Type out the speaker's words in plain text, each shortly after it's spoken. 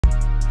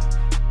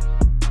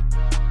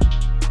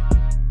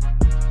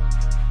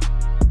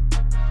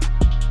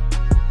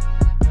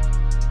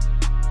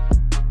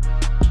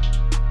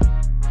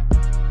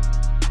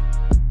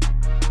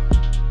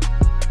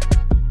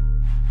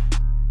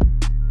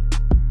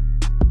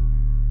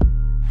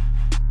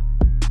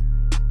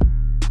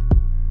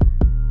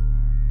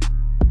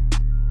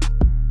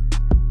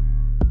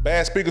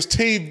Bad Speakers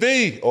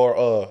TV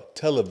or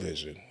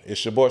television.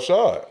 It's your boy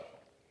Shard.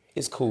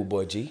 It's cool,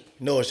 boy G.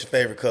 Know it's your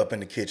favorite cup in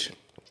the kitchen.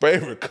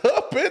 Favorite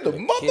cup in the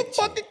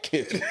motherfucking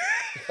kitchen.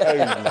 Hey,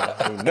 man,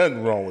 ain't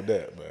nothing wrong with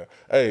that, man.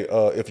 Hey,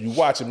 if you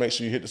watch it, make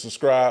sure you hit the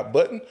subscribe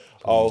button.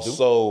 Please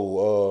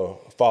also,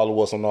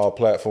 follow us on all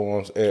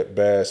platforms at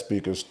Bad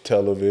Speakers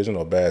Television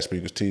or Bad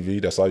Speakers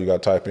TV. That's all you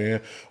got to type in.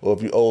 Or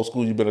if you're old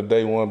school, you've been a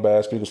day one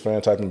Bad Speakers fan,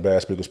 type in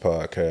Bad Speakers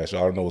Podcast.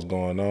 Y'all know what's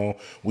going on.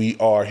 We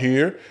are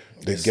here.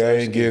 The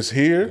gang is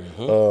here.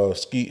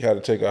 Skeet had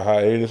to take a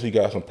hiatus. He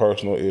got some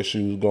personal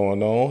issues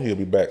going on. He'll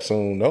be back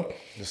soon, though.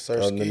 Yes, sir,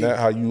 Other than that,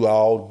 how you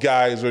all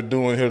guys are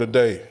doing here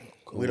today?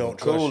 We don't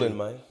trust you.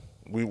 Man.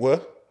 We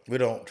what? We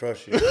don't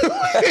trust you.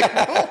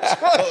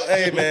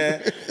 Hey,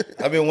 man.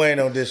 I've been waiting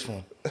on this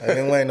one.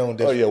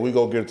 Oh, yeah, we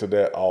gonna get into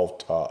that off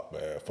top,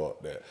 man.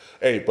 Fuck that.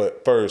 Hey,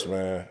 but first,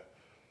 man.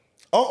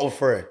 Uncle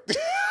Fred.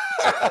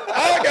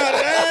 I got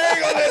it. I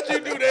ain't gonna let you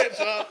do that,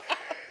 son.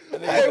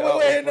 Hey,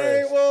 what his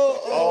name was?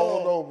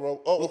 Oh, no,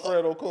 bro. Uncle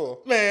Fred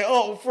O'Cool. Man,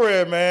 Uncle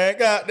Fred, man.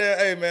 Goddamn,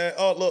 hey, man.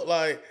 Uncle looked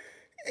like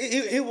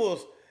he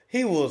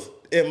was,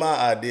 in my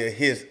idea,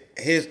 his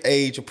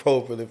age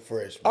appropriately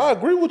fresh. Man. I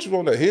agree with you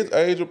on that. His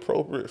age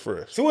appropriate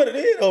fresh. So what it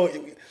is, though,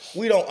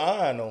 we don't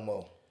iron no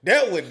more.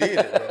 That what did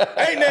it, bro.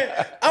 Ain't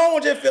that? I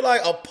don't just feel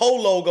like a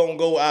polo gonna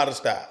go out of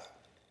style.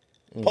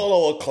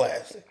 Polo a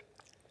classic.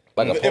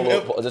 Like a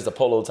polo, just a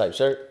polo type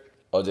shirt,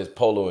 or just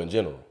polo in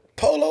general?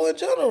 Polo in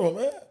general,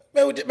 man.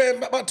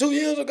 Man, about 2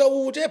 years ago,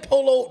 we were just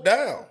polo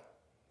down.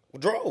 We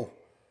drove.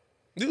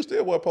 You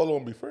still wear polo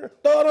and be fresh.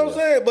 Know what I'm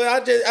saying? But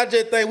I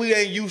just think we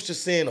ain't used to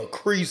seeing a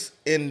crease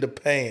in the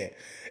pant.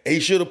 And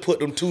he should have put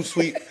them two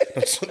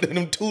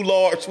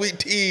large sweet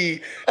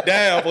teas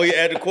down before he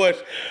asked the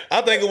question.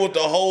 I think it was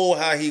the whole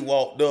how he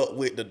walked up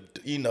with the,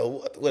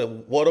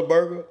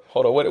 Whataburger.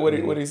 Hold on, what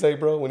did he say,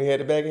 bro? When he had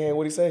the bag in hand,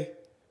 what did he say?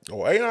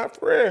 Oh, ain't I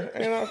Fred?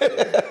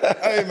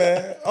 Hey,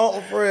 man.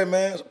 Uncle Fred,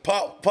 man.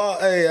 Pop,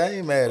 hey, I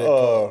ain't mad at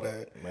Pop,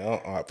 man.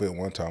 Man, I feel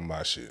one time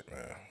about shit,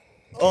 man.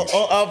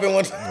 I've been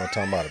one time. I'm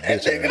talking about a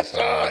bitch. That nigga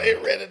saw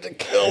it ready to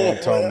kill him.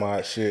 I'm talking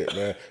about shit,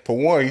 man. For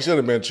one, he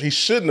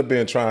shouldn't have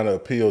been trying to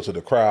appeal to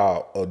the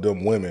crowd of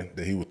them women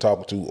that he was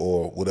talking to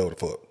or whatever the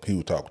fuck he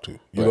was talking to.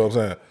 You know what I'm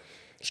saying?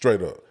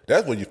 Straight up.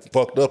 That's where you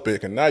fucked up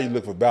at, and now you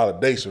look for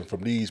validation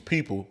from these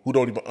people who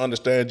don't even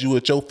understand you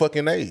at your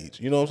fucking age.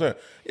 You know what I'm saying?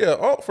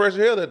 Yeah, fresh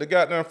hell at the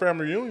goddamn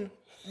family reunion.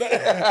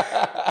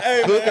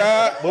 Hey, good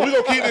guy. But we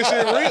gonna keep this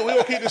shit real. We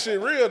gonna keep this shit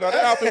real. Now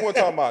that outfit wasn't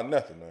talking about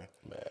nothing, man.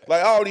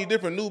 Like all these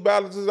different New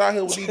Balances out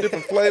here with these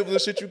different flavors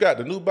and shit you got.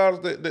 The New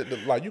Balance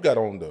that like you got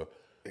on the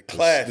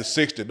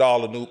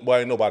 $60 new. Boy,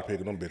 ain't nobody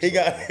picking them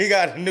bitches. He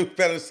got a New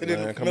Balance sitting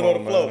in the middle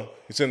of the floor.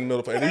 He's in the middle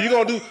of the floor.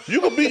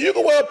 And you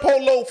can wear a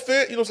polo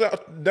fit, you know what I'm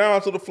saying,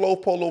 down to the floor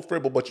polo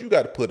fit, but you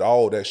got to put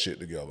all that shit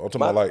together. I'm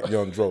talking about like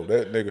Young Dro.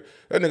 That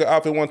nigga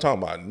outfit wasn't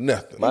talking about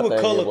nothing. He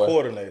was color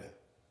coordinator.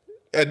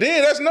 And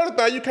then that's another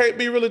thing. You can't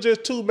be really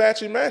just too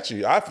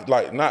matchy. I feel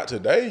like not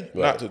today. Right.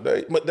 Not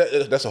today. But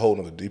that's a whole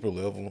nother deeper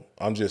level.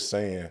 I'm just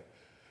saying.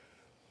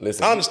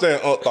 Listen, I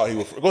understand thought he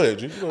was. Go ahead,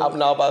 G. I'm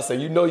not about to say,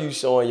 you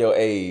showing your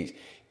age.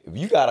 If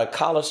you got a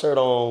collar shirt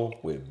on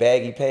with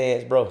baggy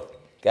pants, bro,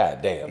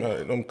 goddamn.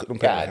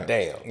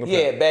 Goddamn. He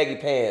had baggy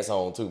pants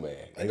on too,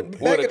 man.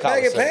 Baggy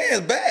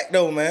pants back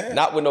though, man.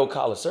 Not with no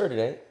collar shirt, it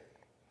ain't.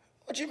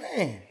 What you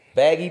mean?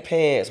 Baggy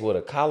pants with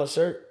a collar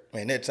shirt.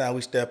 Man, that time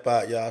we step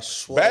out, y'all, I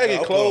swear.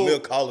 Baggy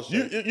clothes.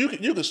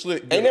 You can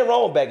slick. Ain't nothing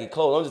wrong with baggy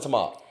clothes. I'm just talking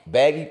about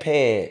baggy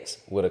pants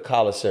with a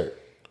collar shirt.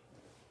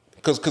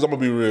 Cause I'm gonna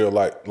be real,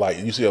 like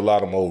you see a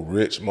lot of them old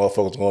rich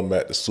motherfuckers going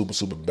back to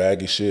super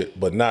baggy shit,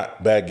 but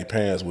not baggy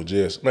pants with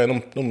just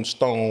them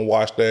stone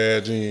washed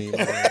ass jeans.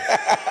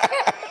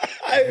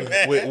 I'm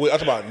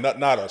talking about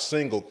not a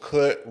single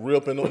cut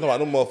ripping. I'm talking about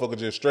them motherfuckers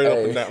just straight up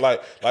and down,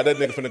 like that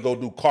nigga finna go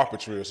do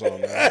carpentry or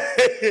something, man.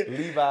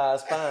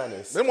 Levi's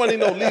finest. Them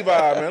wasn't even no Levi,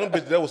 man. Them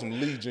bitches, that was some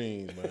Lee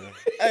jeans, man.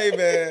 Hey,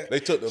 man. They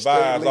took the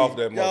vibes off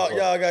that motherfucker.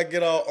 Y'all gotta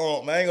get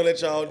all man. I ain't gonna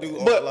let y'all do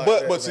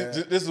But see,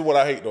 this is what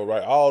I hate though,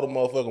 right? All the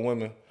motherfucking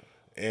women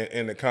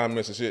in the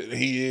comments and shit,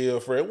 he is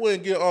afraid.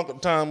 Wouldn't give Uncle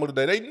time of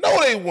the day. They know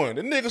they won.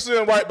 The nigga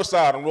sitting right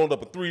beside him, rolled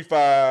up a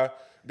 3-5.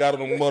 Got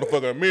on them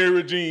motherfucking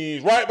mirror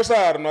jeans right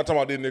beside him. I'm not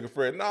talking about this nigga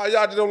Fred. Nah,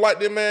 y'all just don't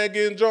like that man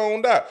getting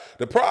joned out.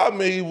 The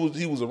problem is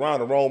he was around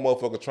the wrong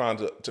motherfucker trying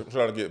to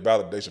get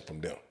validation from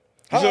them.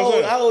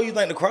 How old you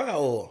think the crowd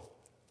was?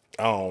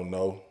 I don't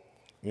know.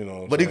 You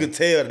know. But you could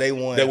tell they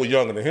won. They were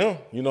younger than him.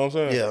 You know what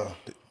I'm saying?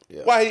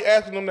 Yeah. Why he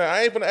asking them that?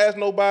 I ain't finna ask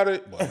nobody.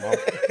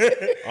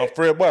 I'm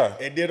Fred Boy.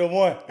 It did a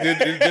one. Did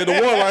the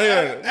one right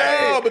here.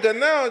 No, because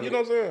now, you know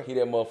what I'm saying? He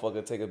that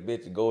motherfucker take a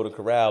bitch to go to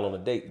corral on a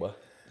date, boy.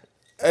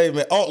 Hey,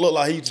 man, Unc look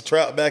like he used to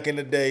trap back in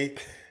the day,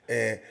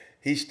 and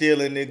he's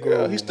still in the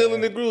groove. Yeah, he's still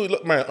in the groove.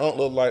 Look, man, Unc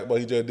look like,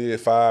 but he just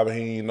did 5 and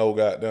he ain't know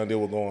goddamn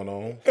deal what going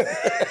on.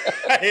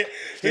 he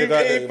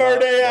first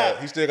day out.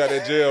 He still got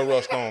that jail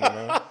rust on him,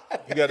 man.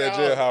 He got that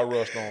jailhouse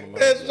rust on him, man.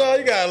 That's all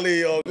you gotta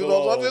leave on. You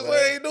know what I'm just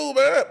saying, do,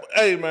 man.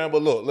 Hey, man,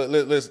 but look,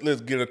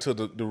 let's get into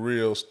the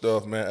real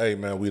stuff, man. Hey,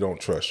 man, we don't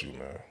trust you,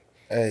 man.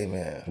 Hey,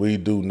 man. We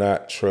do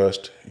not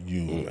trust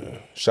you, man.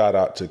 Shout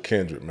out to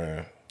Kendrick,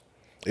 man.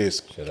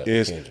 It's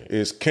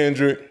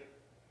Kendrick,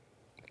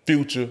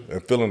 Future,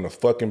 and filling the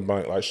fucking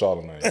bank like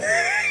Charlamagne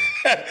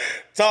said.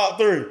 Top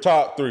three.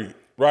 Top three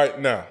right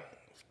now.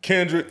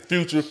 Kendrick,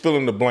 Future,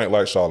 filling the blank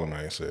like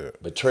Charlamagne said.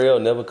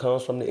 Betrayal never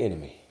comes from the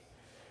enemy.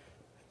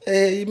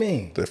 Hey, you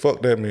mean? The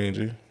fuck that mean,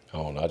 G? I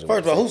don't know.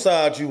 First of all, whose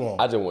side you on?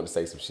 I just want to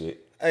say some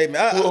shit. Hey,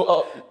 man.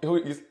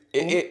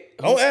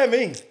 Don't add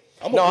me.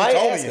 I'm I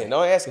ain't asking.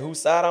 No, I ain't asking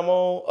whose side I'm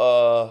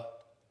on.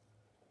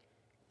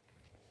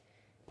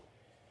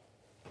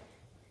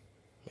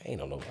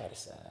 Ain't on nobody's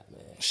side,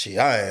 man. Shit,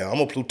 I am.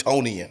 I'm a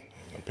Plutonian.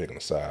 I'm picking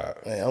a side.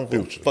 Man, I'm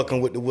Future. fucking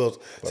with the Wills.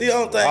 See, I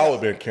don't think. I would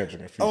have been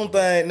Kendrick and Future. Only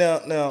thing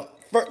now.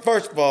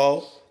 First of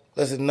all,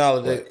 let's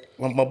acknowledge that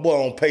my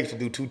boy on pace to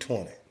do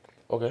 220.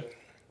 Okay.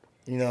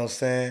 You know what I'm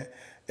saying?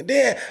 And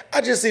then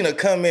I just seen a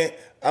comment.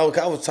 I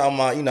was talking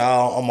about, you know,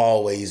 I'm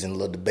always in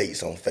little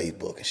debates on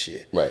Facebook and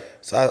shit. Right.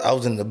 So I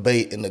was in a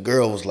debate and the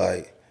girl was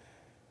like,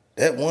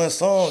 that one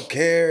song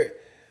carried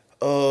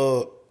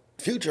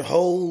Future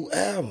whole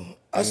album.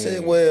 I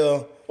said,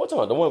 well. What talking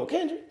about? The one with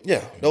Kendrick?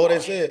 Yeah, know what they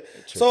said.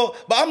 So,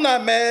 but I'm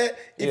not mad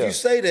if you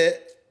say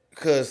that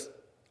because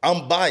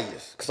I'm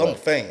biased, because I'm a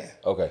fan.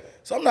 Okay.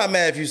 So I'm not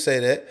mad if you say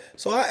that.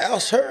 So I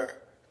asked her,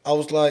 I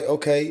was like,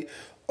 okay,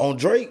 on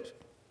Drake,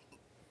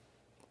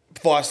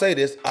 before I say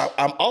this,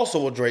 I'm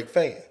also a Drake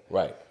fan.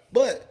 Right.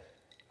 But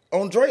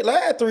on Drake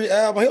last 3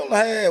 albums, he only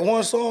had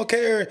one song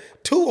carry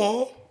 2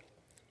 on.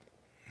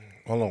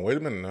 Hold on, wait a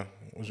minute now.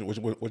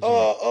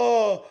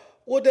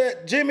 What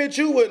that Jimmy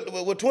Choo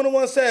with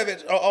 21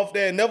 Savage off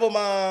there,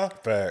 Nevermind.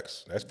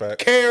 Facts. That's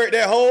facts. Carried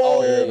that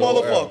whole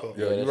motherfucker.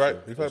 Yeah, you're right.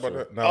 You're right about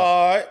that. No.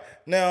 All right.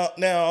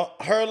 Now,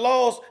 Her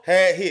Loss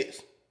had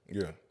hits.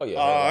 Yeah. Oh, yeah.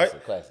 All That's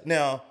right. a classic.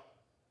 Now,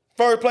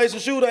 First Place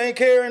and Shooter ain't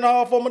carrying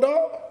all for my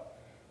dog.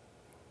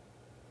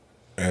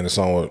 And the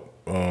song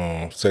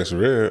with Sexy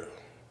Red.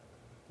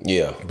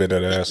 Yeah. Bet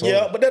that ass on.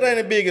 Yeah, but that ain't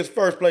as big as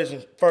First Place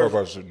and First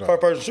Person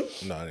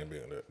Shooter. No, it ain't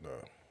big on that. No.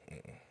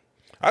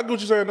 I get what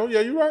you're saying, though. Yeah,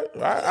 you're right.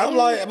 I'm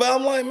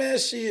like, man,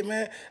 shit,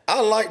 man.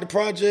 I like the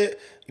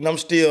project. You know, I'm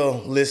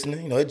still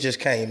listening. You know, it just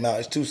came out.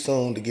 It's too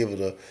soon to give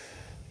it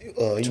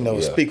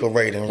a speaker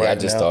rating right now. I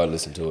just started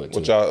listening to it too.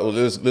 But y'all,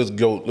 let's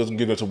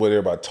get into what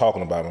everybody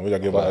talking about, man. We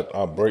gotta give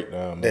our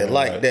breakdown, man.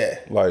 Like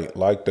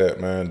that,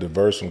 man. The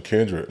verse from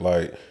Kendrick,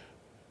 like,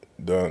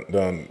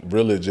 done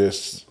really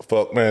just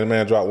fuck, man. The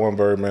man dropped one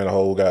verse, man. The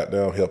whole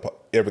goddamn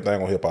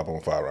everything on hip hop on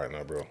fire right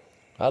now, bro.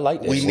 I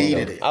like that we shit.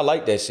 Needed though. it. I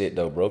like that shit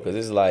though, bro, because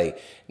it's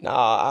like,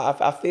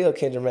 I feel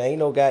Kendrick, man. Ain't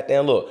no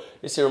goddamn look.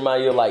 This shit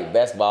remind you of like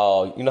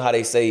basketball. You know how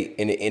they say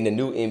in the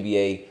new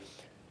NBA,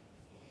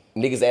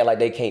 niggas act like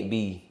they can't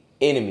be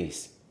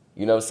enemies.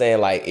 You know what I'm saying?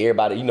 Like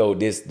everybody, you know,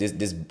 this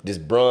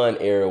Brun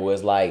era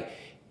was like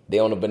they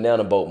on a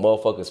banana boat,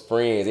 motherfuckers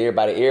friends.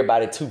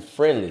 Everybody too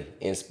friendly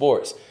in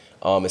sports.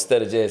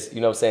 Instead of just, you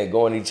know what I'm saying,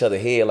 going at each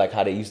other's head like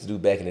how they used to do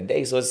back in the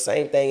day. So it's the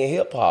same thing in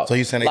hip hop. So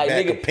you saying they like,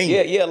 back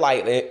opinion? Yeah,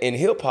 like in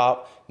hip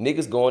hop,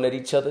 niggas going at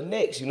each other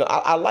next. You know,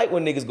 I like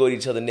when niggas go at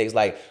each other next.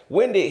 Like,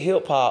 when did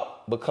hip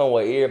hop become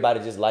where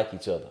everybody just like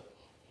each other?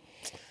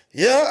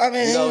 Yeah, I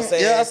mean, you know what I'm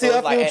saying? yeah, I feel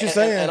what you're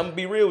saying. And I'm gonna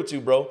be real with you,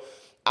 bro.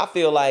 I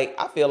feel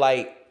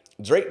like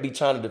Drake be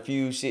trying to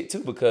diffuse shit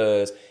too,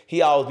 because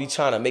he always be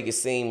trying to make it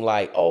seem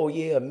like, oh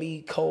yeah,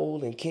 me,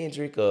 Cole, and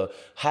Kendrick, or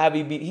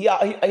Javi B. He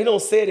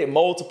don't said it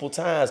multiple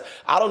times.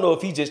 I don't know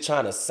if he just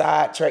trying to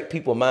sidetrack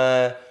people's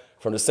mind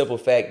from the simple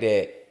fact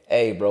that,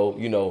 hey, bro,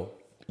 you know,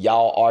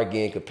 y'all are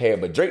getting compared.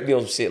 But Drake be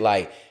on some shit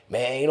like,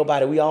 man, ain't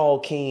nobody, we all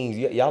kings.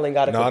 Y'all ain't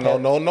got to compare.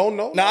 No.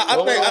 Nah,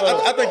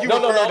 I think you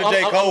referring to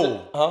J.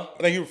 Cole. Huh?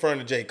 I think you referring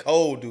to J.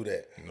 Cole do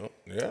that. No,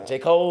 yeah. J.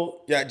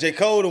 Cole? Yeah, J.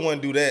 Cole the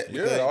one do that.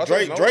 Yeah,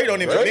 Drake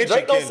don't even mention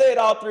Drake don't Kendrick. say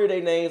all three of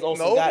their names on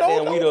some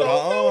goddamn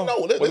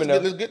No.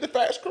 Let's get the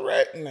facts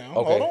correct now.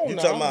 Okay. Hold on You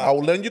now. talking about- I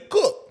was letting you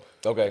cook.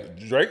 Okay.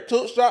 Drake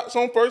took shots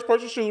on First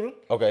Person Shooter.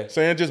 Okay.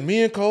 Saying just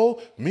me and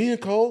Cole. Oh,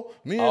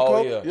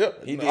 Cole. yeah.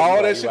 Yep. He did,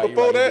 All that shit right,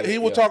 before that, he he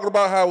was talking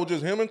about how it was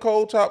just him and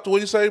Cole top. What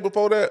did he say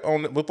before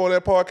that? Before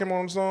that part came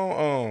on the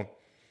song?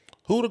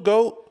 Who the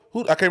GOAT?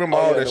 I can't remember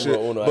all that shit.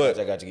 But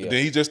I got you,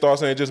 then he just started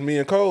saying just me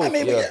and Cole. I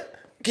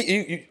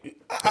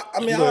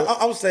mean,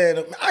 I'm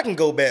saying I can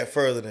go back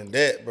further than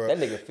that, bro. That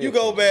nigga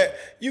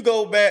you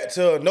go back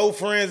to No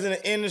Friends in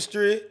the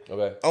Industry.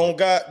 Okay. On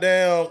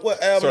goddamn what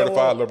album?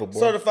 Certified Lover Boy.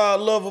 Certified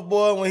Lover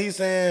Boy, when he's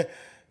saying,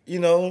 you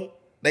know,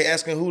 they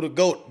asking who the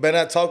GOAT. Better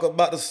not talk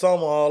about the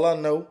summer. All I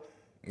know.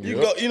 You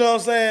know what I'm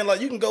saying?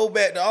 Like, you can go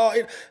back to all.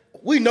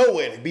 We know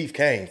where the beef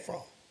came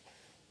from.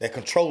 That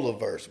controller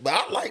verse. But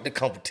I like the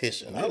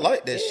competition. I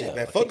like that shit,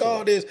 man. Fuck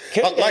all this.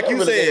 Like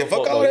you said,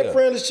 fuck all that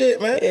friendly shit,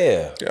 man.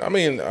 Yeah. I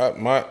mean,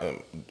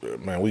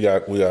 man, we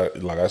got,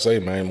 like I say,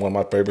 man, one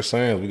of my favorite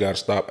sayings, we got to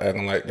stop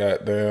acting like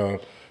goddamn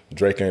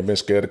Drake ain't been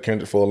scared of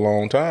Kendrick for a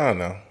long time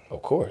now.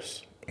 Of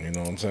course. You know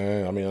what I'm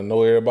saying? I mean, I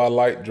know everybody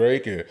like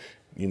Drake, and,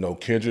 you know,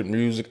 Kendrick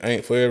music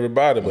ain't for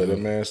everybody, but that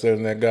man said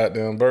in that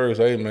goddamn verse,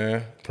 hey,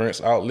 man,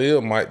 Prince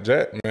outlived Mike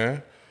Jack,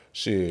 man.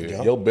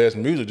 Shit, your best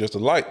music just a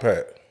light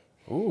pack.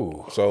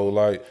 Ooh. So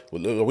like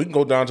we can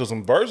go down to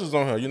some verses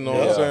on here. You know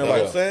what I'm saying?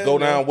 Like go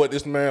down what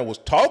this man was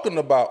talking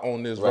about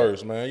on this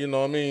verse, man. You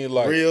know what I mean?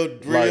 Like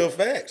real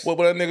facts. What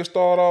that nigga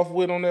start off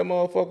with on that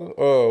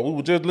motherfucker? We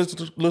were just listen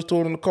to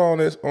it in the car. In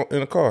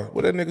the car,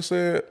 what that nigga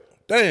said?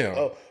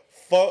 Damn.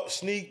 Fuck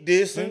sneak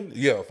dissing.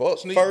 Yeah, fuck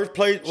sneak. First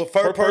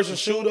person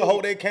shooter.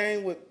 Hope they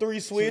came with 3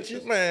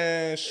 switches.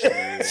 Man, shit.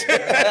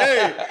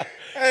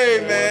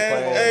 Hey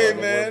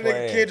man,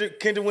 nigga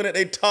Kendrick went at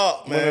they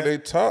top, man. Went at they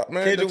top,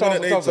 man. Kendrick went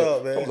at they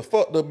top, man. The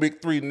fuck the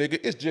big 3, nigga.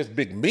 It's just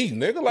big me,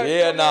 nigga. Like,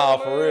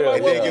 for real.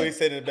 And then what he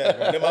said in the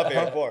background. That's my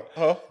favorite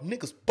part.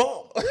 Niggas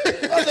bum. I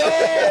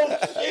said, oh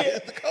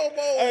shit. Come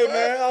on, hey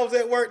man. I was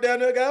at work down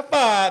there, got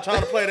fired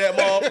trying to play that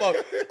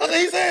motherfucker. I said,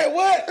 he said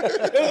what? You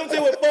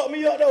know what fucked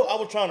me up though? I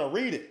was trying to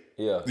read it.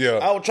 Yeah.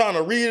 I was trying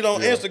to read it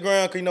on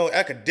Instagram because you know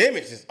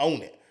academics is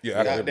on it.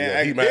 Yeah,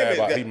 he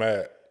mad. He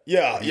mad.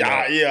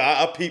 Yeah,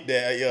 I peeped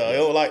that. Yeah, I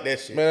don't like that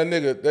shit. Man,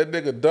 that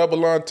nigga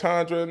double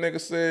entendre,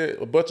 nigga said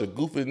a bunch of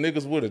goofy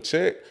niggas with a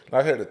check.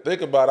 I had to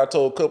think about it. I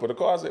told a couple of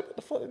the car, I said, what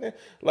the fuck is that?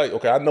 Like,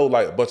 okay, I know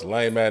like a bunch of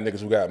lame ass niggas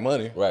who got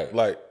money. Right.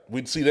 Like,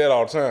 we see that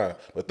all the time.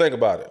 But think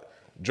about it.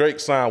 Drake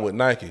signed with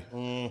Nike.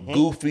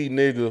 Goofy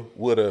nigga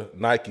with a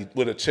Nike,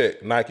 with a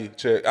check, Nike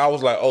check. I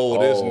was like,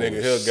 this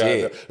nigga here got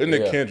that. This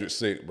nigga Kendrick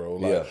sick, bro.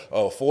 Like,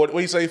 40, what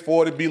you say,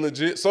 40 be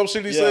legit? Some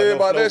shit he said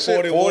about that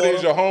shit. 40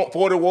 is your home,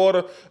 40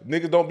 water.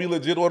 Niggas don't be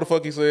legit. What the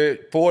fuck he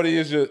said? 40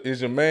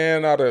 is your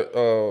man out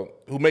of,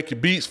 who make your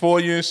beats for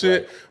you and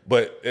shit. Right.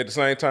 But at the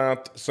same time,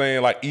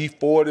 saying like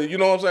E40, you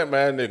know what I'm saying?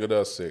 Man, nigga,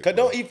 that's sick. Cause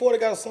don't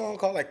E40 got a song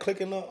called like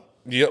Clicking Up?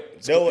 Yep.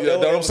 That's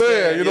what I'm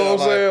saying. You know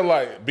what I'm saying?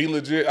 Like, be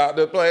legit out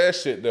there. Play that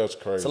shit. That's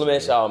crazy. So let me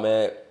ask y'all,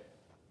 man.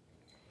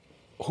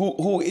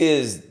 Who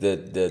is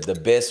the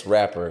best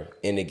rapper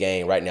in the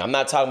game right now? I'm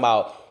not talking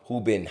about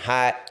who been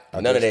hot.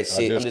 None of that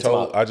shit.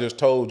 I just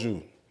told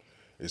you.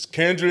 It's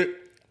Kendrick,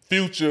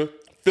 Future,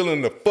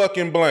 filling the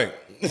fucking blank.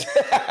 I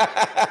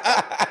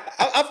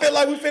feel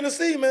like we finna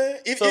see, man.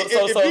 If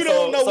you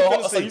don't know, we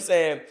finna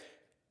see.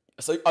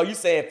 So are you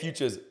saying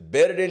Future's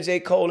better than J.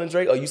 Cole and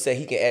Drake, or you saying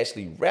he can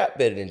actually rap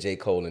better than J.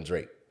 Cole and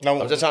Drake?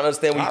 No, I'm just trying to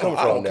understand where you come from.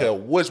 I don't care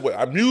which way.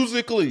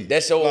 Musically,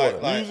 that's your order.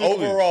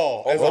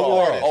 Overall.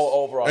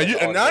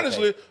 And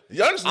honestly,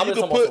 you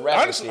could put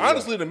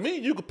honestly to me,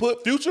 you could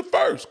put Future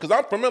first because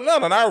I'm from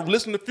Atlanta and I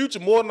listen to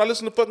Future more than I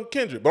listen to fucking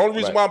Kendrick. The only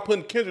reason why I'm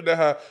putting Kendrick that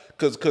high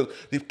because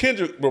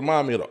Kendrick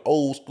remind me of the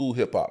old school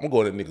hip hop. I'm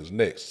going to niggas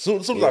next. Soon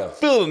as I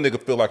feel a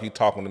nigga feel like he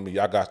talking to me,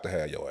 I got to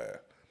have your ass.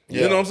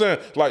 You know what I'm saying?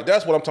 Like,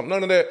 that's what I'm talking.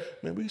 None of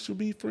that, man, we should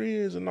be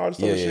friends and all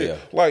this other shit.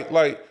 Like,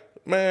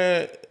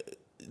 man,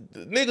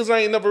 niggas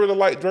ain't never really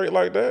liked Drake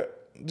like that.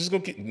 Just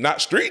gonna keep,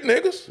 not street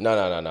niggas. No,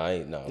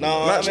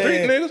 not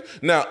street niggas.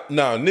 Now,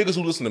 niggas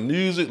who listen to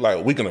music,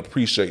 like, we can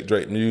appreciate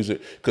Drake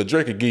music, because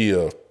Drake could give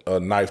you a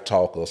knife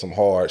talk or some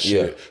hard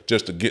shit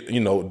just to get,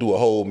 do a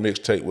whole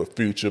mixtape with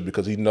Future,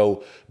 because he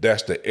know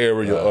that's the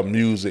area of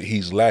music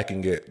he's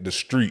lacking at, the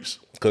streets,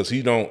 because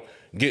he don't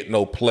get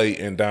no play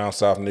in down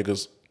south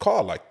niggas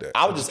car like that.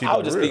 I was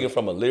just speaking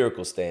from a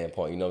lyrical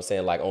standpoint, you know what I'm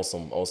saying? Like on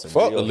some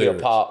fuck real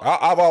hip hop,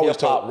 I've always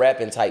hip-hop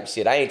rapping type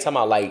shit. I ain't talking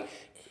about like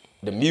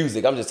the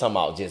music. I'm just talking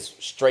about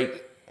just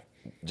straight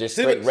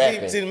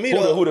rapping.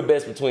 Who the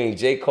best between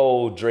J.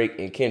 Cole, Drake,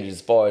 and Kendrick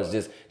as far as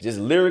just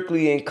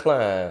lyrically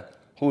inclined?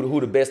 Who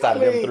the best out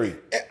of them three?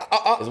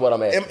 Is what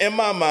I'm asking. In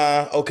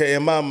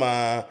my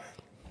mind,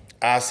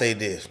 I say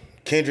this.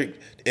 Kendrick,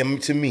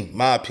 to me,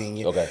 my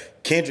opinion,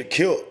 Kendrick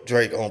killed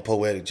Drake on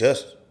Poetic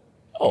Justice.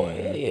 Oh,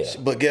 yeah.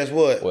 But guess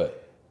what?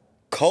 What?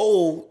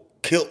 Cole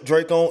killed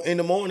Drake on In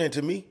the Morning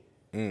to me.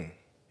 You know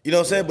what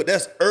I'm saying? But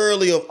that's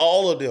early of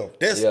all of them.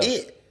 That's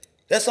it.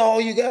 That's all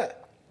you got.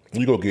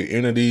 You go get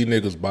any of these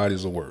niggas'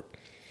 bodies of work,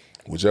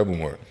 whichever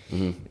one.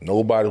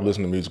 Nobody who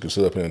listen to music can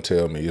sit up here and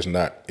tell me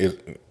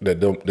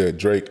that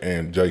Drake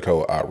and J.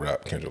 Cole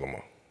out-rap Kendrick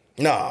Lamar.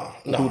 Nah.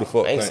 Who the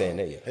fuck I ain't think? saying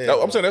that yet.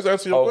 No, I'm saying that's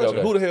answering your question.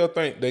 Okay. Who the hell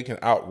think they can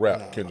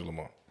out-rap Kendrick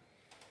Lamar?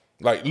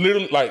 Like,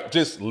 literally, like,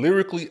 just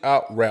lyrically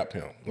out-rap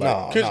him.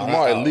 Like, Kendrick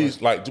Lamar, at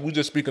least, like, we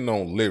just speaking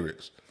on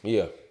lyrics.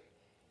 Yeah.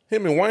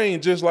 Him and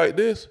Wayne just like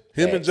this.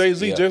 Him and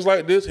Jay-Z just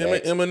like this. Him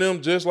and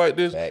Eminem just like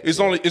this.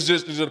 It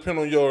just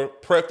depends on your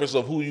preference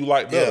of who you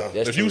like better.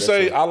 If you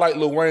say, I like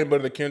Lil Wayne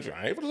better than Kendrick,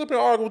 I ain't gonna sit up here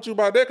and argue with you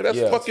about that, because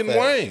that's fucking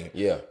Wayne.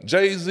 Yeah.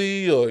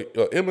 Jay-Z or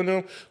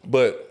Eminem.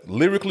 But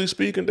lyrically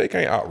speaking, they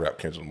can't out-rap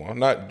Kendrick Lamar.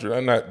 Not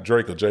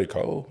Drake or J.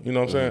 Cole. You know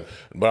what I'm saying?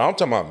 But I'm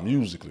talking about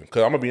musically.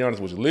 Because I'm gonna be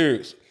honest with you,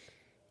 lyrics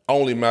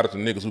only matter to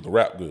niggas who can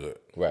rap good.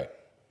 Right.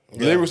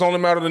 Lyrics only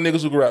matter to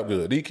niggas who can rap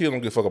good. These kids don't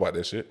give a fuck about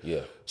that shit.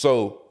 Yeah.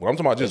 So when I'm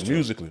talking about just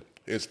musically,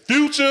 it's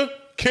Future,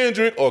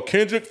 Kendrick, or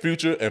Kendrick,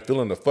 Future, and fill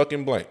in the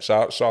fucking blank.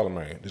 Shout out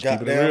Charlemagne. Just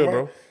keep it real,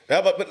 bro.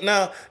 But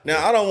now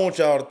I don't want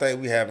y'all to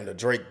think we having a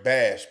Drake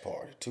bash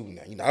party too.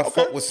 Now, I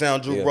fuck with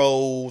Soundrew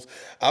Rose.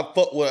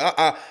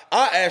 I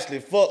actually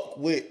fuck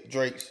with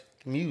Drake's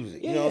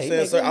music. You know what I'm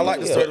saying? So I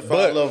like the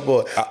Certified Love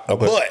Boy.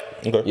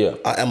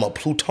 But I am a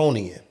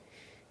Plutonian.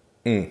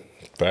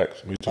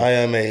 Facts. Me too. I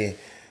am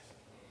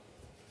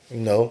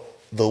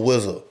the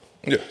wizard.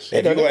 Yes.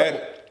 If you go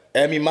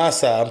add me my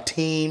side, I'm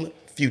Team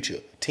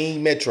Future.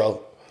 Team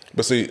Metro.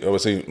 But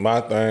see,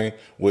 my thing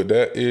with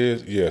that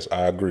is, yes,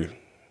 I agree.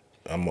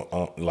 I'm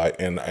like,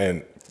 and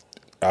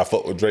I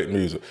fuck with Drake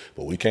music,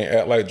 but we can't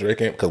act like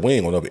Drake ain't, because we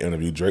ain't gonna ever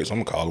interview Drake, so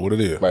I'm gonna call it what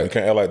it is. Right. We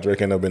can't act like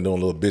Drake ain't never been doing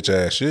little bitch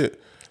ass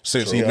shit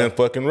since he been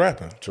fucking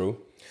rapping. True.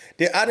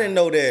 I didn't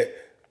know that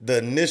the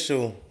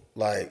initial,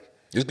 like...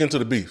 Just get into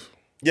the beef.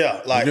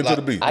 Yeah, like... Get into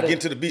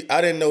the beef. I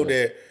didn't know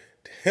that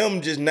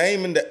him just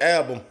naming the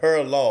album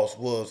Her Loss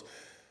was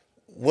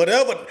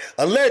whatever,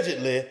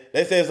 allegedly,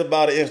 they say it's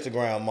about an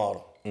Instagram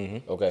model.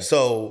 Mm-hmm. Okay.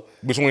 So...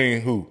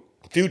 Between who?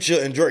 Future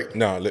and Drake.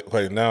 Now,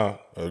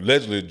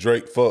 allegedly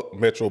Drake fucked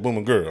Metro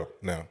Boomin girl.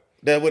 Now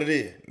that's what it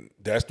is.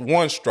 That's the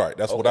one strike.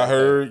 That's what I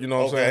heard. You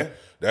know what I'm saying?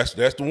 That's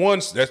the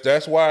one.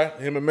 That's why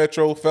him and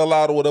Metro fell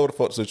out or whatever the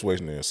fuck the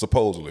situation is.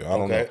 Supposedly, I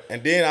don't know.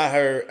 And then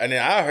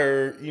I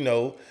heard, you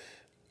know,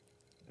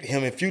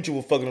 him and Future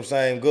were fucking the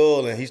same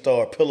girl, and he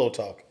started pillow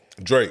talking.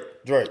 Drake,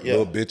 yeah,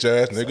 little bitch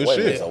ass nigga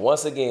shit. So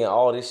once again,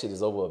 all this shit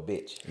is over a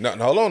bitch. No,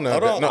 hold on now.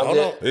 Hold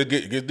on. It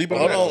gets deeper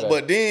than that. Hold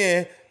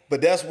on,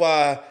 but that's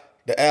why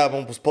the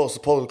album was supposed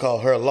to call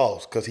Her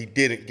Loss, because he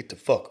didn't get to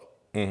fuck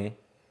her. Mm-hmm.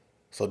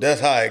 So that's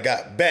how it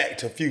got back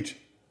to Future.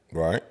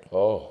 Right.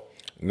 Oh.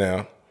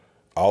 Now,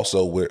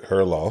 also with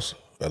Her Loss,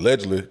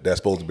 allegedly that's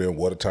supposed to be in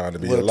What a Time to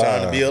Be Alive. What a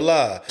Time to Be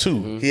Alive.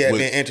 Too. He had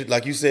been,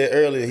 like you said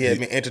earlier, he had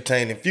been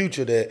entertaining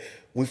Future that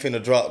we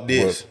finna drop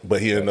this.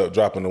 But he ended up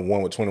dropping the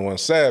one with 21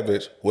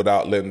 Savage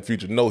without letting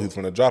Future know he was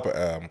finna drop an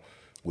album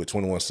with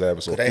 21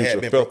 Savage, so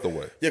Future felt the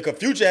way. Yeah, because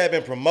Future had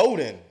been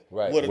promoting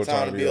What a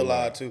Time to Be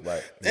Alive too.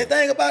 Right. And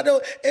think about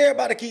though,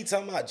 everybody keep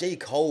talking about J.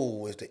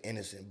 Cole was the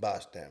innocent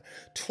bystander.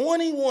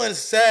 21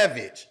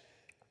 Savage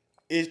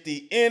is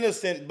the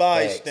innocent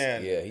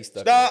bystander. Yeah, he's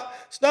stuck.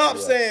 Stop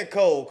saying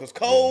Cole, because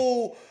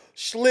Cole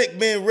slick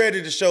been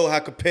ready to show how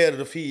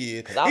competitive he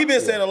is. He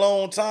been saying a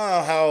long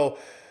time how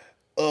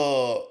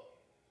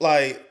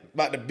like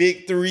about the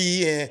big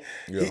three, and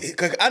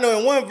because I know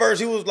in one verse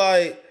he was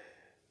like,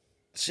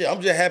 shit,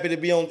 I'm just happy to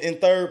be in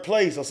third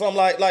place or something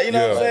like you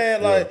know what I'm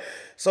saying? Like,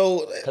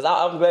 so. Because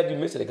I'm glad you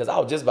mentioned it, because I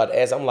was just about to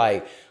ask, I'm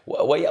like,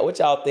 what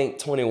y'all think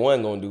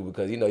 21 gonna do?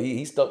 Because, you know,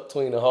 he stuck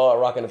between the Hard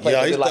Rock and the play.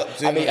 Yeah,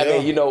 like, I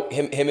mean, you know,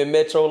 him and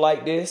Metro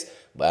like this,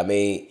 but I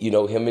mean, you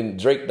know, him and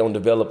Drake don't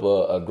develop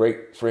a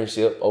great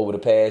friendship over the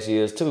past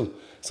years too.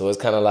 So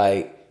it's kind of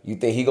like, you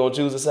think he gonna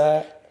choose a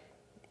side?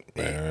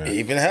 Man,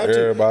 even have to.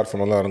 Everybody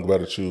from Atlanta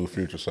better choose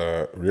Future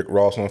side. Rick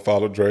Ross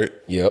unfollowed Drake.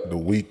 Yep. The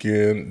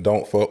Weeknd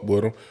don't fuck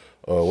with him.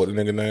 What the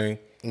nigga name?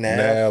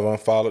 Nav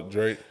unfollowed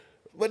Drake.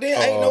 But then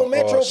ain't no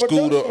Metro production.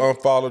 Scooter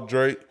unfollowed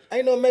Drake.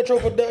 Ain't no Metro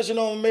production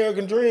on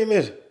American Dream,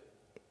 is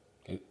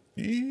it?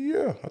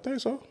 Yeah, I think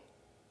so.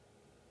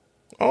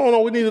 I don't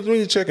know. We need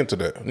to check into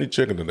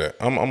that.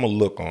 I'm gonna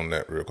look on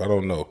that real quick. I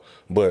don't know,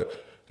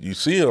 but you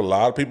see a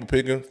lot of people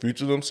picking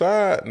Future them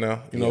side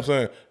now. You know what I'm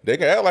saying? They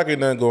can act like ain't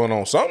nothing going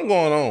on. Something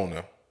going on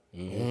now.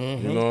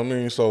 Mm-hmm. You know what I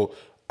mean? So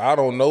I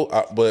don't know,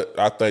 but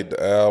I think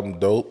the album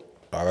dope.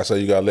 Like I say,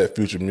 you gotta let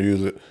Future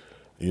music,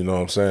 you know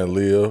what I'm saying,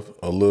 live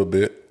a little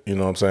bit, you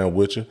know what I'm saying,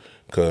 with you.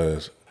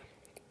 Cause,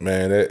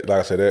 man, that, like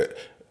I said, that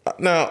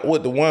now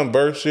with the one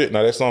verse shit,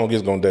 now that song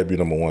is gonna debut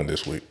 #1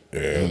 this week.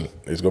 Yeah,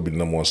 it's gonna be the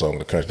 #1 song in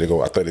the country.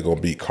 I think they're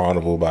gonna beat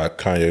Carnival by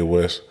Kanye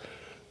West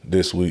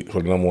this week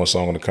for the #1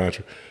 song in the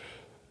country.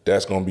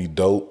 That's gonna be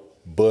dope.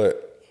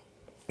 But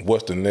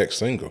what's the next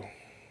single?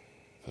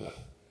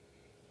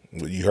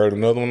 You heard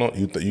another one on?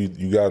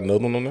 You got another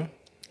one on there?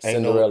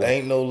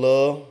 Ain't no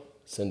love.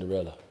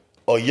 Cinderella.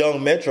 Or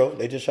Young Metro.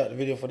 They just shot the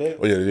video for that.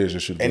 Oh yeah, they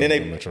just shoot the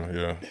video for Metro.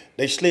 Yeah.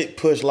 They slick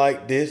push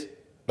like this.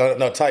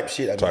 No, type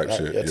shit. Type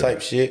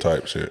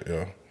shit.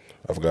 Yeah.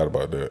 I forgot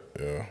about that.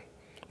 Yeah.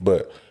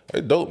 But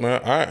it's dope,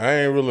 man.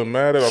 I ain't really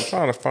mad at it. I'm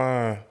trying to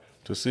find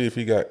to see if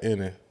he got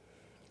any.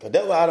 Cause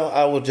that's why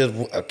I was just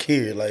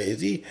curious. Like, is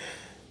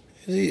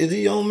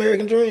he on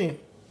American Dream?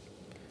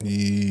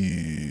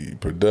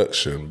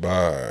 Production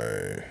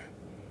by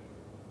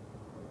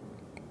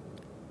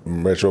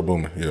Metro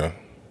Boomin. Yeah.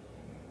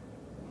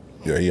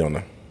 Yeah, he on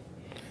there.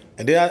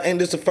 And then ain't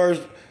this the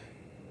first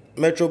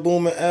Metro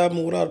Boomin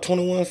album without a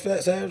 21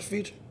 Savage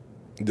feature?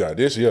 Yeah,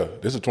 this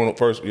is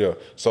 21st. Yeah,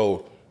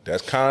 so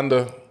that's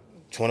kinda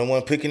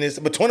 21 picking this,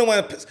 but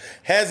 21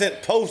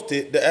 hasn't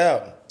posted the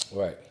album.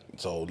 Right.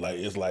 So like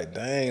it's like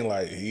dang,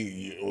 like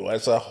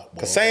that's a.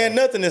 Cause saying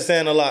nothing is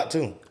saying a lot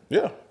too.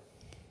 Yeah.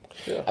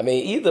 I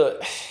mean, he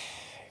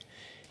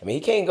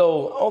can't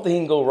go. I don't think he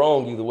can go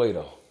wrong either way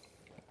though.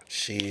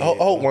 Shit. I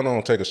hope one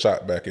don't take a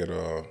shot back at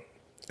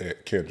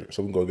Kendrick,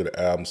 so we can go get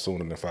an album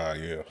sooner than 5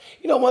 years.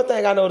 You know, one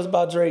thing I noticed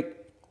about Drake,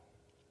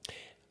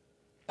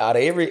 out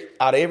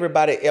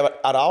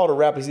of all the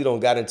rappers he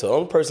don't got into, the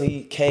only person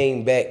he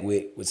came back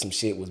with some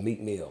shit was Meek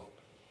Mill.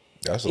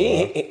 That's he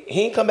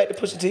ain't come back to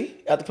Pusha T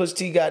after Pusha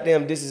T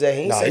goddamn this is that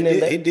he ain't saying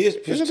that. He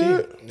did Pusha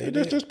T. He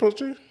did this Pusha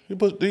T. He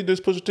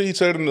did Pusha T. He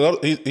said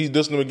he's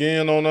dissing him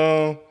again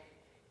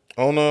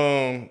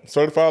on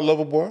Certified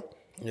Lover Boy.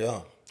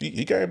 Yeah.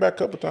 He came back a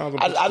couple times.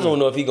 I don't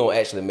know if he gonna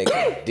actually make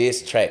a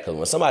diss track, because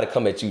when somebody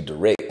come at you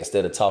direct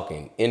instead of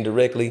talking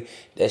indirectly,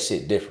 that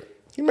shit different.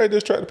 He made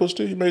this track to Pusha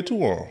T. He made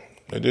 2 on.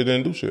 They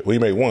didn't do shit. Well, he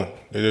made one.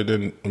 They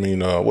didn't. I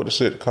mean, what the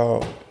shit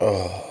called?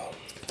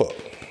 Fuck.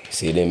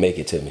 See, it didn't make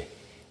it to me.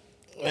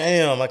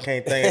 Damn, I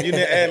can't think. You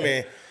didn't add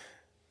me.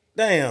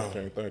 Damn. I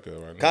can't think of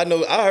it right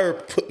now. I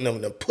heard putting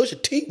them.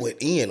 Pusha T went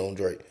in on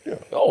Drake. Yeah.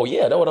 Oh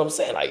yeah, that's what I'm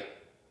saying. Like,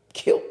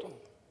 killed him.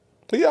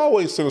 He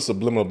always sent a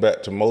subliminal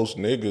back to most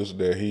niggas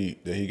that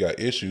he got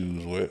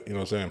issues with. You know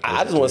what I'm saying?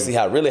 I just want to see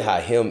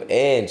how him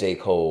and J.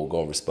 Cole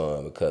gonna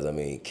respond, because I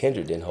mean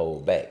Kendrick didn't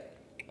hold back.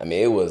 I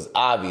mean, it was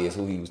obvious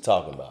who he was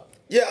talking about.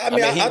 Yeah, I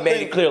mean, he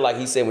made it clear, like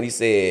he said when he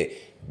said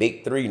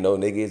 "Big Three," no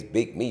nigga, it's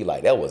Big Me.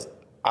 Like that was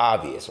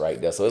obvious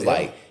right there. So it's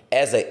like,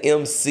 as an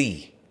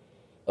MC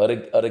of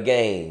the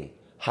game,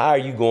 how are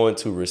you going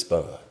to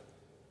respond?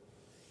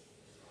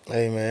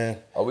 Hey man,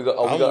 Are we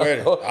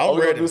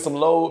gonna do some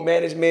load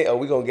management, or are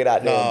we gonna get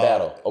out there and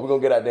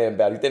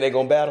battle? You think they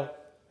gonna battle?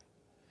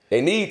 They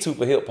need to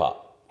for hip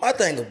hop. My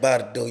thing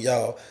about it though,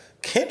 y'all,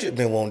 Kendrick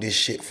been wanting this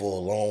shit for a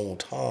long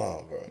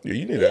time, bro. Yeah,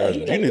 you need to ask.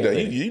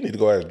 You need to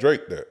go ask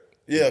Drake that.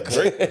 Yeah, cause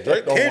Drake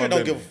Kendrick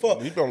don't give a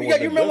fuck. You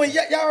remember when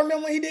y'all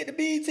remember when he did the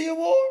BET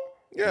Award?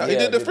 Yeah, he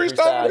did the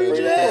freestyle.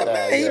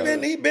 Yeah,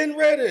 man, he been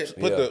ready.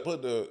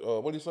 Put the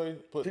what do you say?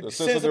 Put the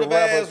sensitive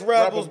rappers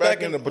ass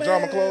back in the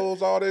pajama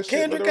clothes, all that shit.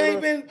 Kendrick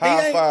ain't been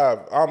high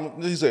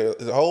five. He said,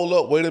 "Hold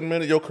up, wait a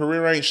minute, your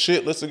career ain't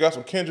shit. Let's got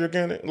some Kendrick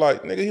in it."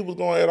 Like nigga, he was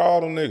going at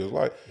all them niggas.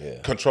 Like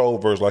control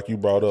verse, like you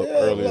brought up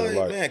earlier.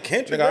 Like man,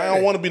 Kendrick, nigga, I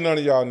don't want to be none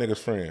of y'all niggas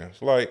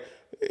friends. Like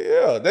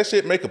yeah, that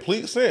shit make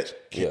complete sense.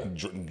 Yeah.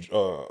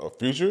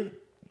 Future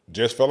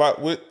just fell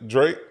out with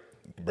Drake.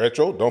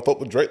 Metro, don't fuck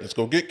with Drake. Let's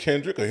go get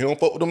Kendrick, or he don't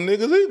fuck with them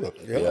niggas either.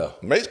 Yeah.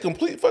 Makes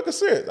complete fucking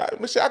sense. I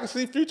can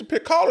see Future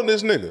pick calling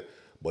this nigga.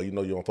 But you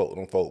know you don't fuck with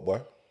them folk,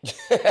 boy.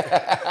 Shit,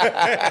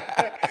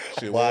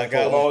 I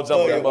got I don't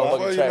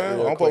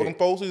fuck with them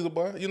folks either,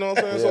 boy. You know what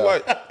I'm saying? So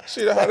like,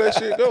 shit, how that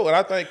shit go? And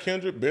I think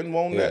Kendrick been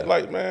on that.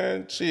 Like,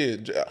 man,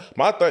 shit.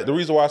 The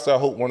reason why I say I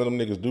hope one of them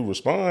niggas do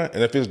respond,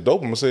 and if it's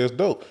dope, I'm gonna say it's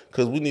dope,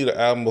 because we need an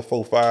album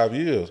before 5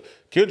 years.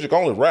 Kendrick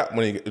only rap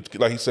when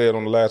like he said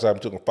on the last album,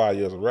 it took him 5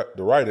 years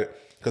to write it,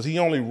 because he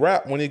only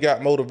rapped when he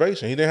got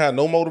motivation. He didn't have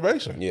no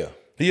motivation. Yeah.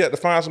 He had to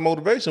find some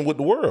motivation with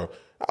the world.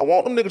 I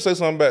want them niggas to say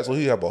something back, so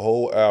he have a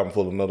whole album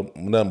full of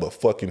nothing but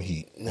fucking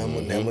heat.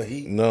 Nothing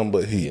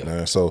but heat,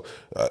 man. So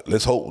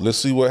let's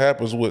see what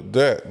happens with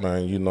that,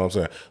 man. You know what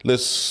I'm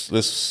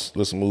saying?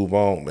 Let's move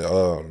on,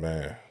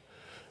 man.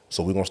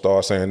 So we gonna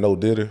start saying no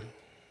Diddy?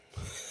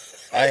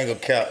 I ain't gonna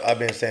count. I've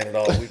been saying it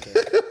all weekend.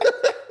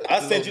 I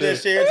sent you that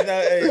share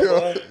tonight. Hey,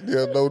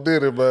 yeah, no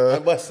Diddy, man. My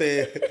boy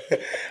said,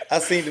 I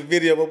seen the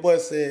video. My boy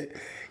said,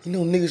 you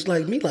know, niggas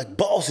like me, like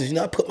bosses. You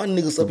know, I put my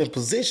niggas up in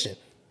position.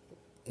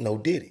 No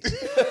Diddy.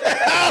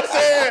 I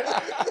said,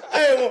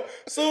 hey, well,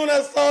 soon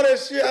as I saw that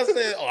shit, I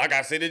said, oh, I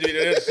gotta see this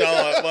video.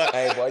 But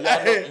hey, boy,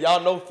 y'all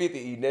know 50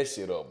 eating that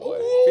shit up,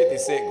 boy. 50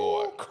 Cent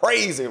going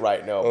crazy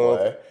right now,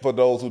 boy. For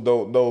those who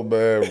don't know,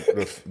 man,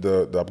 I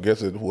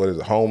guess what is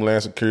it,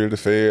 Homeland Security,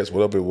 Feds,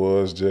 whatever it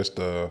was, just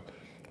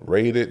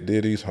raided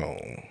Diddy's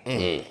home.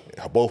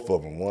 Both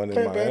of them, one in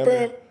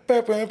Miami.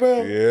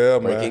 Yeah,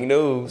 man. Breaking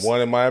news.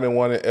 One in Miami,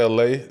 one in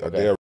LA.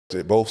 They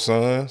arrested both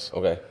sons.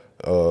 Okay.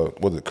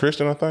 Was it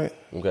Christian, I think?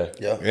 Okay.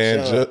 Yeah.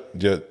 And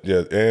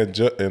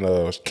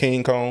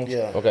King Kong.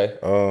 Yeah. Okay.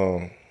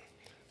 I'm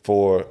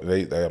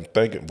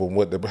thinking from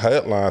what the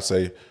headline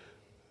say,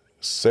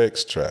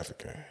 sex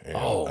trafficking. And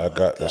I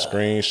got the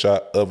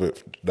screenshot of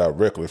it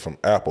directly from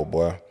Apple,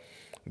 boy.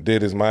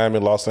 Diddy's Miami,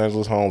 Los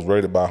Angeles homes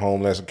raided by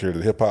Homeland Security.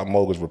 The hip-hop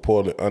mogul is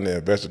reportedly under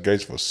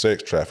investigation for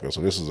sex trafficking. So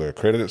this is an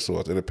accredited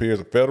source. It appears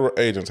that federal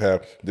agents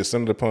have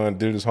descended upon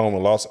Diddy's home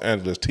in Los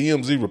Angeles.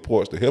 TMZ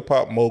reports the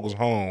hip-hop mogul's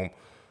home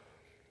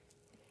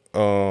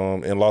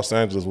in Los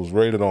Angeles was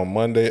raided on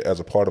Monday as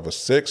a part of a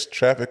sex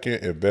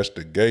trafficking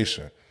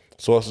investigation.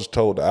 Sources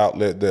told the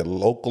outlet that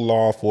local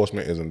law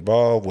enforcement is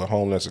involved with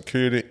Homeland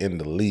Security in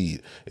the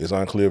lead. It's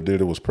unclear if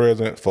Diddy was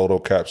present. Photo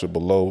captured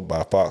below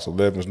by Fox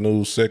 11's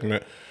news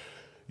segment.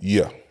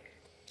 Yeah.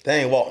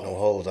 They ain't walk no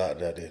hoes out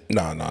there, did they?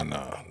 Nah.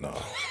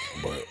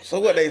 But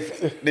so what do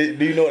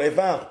you know what they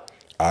found?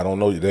 I don't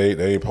know.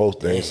 They ain't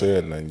posted. They ain't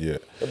said nothing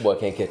yet. That boy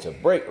can't catch a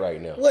break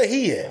right now. Where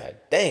he at? God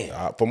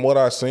damn. From what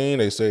I seen,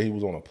 they said he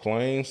was on a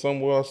plane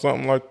somewhere or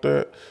something like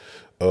that.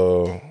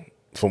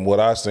 From what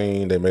I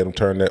seen, they made him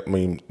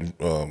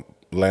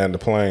land the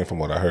plane. From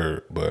what I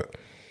heard, but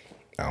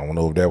I don't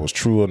know if that was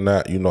true or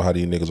not. You know how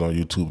these niggas on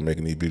YouTube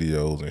making these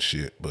videos and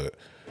shit, but.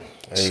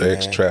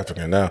 Sex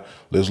trafficking. Now,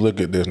 let's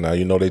look at this now.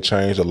 You know, they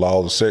changed the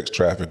laws of sex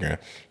trafficking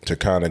to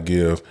kind of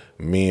give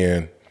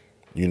men,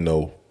 you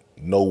know,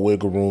 no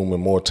wiggle room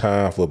and more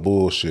time for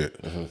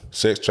bullshit.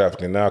 Sex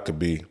trafficking now could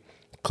be,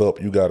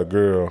 Cup, you got a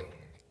girl,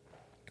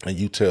 and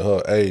you tell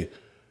her, hey,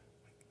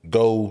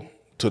 go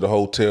to the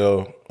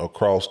hotel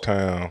across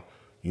town.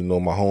 You know,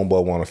 my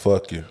homeboy want to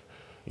fuck you.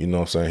 You know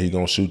what I'm saying? He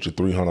going to shoot you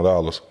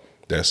 $300.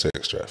 That's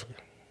sex trafficking.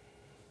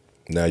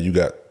 Now you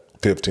got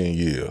 15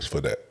 years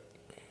for that.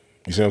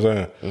 You see what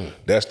I'm saying?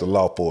 That's the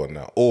law for it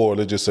now. Or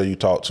let's just say you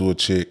talk to a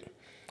chick,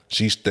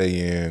 she stay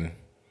in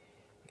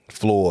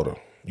Florida.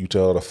 You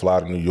tell her to fly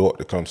to New York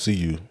to come see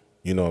you.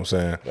 You know what I'm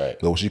saying? Right.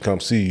 So when she come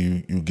see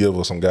you, you give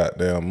her some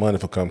goddamn money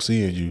for come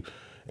seeing you,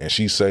 and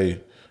she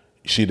say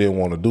she didn't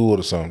want to do it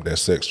or something,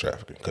 that's sex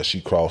trafficking because she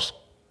crossed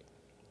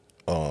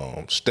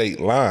state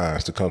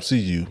lines to come see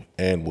you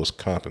and was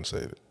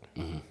compensated.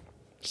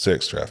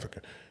 Sex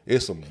trafficking.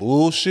 It's some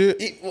bullshit.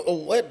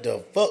 What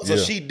the fuck? So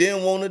she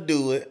didn't want to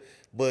do it,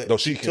 but no,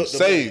 she can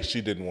say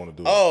she didn't want to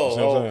do it. Oh, you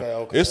see what I'm saying?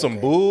 okay. It's some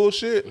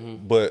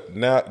bullshit, but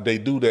now they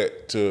do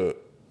that to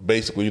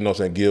basically, you know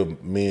what I'm saying,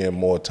 give men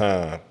more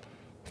time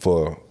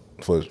for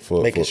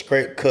make a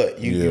straight cut.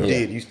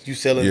 You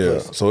selling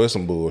pussy. So it's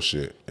some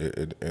bullshit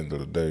at the end of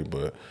the day,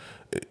 but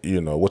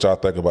you know, what y'all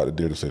think about the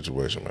Diddy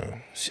situation,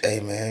 man? Hey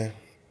man,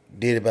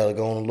 Diddy about to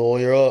go on a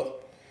lawyer up.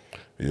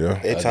 Yeah.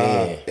 That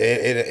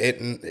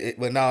time,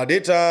 but now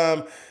this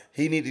time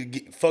he need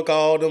to fuck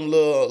all them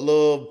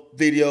little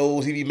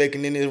videos he be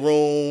making in his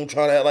room,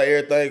 trying to act like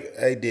everything.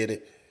 Hey, did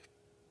it?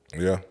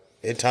 Yeah.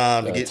 It's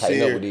time to get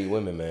serious. Up with these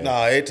women, man.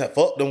 Nah,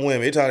 fuck them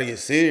women. It's time to get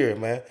serious,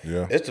 man.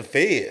 Yeah. It's the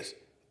feds.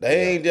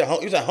 They ain't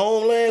just, you said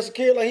Homeland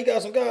security, like he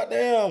got some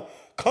goddamn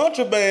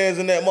contrabands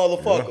in that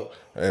motherfucker.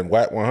 Yeah. And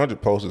Whack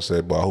 100 posted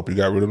said, "Boy, I hope you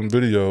got rid of them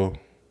video."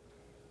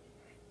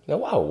 Now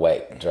why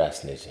Whack dry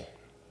snitching?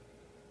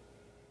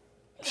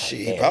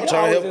 Shit, I'm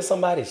trying to help in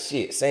somebody's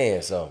shit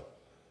saying something.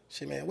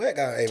 Shit, man, Whack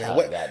got, hey man,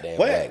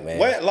 Whack, man.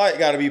 Whack like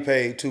got to be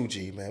paid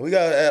 2G, man. We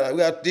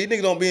got these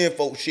niggas don't be in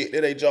folks shit.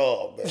 That they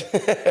job,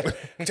 man.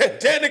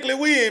 Technically,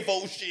 we in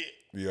folks shit.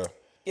 Yeah.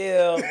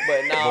 Yeah,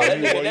 but no, that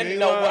nigga,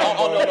 no,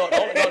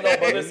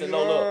 but listen,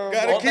 no, look.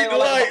 Gotta keep the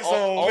lights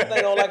on. Only thing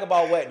I don't like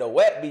about Whack, though,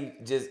 Whack be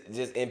just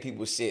in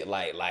people's shit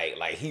like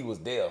he was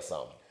there or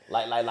something.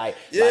 Like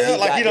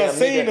he done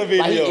seen the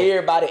video. Like he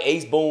everybody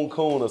Ace Boone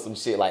Coon or some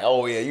shit. Like,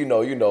 oh yeah, you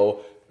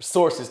know,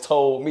 sources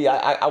told me.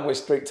 I went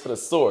straight to the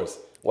source.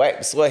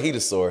 Whack swear he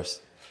the source.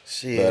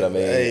 Shit, but I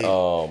mean, hey,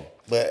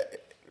 but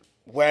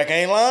Whack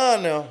ain't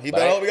lying now. He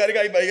got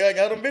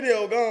them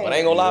video gone. But I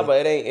ain't gonna lie,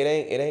 but it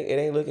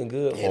ain't looking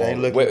good. It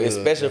ain't looking good,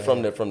 especially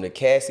from the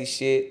Cassie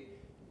shit.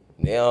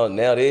 Now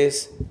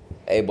this,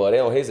 hey boy, they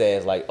on his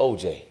ass like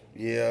OJ.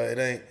 Yeah, it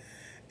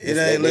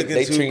ain't looking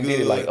they too treat good.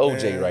 Diddy like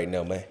OJ man. right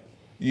now, man.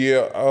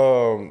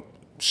 Yeah,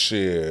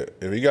 shit.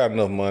 If he got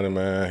enough money,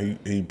 man,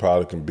 he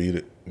probably can beat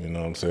it. You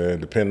know what I'm saying?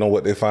 Depending on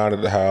what they find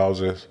at the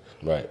houses.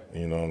 Right.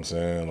 You know what I'm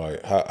saying?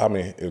 Like,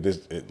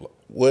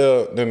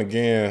 well, then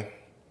again,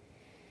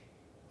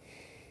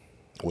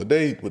 would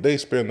they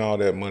spend all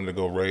that money to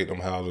go raid them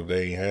houses if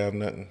they ain't have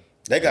nothing?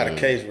 They got a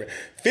case ready.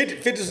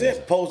 50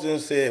 Cent posted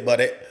and said, but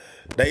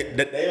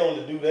they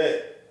only do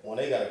that when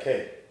they got a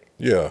case.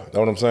 Yeah, that's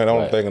what I'm saying. That's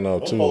what I'm thinking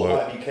of too. Them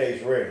might be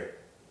case ready.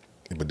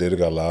 But Diddy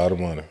got a lot of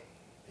money.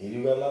 He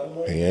do got a lot of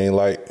money. He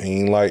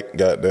ain't like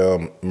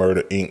goddamn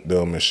Murder Inc.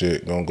 them and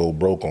shit gonna go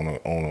broke on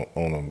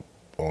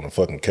a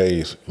fucking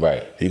case.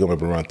 Right. He gonna be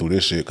able to run through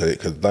this shit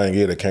because the thing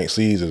is they can't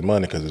seize his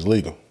money because it's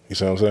legal. You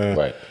see what I'm saying?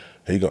 Right.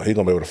 He gonna be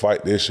able to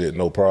fight this shit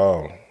no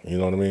problem. You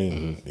know what I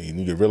mean? You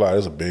need to realize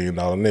it's a $1 billion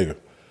nigga.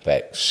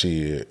 Fact.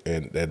 Shit,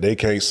 and that they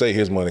can't say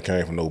his money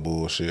came from no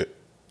bullshit.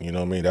 You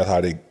know what I mean? That's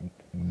how they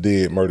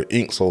did Murder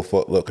Inc. so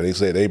fucked up because they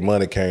said they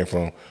money came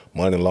from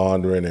money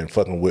laundering and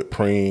fucking with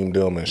Preem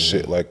them and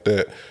shit like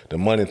that. The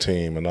money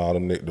team and all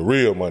them, the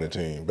real money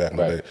team back in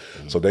the day.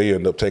 So they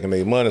end up taking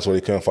their money so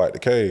they couldn't fight the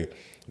case.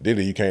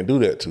 Diddy, you can't do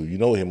that too. You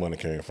know where his money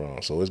came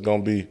from. So it's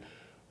gonna be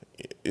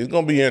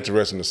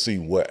interesting to see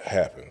what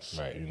happens.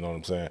 Right. You know what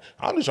I'm saying?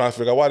 I'm just trying to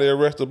figure out why they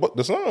arrested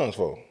the sons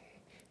for.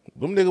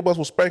 Them nigga bus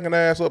was spanking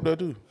ass up there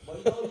too. But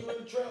you know you in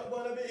the trap,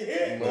 but I be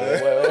hit,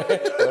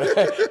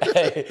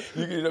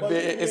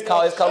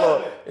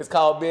 It's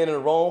called being in the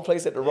wrong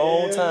place at the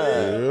wrong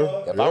time.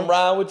 Yeah. If I'm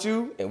riding with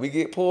you and we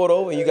get pulled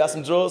over and you got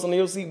some drugs on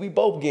your seat, we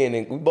both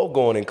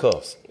going in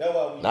cuffs. That's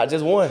why Not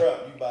just one. Trap,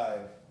 you buy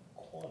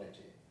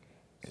quantity,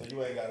 so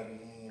you ain't got to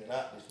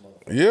not this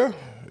motherfucker.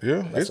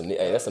 Yeah.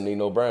 That's some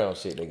Nino Brown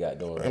shit they got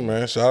doing. Hey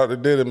man, shout out to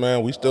Diddy,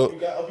 man. We still,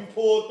 Hope you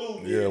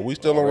pulled through. yeah, we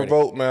still on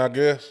revolt, man. I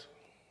guess.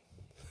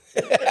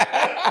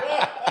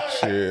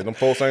 Shit, them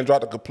folks ain't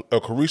dropped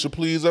a Carisha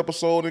Please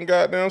episode in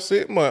goddamn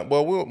 6 months.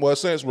 Well,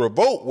 since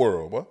Revolt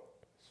World, boy.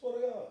 Swear to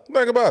God.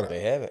 Think about it.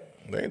 They haven't.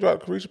 They ain't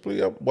dropped a Carisha Please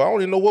episode. Well, I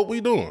don't even know what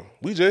we doing.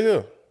 We just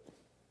here.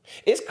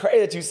 It's crazy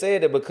that you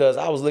said that because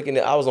I was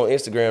on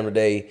Instagram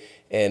today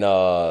and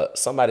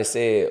somebody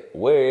said,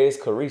 "Where is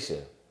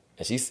Carisha?"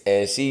 And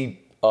she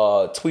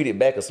tweeted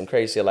back or some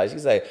crazy shit like she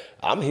said,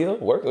 "I'm here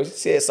working." She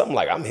said something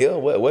like, "I'm here.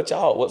 What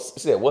y'all?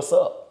 She said, "What's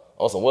up?"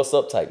 On some "What's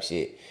up" type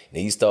shit.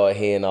 And you start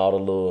hearing all the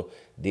little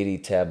Diddy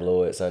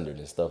tabloids under it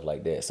and stuff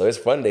like that. So it's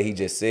funny that he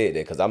just said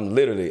that because I'm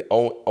literally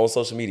on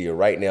social media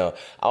right now.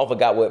 I don't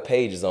forgot what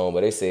page is on,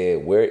 but they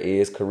said, "Where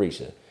is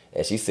Carisha?"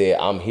 And she said,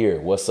 "I'm here.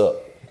 What's up?"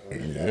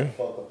 Yeah.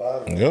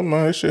 Yeah,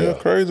 man. This shit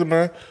crazy,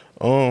 man.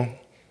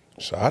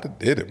 Shout out to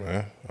Diddy,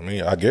 man. I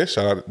mean, I guess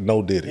shout out to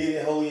No Diddy.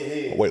 Diddy, hold your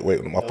head.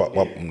 Wait, my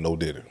No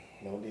Diddy.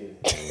 No Diddy.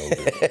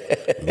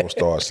 We're gonna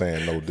start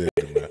saying No Diddy,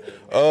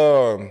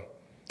 man.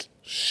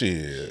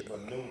 Shit.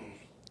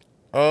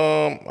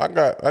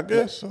 I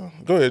guess.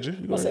 Go ahead, G.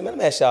 Let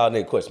me ask y'all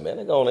a question, man.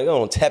 They're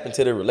gonna tap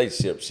into the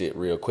relationship shit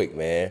real quick,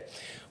 man.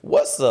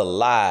 What's a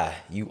lie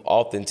you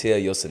often tell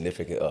your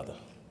significant other?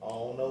 I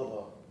don't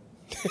know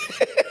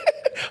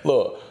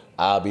Look,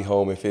 I'll be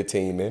home in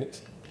 15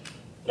 minutes.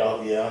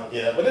 Oh,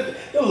 yeah. But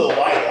it's a little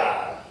white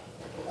lie.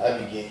 I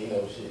be getting,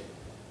 shit.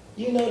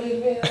 You know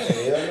this man?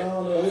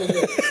 Hell no,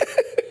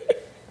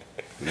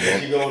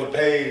 You go on the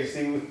page and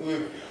see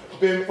we've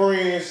been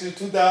friends since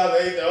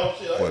 2008. Oh,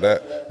 shit. Well,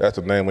 that's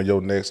the name of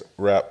your next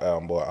rap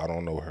album, boy. I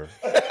don't know her.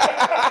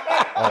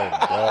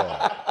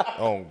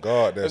 Oh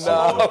God, that's it.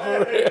 Bro.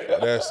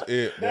 That's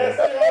it, bro.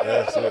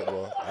 That's it,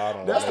 bro. I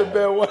don't. That's know the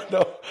best one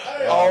though.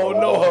 I don't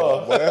know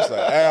her. But that's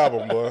the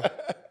album, boy.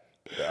 But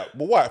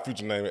why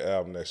Future name it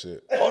album that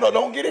shit? Hold on,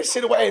 don't get this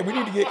shit away. We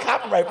need to get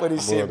copyright for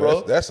this shit, bro.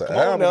 That's an Come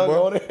album, on now,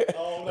 bro.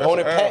 go on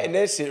and patent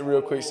that shit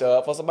real quick,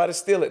 Shaw, for somebody to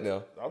steal it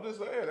now. I'm just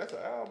saying, that's an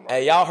album.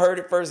 Hey, y'all heard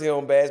it first here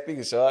on Bad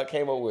Speaker. Shaw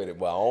came up with it,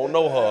 but I don't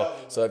know her.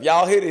 So if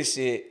y'all hear this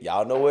shit,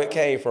 y'all know where it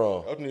came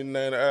from. I need to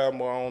name the album,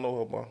 boy. I don't know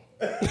her, bro.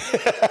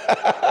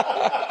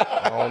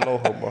 I don't know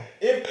her, bro.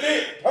 It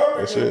fit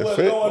perfectly with what's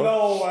going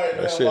on right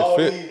now. All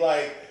these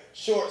like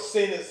short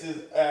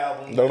sentences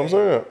albums. You know what I'm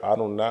saying? I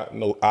don't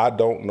know. I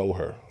don't know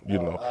her. You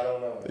know. I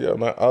don't know. Yeah,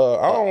 man.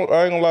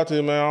 I ain't gonna lie to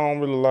you, man. I don't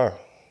really lie.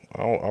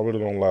 I really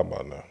don't lie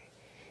about that.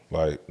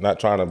 Like, not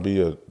trying to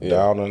be a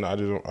downer.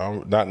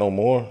 I'm not no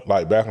more.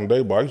 Like back in the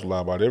day, boy, I used to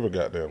lie about every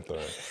goddamn thing.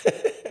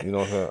 You know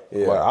what I'm saying?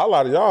 Yeah. Like, I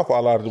lie to y'all if I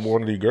lie to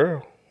one of these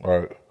girls.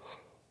 Right.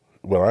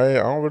 But I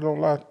don't really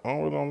lie to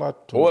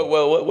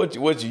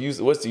What you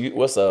use? What's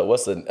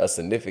a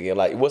significant,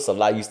 like, what's a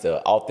lie you used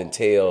to often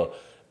tell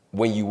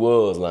when you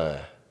was lying?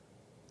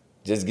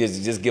 Just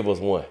give us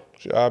one.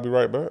 Shit, I'll be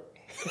right back.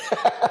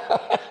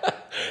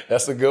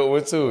 That's a good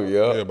one too,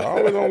 yo. Yeah, but I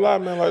always don't lie,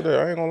 man, like that.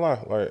 I ain't gonna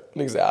lie. Like,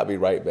 niggas say I'll be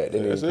right back.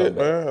 That's it,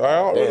 man. I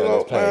don't really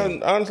know,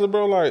 man. Honestly,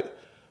 bro, like,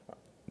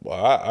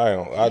 well, I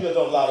don't. You just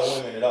don't lie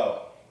to women at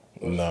all.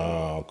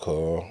 Nah,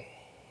 cuz.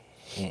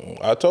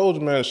 I told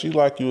you, man, if she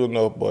like you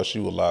enough, but she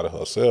would lie to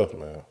herself,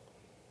 man.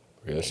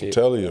 Real shit. I'm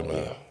telling you,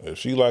 man. Yeah. If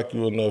she like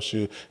you enough,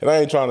 and I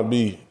ain't trying to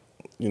be,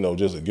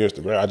 just against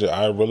the girl.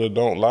 I really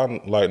don't lie,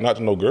 like, not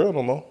to no girl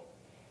no more.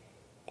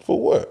 For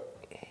what?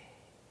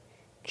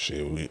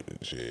 Shit.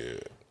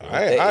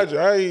 I ain't, If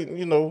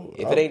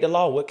it ain't the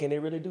law, what can they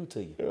really do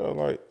to you? Yeah,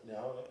 like,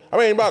 I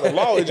mean, about the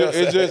law, it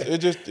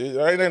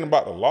ain't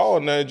about the law,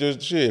 and that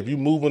just shit. If you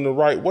move in the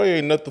right way,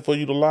 ain't nothing for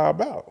you to lie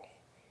about.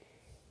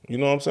 You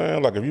know what I'm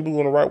saying? Like, if you move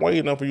in the right way,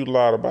 ain't nothing for you to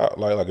lie about.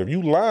 Like if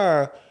you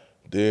lie,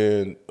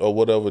 then or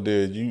whatever,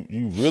 then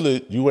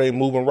you ain't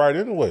moving right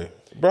anyway,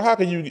 bro. How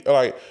can you,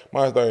 like,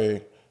 my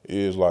thing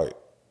is, like,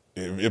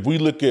 if we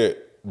look at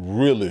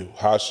really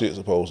how shit's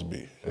supposed to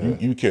be,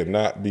 you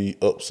cannot be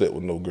upset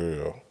with no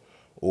girl,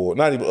 or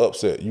not even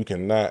upset. You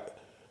cannot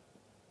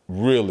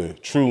really,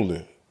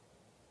 truly.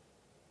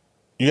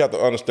 You have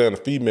to understand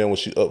the female when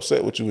she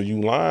upset with you and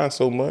you lying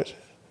so much.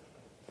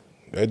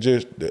 That's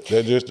just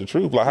the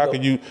truth. Like, how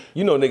can you?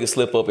 Niggas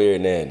slip up every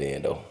now and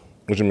then, though.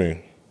 What you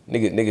mean?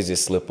 Niggas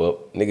just slip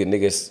up.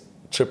 Niggas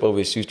trip over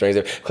his shoestrings.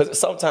 Because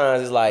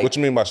sometimes it's like. What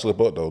you mean by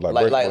slip up though?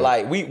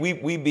 Like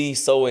we be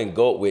so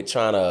engulfed with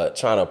trying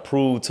to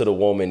prove to the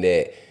woman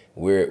that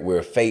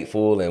we're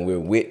faithful and we're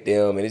with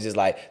them, and it's just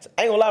like,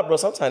 I ain't gonna lie, bro.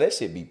 Sometimes that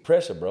shit be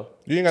pressure, bro.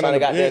 You ain't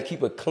got to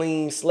keep a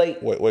clean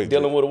slate. Wait,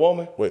 dealing with a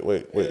woman.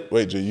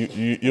 Wait, G.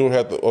 You don't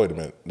have to. Wait a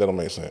minute. That don't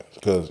make sense,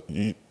 because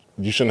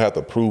you shouldn't have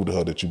to prove to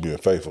her that you being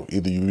faithful.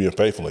 Either you being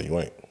faithful or you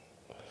ain't.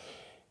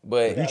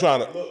 But if you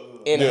trying to,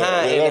 you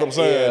know what I'm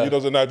saying? Yeah. You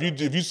know, now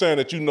if you saying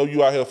that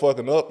you out here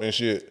fucking up and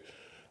shit,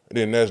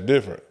 then that's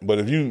different. But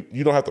if you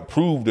don't have to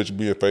prove that you're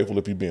being faithful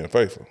if you being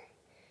faithful.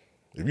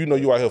 If you know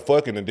you out here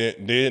fucking and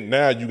then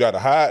now you got to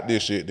hide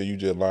this shit, then you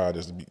just lying.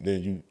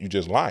 Then you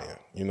just lying.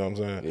 You know what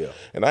I'm saying? Yeah.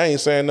 And I ain't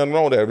saying nothing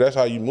wrong with that. If that's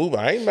how you move,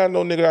 I ain't mad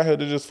no nigga out here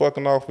to just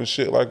fucking off and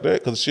shit like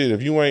that. Cause shit,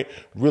 if you ain't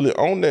really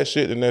on that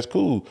shit, then that's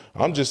cool.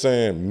 I'm just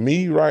saying,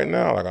 me right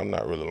now, like, I'm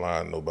not really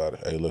lying to nobody.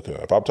 Hey, look,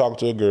 if I'm talking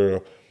to a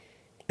girl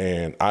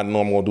and I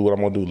know I'm gonna do what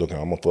I'm gonna do, look,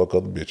 I'm gonna fuck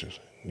other bitches.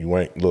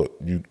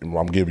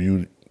 I'm giving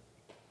you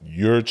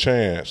your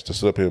chance to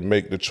sit up here and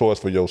make the choice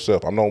for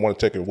yourself. I don't want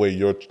to take away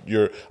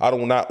I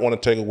do not want to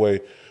take away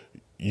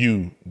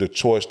the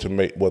choice to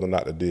make whether or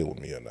not to deal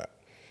with me or not.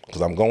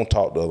 Because I'm going to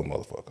talk to other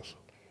motherfuckers.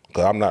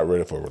 Because I'm not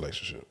ready for a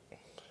relationship.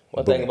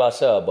 One thing about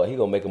Shaw, boy, he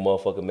going to make a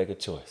motherfucker make a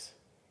choice.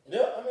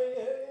 Yeah, I mean,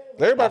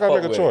 everybody got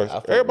to make a choice.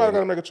 Everybody got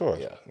to make a choice.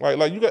 Yeah.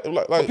 Like you got,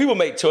 like. But people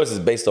make choices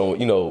based on,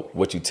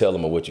 what you tell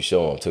them or what you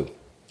show them, too.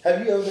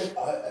 Have you ever been,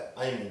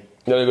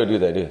 No, they're going to do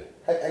that, dude.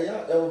 Have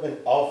y'all ever been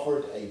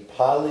offered a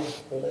poly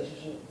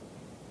relationship?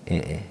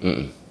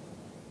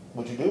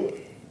 Would you do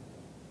it?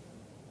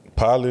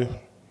 Poly?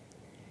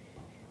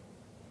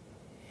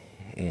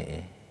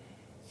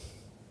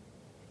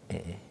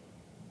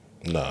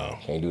 No.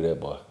 Can't do that,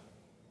 boy.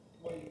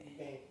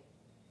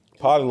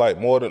 Poly, like,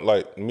 more than,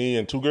 like, me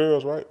and two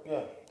girls, right?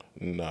 Yeah.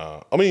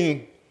 Nah. I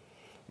mean,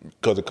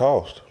 because it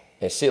cost.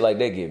 And shit like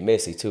that get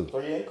messy, too. So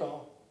you ain't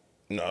call.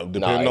 No,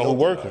 depending on who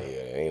working.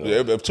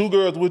 If two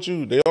girls with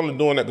you, they only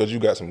doing that because you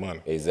got some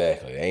money.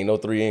 Exactly. There ain't no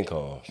 3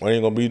 incomes. I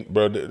ain't gonna be,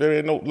 bro. There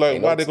ain't no like.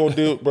 Ain't why they gonna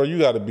deal, bro? You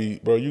gotta be,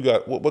 bro. You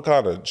got what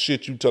kind of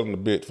shit you telling the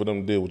bitch for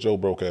them to deal with your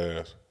broke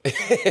ass?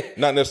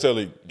 Not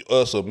necessarily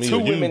us or me. 2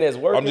 or you. women that's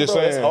working, I'm just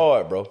bro, saying, that's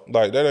hard, bro.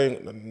 Like that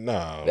ain't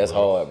nah. That's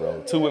bro. hard,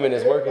 bro. 2 women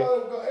that's working,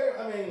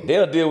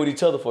 they'll deal with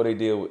each other before they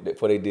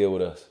deal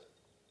with us.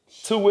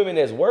 2 women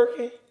that's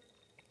working,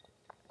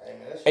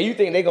 and you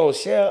think they gonna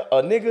share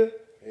a nigga?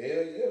 Hell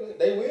yeah,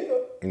 they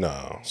will.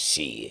 No.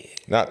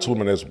 Shit. Not 2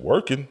 women that's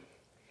working.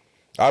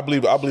 I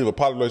believe a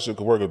poly relationship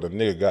could work if the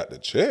nigga got the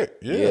check.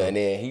 Yeah. Yeah, and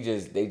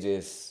then they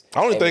just.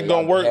 I don't think it's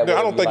gonna work. I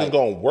don't think it's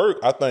gonna work.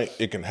 I think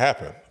it can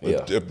happen.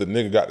 Yeah. If the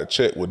nigga got the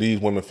check, where these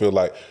women feel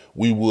like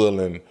we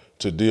willing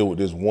to deal with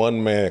this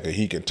one man because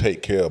he can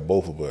take care of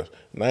both of us.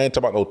 And I ain't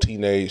talking about no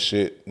teenage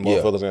shit,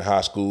 motherfuckers in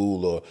high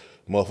school or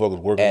motherfuckers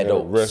working at a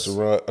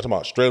restaurant. I'm talking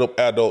about straight up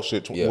adult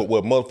shit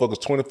where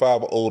motherfuckers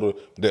 25 or older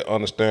that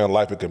understand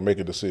life and can make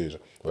a decision.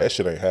 Right. That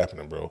shit ain't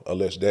happening, bro.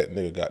 Unless that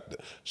nigga got the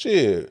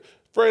shit.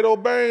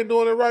 Fredo Bang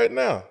doing it right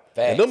now.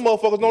 Facts. And them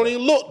motherfuckers don't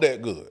even look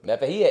that good.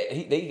 Matter of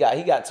fact,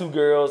 he got 2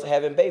 girls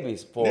having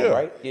babies for him,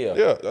 right? Yeah.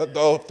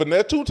 Yeah.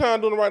 Finesse 2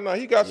 times doing it right now.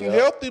 He got some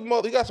healthy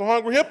he got some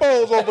hungry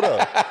hippos over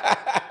there.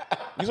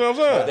 You see what I'm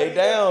saying? But they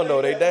down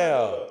though. They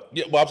down.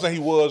 Yeah, but I'm saying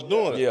he was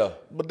doing it. Yeah.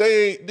 But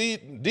they ain't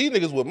these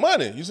niggas with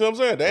money. You see what I'm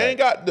saying? They ain't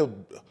got the.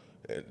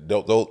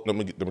 Those, let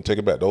me take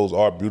it back. Those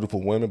are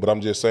beautiful women, but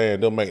I'm just saying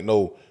they'll make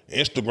no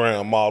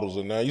Instagram models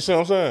in there. You see what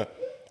I'm saying?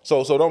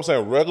 So I'm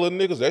saying regular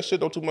niggas, that shit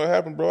don't too much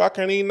happen, bro. I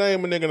can't even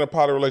name a nigga in a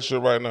poly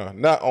relationship right now.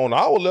 Not on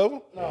our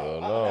level. No.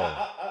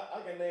 I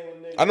can name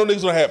a nigga. I know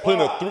niggas who had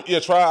plenty of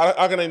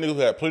I can name niggas who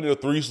had plenty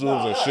of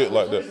threesomes and shit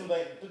like that.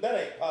 That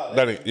ain't poly.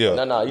 That ain't,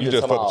 yeah. No, you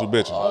just fucking 2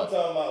 bitches. I'm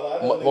talking about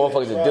like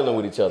motherfuckers are dealing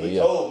with each other. He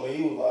told me,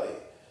 he was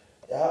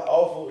like, y'all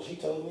awful. She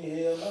told me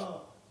hell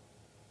no.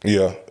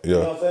 Yeah. You know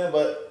what I'm saying?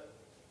 But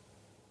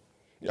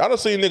I done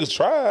seen niggas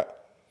try it.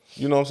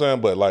 You know what I'm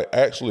saying? But like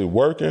actually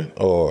working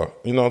or,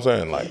 you know what I'm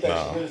saying? Like, she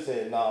really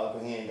said nah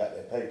because he ain't got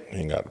that paper. He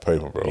ain't got the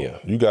paper, bro. Yeah.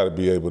 You got to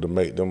be able to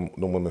make them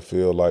women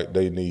feel like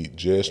they need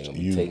just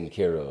you. Taken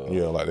care of.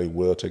 Yeah, like they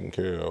well taken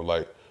care of.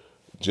 Like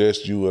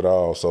just you at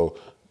all. So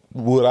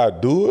would I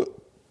do it?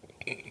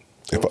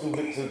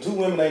 So 2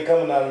 women ain't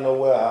coming out of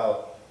nowhere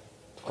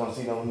to come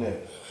see them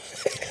niggas.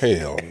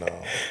 Hell no.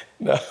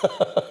 No,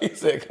 he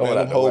said coming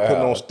out them hoes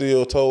putting on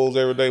steel toes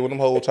every day with them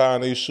hoes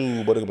tying these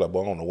shoes, but they be like,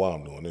 boy, I don't know why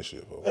I'm doing this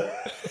shit, bro.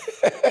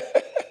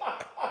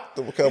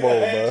 Come on,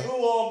 man.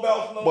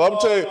 But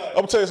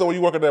I'm tell you something when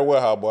you work in that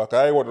warehouse, boy.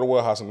 I ain't worked in the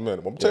warehouse in a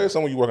minute, but I'm tell you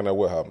something when you work in that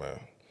warehouse, man.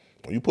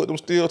 When you put them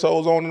steel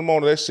toes on in the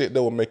morning, that shit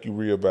that will make you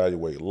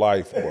reevaluate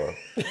life, boy.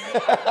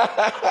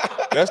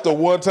 That's the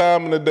one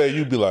time in the day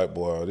you be like,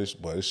 boy, this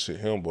shit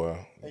him, boy.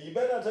 And you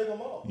better not take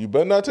them off. You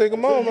better not take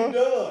them off, man.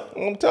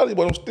 I'm telling you,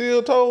 boy, them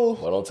steel toes.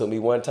 Well, don't tell me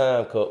one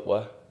time, Cup,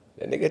 boy.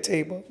 That nigga tell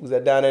you, boy, was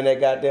that down in that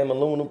goddamn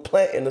aluminum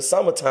plant in the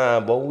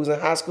summertime, boy. We was in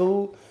high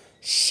school.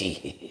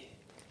 Shit.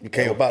 You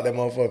came about that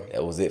motherfucker.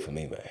 That was it for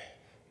me, man.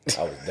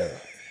 I was done.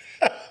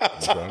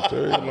 I'm trying to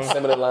tell you, man.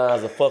 Some of the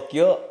lines will fuck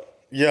you up.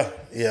 Yeah.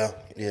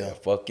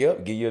 Fuck you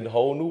up, give you a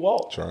whole new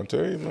walk. Trying to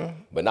tell you,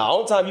 man. But now,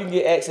 only time you can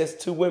get access to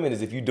 2 women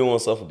is if you doing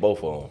something for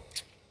both of them.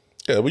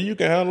 Yeah, but you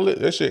can handle it.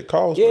 That shit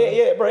costs. Yeah, man.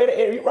 yeah, bro.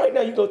 Right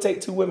now, you go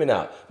take 2 women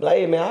out. Like,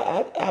 hey,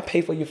 man, I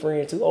pay for your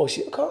friend too. Oh,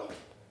 she'll come.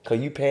 Because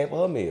you paying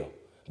for her meal.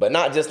 But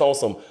not just on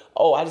some,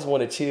 oh, I just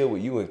want to chill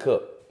with you and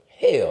Cup.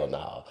 Hell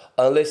no.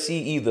 Unless she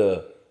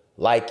either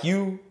like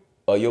you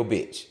or your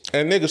bitch.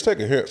 And niggas take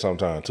a hint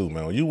sometimes too,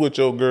 man. When you with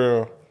your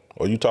girl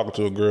or you talking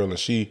to a girl and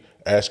she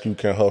asks you,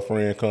 can her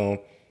friend come?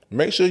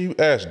 Make sure you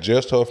ask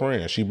just her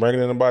friend. She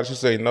bringing anybody, she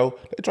say no.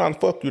 They trying to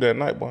fuck you that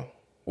night, boy.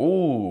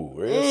 Ooh,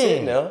 real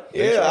shit now.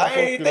 Yeah, I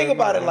ain't even think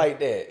about it like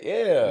that.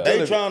 Yeah.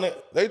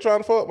 They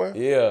trying to fuck, man.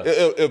 Yeah.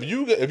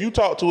 If you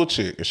talk to a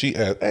chick and she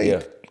asks,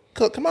 hey,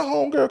 come my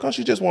home girl, come,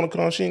 she just want to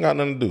come. She ain't got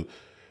nothing to do.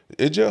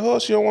 It's just her.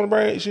 She don't want to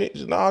bring.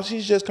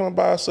 She's just coming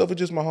by herself. It's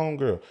just my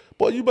homegirl.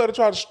 Boy, you better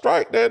try to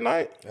strike that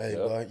night. Hey,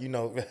 boy, you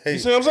know. Hey, you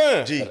see what I'm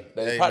saying? Gee,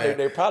 They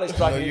probably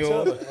striking each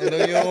other. I know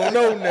you don't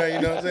know now.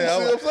 You know what I'm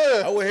saying? You see what I'm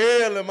saying? I was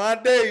hell in my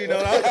day. You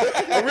know,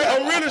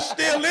 I'm really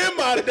still in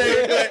my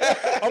day.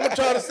 But I'm gonna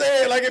try to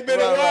say it like it been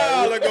a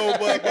while ago.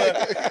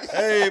 But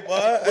hey,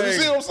 boy. But you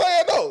see what I'm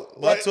saying though?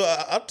 But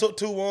I took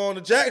 2 on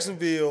to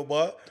Jacksonville,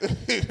 boy.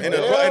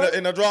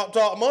 In a drop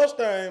top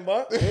Mustang,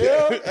 boy.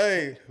 Yeah.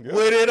 Hey,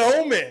 with it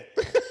on me.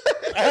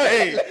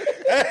 Hey.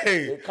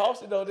 It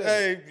cost it though, didn't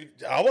it?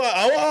 Hey, I was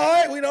all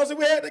right. We know, so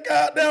we had the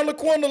goddamn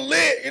LaQuanta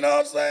lit. You know what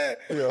I'm saying?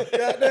 Yeah.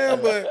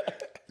 Goddamn,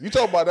 but you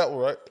talking about that one,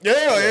 right?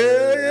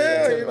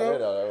 Yeah. You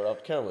know.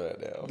 Off camera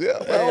that down. Yeah,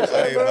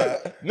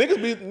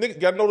 niggas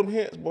gotta know them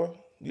hints, boy.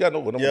 You gotta know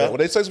what them when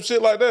they say some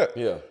shit like that.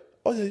 Yeah.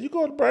 Oh yeah, you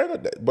go to bring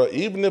it. But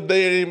even if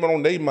they ain't even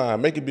on their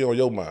mind, make it be on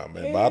your mind,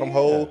 man. Buy them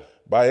whole.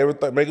 Buy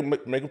everything, make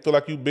them feel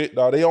like you bit,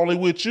 dog. They only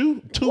with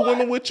you, 2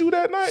 women with you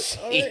that night.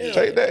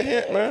 Take that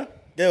hint, man.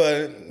 Yeah,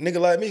 well, nigga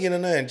like me get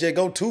in there and just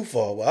go too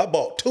far. Well, I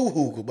bought 2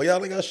 hookahs, but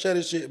y'all ain't gotta shut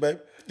this shit, baby.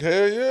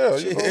 Hell yeah.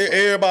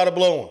 Everybody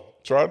blowing.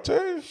 Try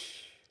to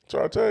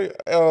tell you.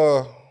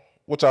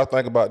 What y'all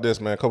think about this,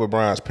 man? Kobe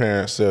Bryant's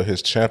parents sell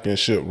his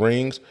championship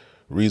rings.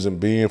 Reason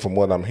being, from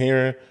what I'm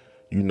hearing,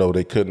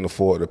 they couldn't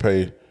afford to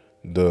pay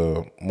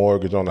the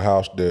mortgage on the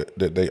house that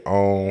they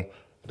own.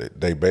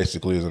 They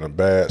basically is in a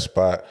bad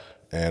spot,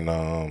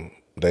 and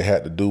they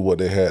had to do what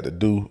they had to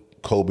do.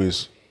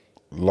 Kobe's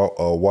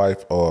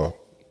wife, or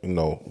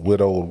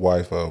widowed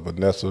wife,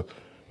 Vanessa,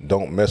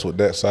 don't mess with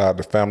that side of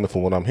the family.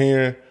 From what I'm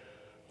hearing,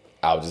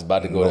 I was just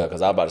about to go there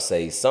because I was about to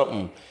say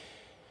something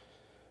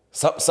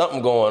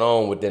going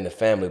on within the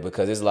family,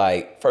 because it's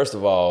like, first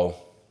of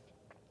all,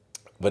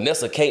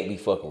 Vanessa can't be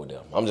fucking with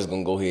them. I'm just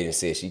gonna go ahead and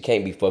say she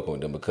can't be fucking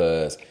with them,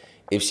 because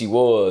if she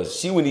was,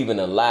 she wouldn't even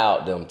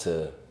allow them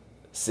to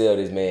sell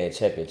this man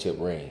championship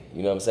ring.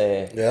 You know what I'm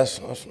saying? Yeah, that's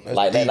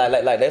like deep.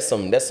 that's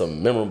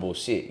some memorable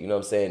shit. You know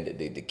what I'm saying?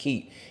 The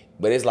keep.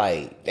 But it's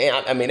like,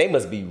 damn. I mean, they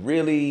must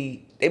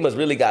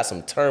really got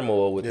some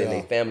turmoil within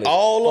their family.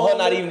 For her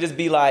not even just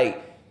be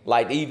like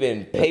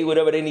even pay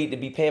whatever they need to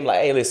be paying.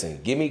 Like, hey,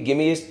 listen, give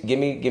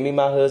me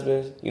my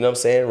husband's, you know what I'm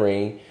saying,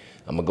 ring.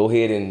 I'm gonna go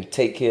ahead and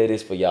take care of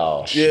this for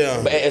y'all.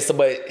 Yeah.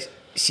 But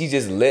she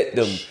just let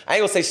them. I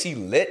ain't gonna say she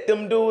let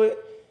them do it.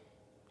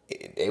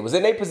 It was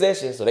in their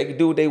possession, so they could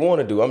do what they want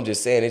to do. I'm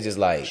just saying, it's just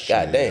like,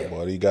 goddamn.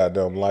 Boy, these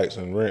goddamn lights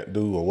and rent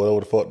due, or whatever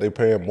the fuck they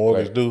paying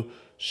mortgage due.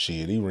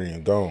 Shit, he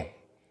ring gone.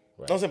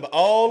 Right. I'm saying,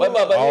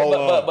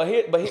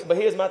 but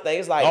here's my thing.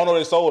 It's like, I don't know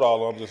they sold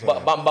all of them. Just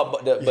saying.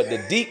 But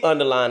the deep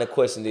underlying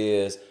question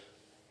is,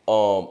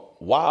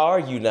 why are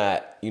you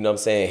not, you know what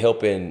I'm saying,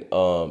 helping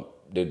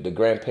the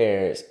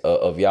grandparents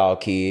of y'all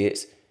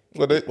kids?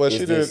 I'm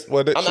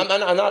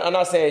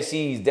not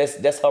saying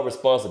that's her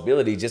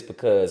responsibility just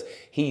because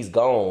he's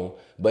gone,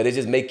 but it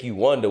just make you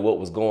wonder what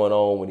was going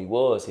on when he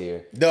was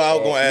here. No, I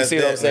was going to ask. You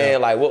see what I'm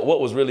saying? Like,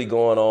 what was really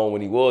going on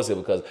when he was here?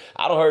 Because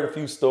I done heard a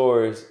few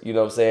stories, you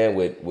know what I'm saying,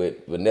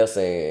 with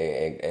Vanessa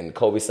and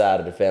Kobe's side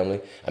of the family.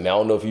 I mean, I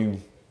don't know if you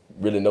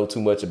really know too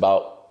much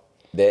about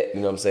that,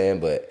 you know what I'm saying,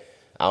 but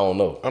I don't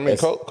know. I mean,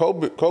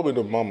 Kobe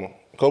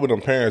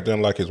them parents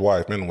didn't like his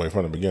wife anyway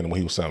from the beginning when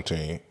he was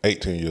 17,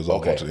 18 years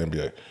old, going to the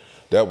NBA.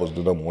 That was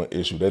the number one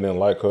issue. They didn't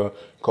like her.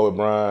 Kobe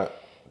Bryant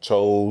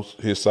chose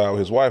his side with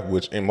his wife,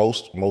 which in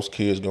most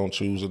kids gonna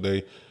choose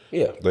they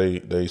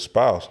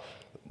spouse.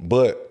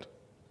 But,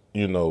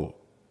 that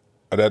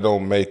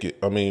don't make it.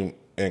 I mean,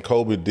 and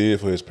Kobe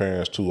did for his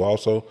parents too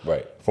also.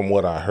 Right. From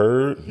what I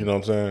heard, you know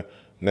what I'm saying?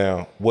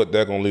 Now, what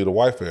that gonna leave the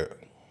wife at?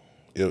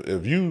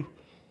 If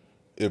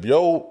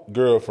your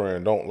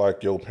girlfriend don't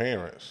like your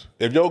parents,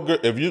 if your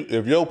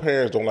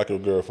parents don't like your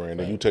girlfriend,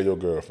 then you tell your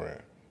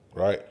girlfriend,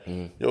 right?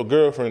 Your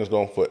girlfriend is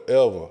gonna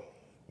forever,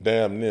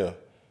 damn near,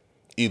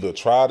 either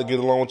try to get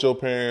along with your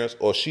parents,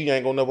 or she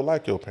ain't gonna never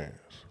like your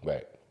parents.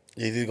 Right.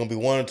 It's either gonna be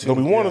one or two.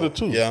 Gonna be one of the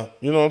two. Yeah.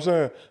 You know what I'm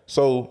saying?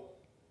 So,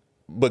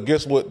 but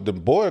guess what the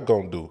boy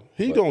gonna do?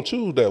 He gonna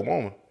choose that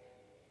woman.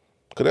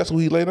 Cause that's who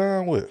he lay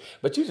down with.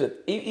 But you just,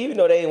 even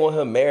though they didn't want him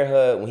to marry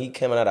her when he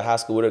came out of high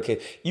school with her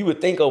kid, you would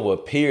think over a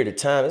period of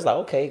time, it's like,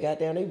 okay,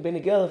 goddamn, they've been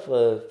together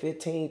for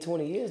 15,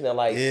 20 years now.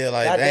 Like,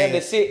 goddamn, the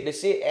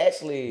shit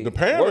actually the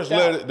parents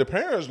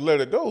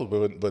let it go,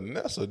 but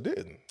Vanessa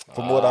didn't.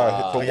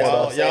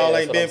 Y'all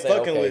ain't been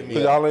fucking with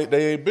me.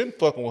 They ain't been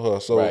fucking with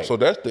her. So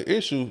that's the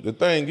issue. The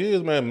thing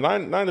is, man,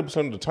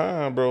 90% of the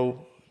time,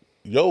 bro,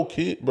 your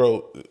kid,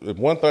 bro, if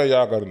one thing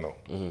y'all gotta know,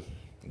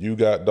 you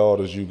got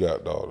daughters.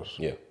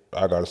 Yeah.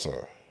 I got a son.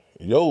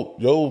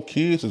 Your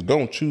kids is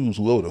gonna choose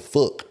whoever the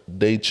fuck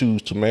they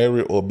choose to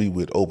marry or be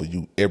with over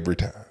you every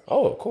time.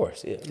 Oh, of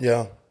course, yeah.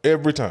 Yeah.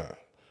 Every time.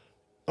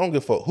 I don't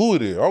give a fuck who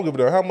it is. I don't give a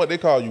damn how much they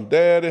call you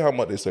daddy, how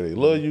much they say they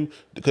love you.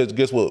 Because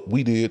guess what?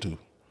 We did too.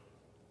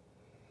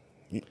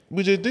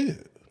 We just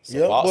did.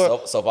 So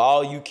for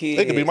all you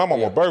kids, it could be my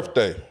mama's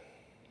birthday.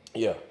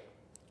 Yeah.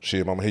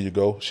 Shit, mama, here you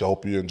go. She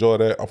hope you enjoy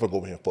that. I'm finna go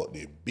over here and fuck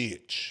this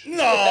bitch.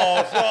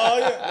 No,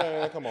 son.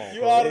 Man, come on.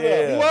 You out of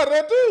there. You out of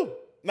there too.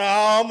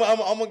 Nah,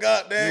 I'm a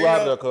goddamn. You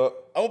out of there, Cup.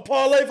 I'm a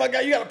parlay. You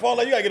got a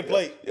parlay. You gotta get a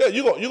plate. Yeah,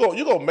 you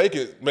gonna make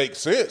it make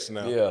sense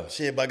now. Yeah.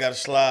 Shit, but I gotta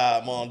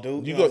slide, mom,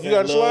 dude. You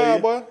gotta slide,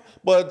 boy.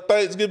 But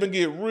Thanksgiving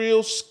get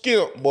real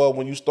skimp, boy,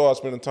 when you start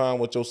spending time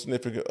with your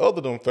significant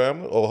other than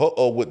family,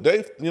 or with they,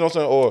 you know what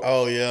I'm saying, or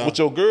with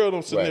your girl,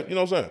 them significant, you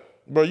know what I'm saying.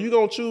 Bro, you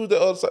gonna choose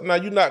the other side. Now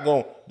you're not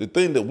gonna. The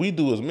thing that we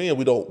do as men,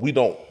 we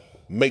don't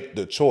make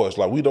the choice.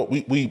 Like we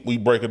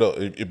break it up.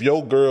 If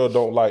your girl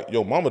don't like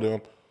your mama,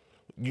 them.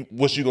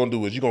 What you gonna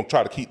do is you gonna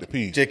try to keep the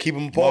peace. Just keep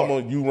them apart.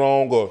 Mama, you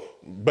wrong, or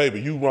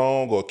baby, you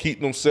wrong, or keep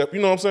them separate.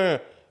 You know what I'm saying?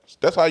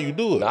 That's how you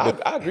do it. No,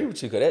 I agree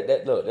with you, cause that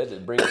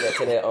just brings back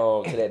to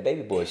that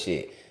baby boy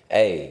shit.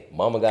 Hey,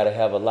 mama gotta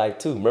have a life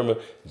too. Remember,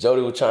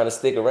 Jody was trying to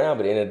stick around,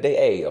 but at the end of the day,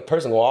 hey, a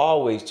person will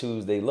always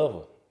choose their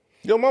lover.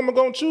 Your mama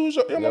gonna choose.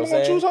 Your mama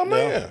gonna choose her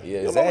man. Yeah,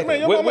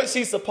 exactly. What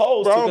she's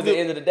supposed to, because at the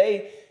end of the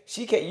day,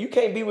 You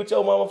can't be with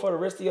your mama for the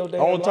rest of your damn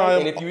life.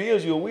 And if you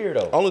is, you a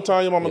weirdo. Only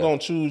time your mama gonna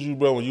choose you,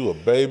 bro, when you a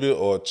baby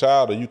or a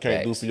child, or you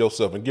can't do for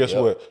yourself. And guess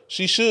what?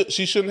 She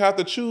shouldn't have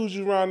to choose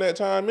you around that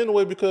time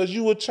anyway, because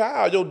you a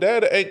child. Your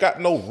daddy ain't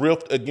got no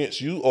rift against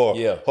you, or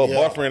her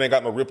boyfriend ain't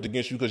got no rift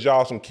against you, because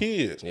y'all some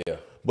kids. Yeah.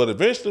 But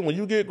eventually, when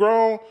you get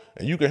grown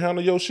and you can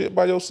handle your shit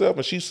by yourself,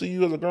 and she see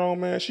you as a grown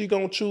man, she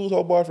gonna choose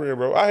her boyfriend,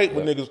 bro. I hate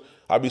when niggas.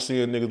 I be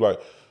seeing niggas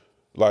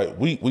like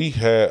we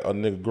had a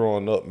nigga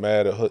growing up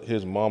mad at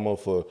his mama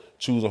for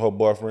choosing her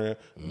boyfriend.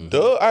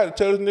 Duh, I had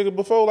to tell this nigga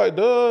before, like,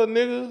 duh,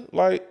 nigga,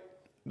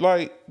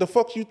 like the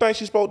fuck you think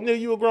she's supposed to, nigga,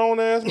 you a grown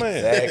ass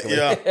man.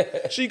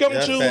 Exactly. She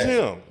gonna choose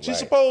him. She's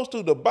supposed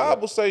to. The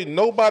Bible say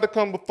nobody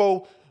becomes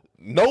before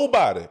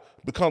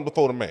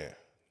the man.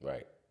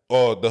 Right.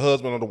 Or the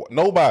husband or the wife.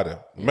 Nobody.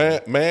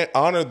 Man,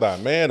 honor thy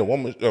man. A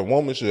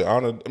woman should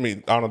honor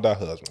thy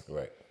husband.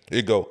 Right.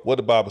 It go. What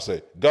the Bible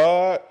say?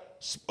 God,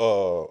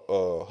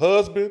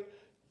 husband,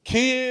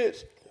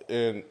 kids,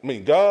 and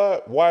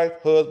God,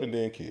 wife, husband,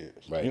 then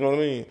kids. Right. You know what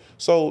I mean?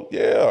 So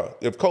yeah,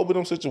 if Kobe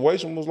them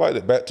situation was like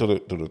that, back to the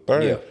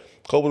thing,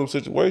 Kobe them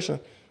situation,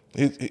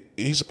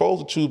 he's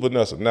supposed to choose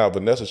Vanessa. Now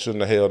Vanessa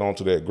shouldn't have held on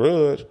to that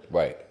grudge.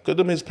 Right. Because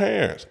them his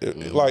parents.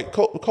 Like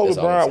Kobe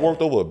Bryant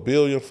worked over $1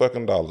 billion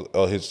fucking dollars.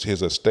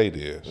 His estate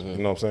is. You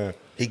know what I'm saying?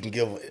 He can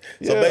give.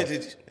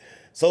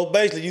 So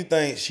basically, you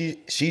think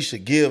she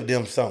should give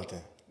them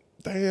something?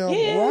 Damn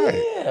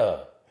right. Yeah.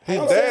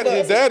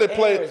 His daddy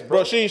played,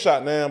 bro. She ain't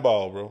shot nan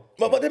ball, bro.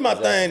 But that's my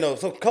thing though.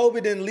 So Kobe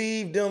didn't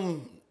leave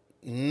them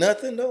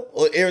nothing though,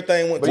 or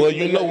everything went. Well,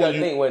 you know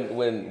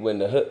when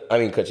the hood. I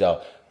mean, cut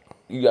y'all.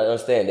 You gotta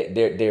understand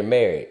that they're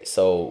married.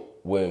 So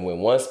when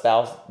one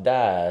spouse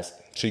dies,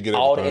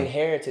 all the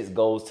inheritance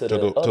goes to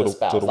the other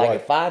spouse. Like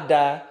wife. If I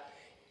die,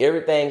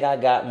 everything I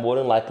got more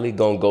than likely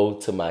gonna go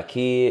to my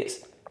kids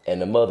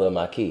and the mother of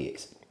my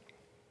kids.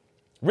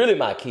 Really,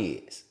 my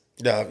kids.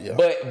 Yeah.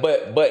 But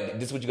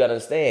this is what you gotta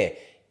understand.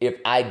 If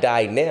I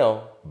die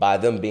now, by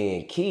them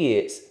being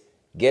kids,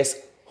 guess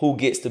who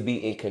gets to be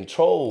in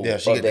control? Yeah,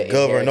 she get to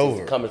govern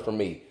over. Coming from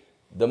me,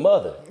 the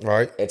mother.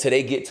 Right. Until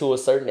they get to a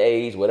certain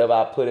age, whatever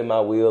I put in my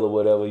will or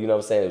whatever, you know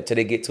what I'm saying? Until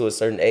they get to a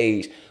certain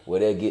age where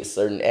they get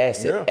certain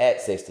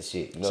access to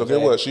shit. You know so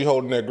get what? She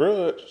holding that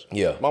grudge.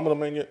 Yeah. His mama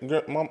ain't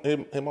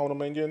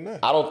getting that.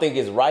 I don't think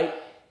it's right.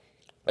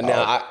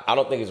 Now, I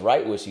don't think it's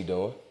right what she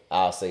doing.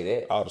 I'll say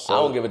that. I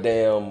don't give a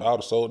damn. I would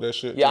have sold that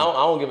shit. Yeah, I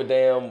don't give a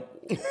damn.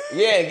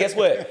 Yeah, and guess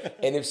what?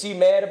 And if she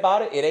mad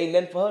about it, it ain't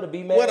nothing for her to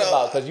be mad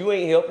about, because you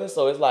ain't helping.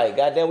 So it's like,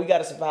 goddamn, we got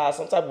to survive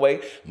some type of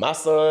way. My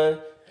son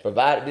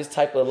provided this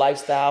type of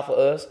lifestyle for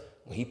us.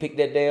 He picked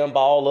that damn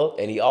ball up,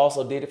 and he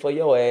also did it for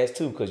your ass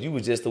too, because you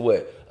was just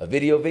a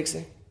video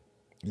vixen?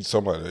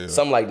 Something like that.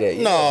 Something like that.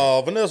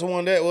 No, Vanessa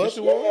won that, was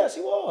she? Yeah,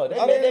 she was. They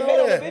met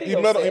on the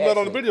video set. He met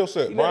on the video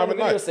set. He met on the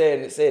video set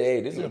and said,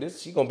 hey,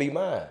 this she gonna be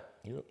mine.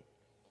 Yep.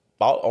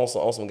 On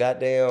some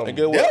goddamn.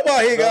 That's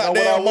why he got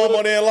damn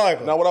mama didn't like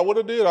her. Now what I would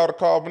have did, I'd have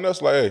called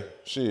Vanessa like, hey,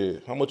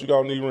 shit, how much you got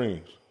on these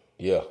rings?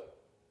 Yeah.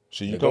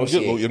 Shit, you come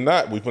get me. If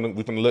not, we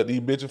finna let these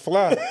bitches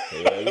fly.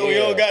 Yeah. We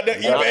all got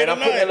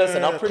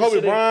that. I'm pretty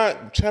Kobe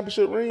Bryant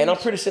championship ring. And I'm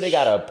pretty sure they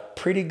got a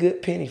pretty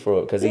good penny for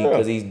it, because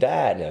he's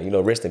died now. You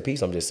know, rest in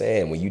peace. I'm just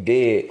saying, when you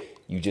dead,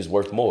 you just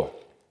worth more.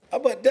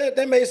 But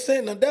that made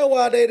sense. That's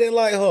why they didn't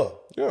like her.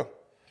 Yeah.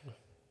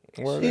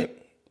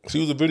 She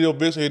was a video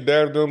bitch. Her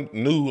dad them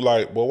knew,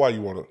 like, boy, why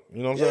you want to?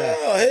 You know what I'm saying?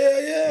 Yeah,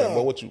 hell yeah. Like,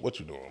 boy, what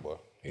you doing, boy?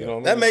 You know what I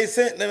mean? That made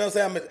sense. You know what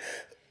I'm saying?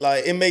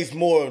 Like, it makes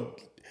more.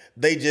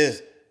 They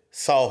just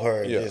saw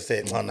her and just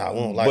said, "No, I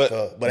won't like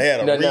her." But they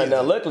had a reason.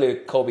 Now, luckily,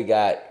 Kobe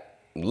got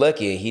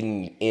lucky and he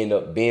didn't end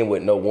up being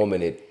with no woman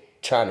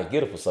that trying to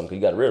get her for something. Cause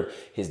you got to remember,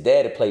 his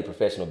daddy played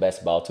professional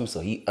basketball too, so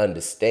he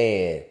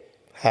understand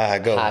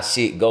how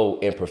shit go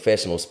in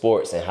professional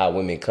sports and how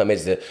women come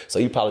into it. So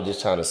you probably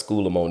just trying to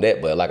school him on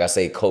that. But like I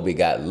say, Kobe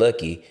got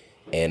lucky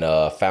and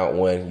found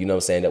one, you know what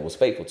I'm saying, that was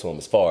faithful to him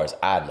as far as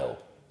I know.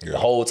 Yeah. The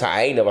whole time,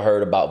 I ain't never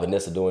heard about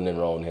Vanessa doing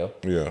anything wrong to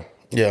him.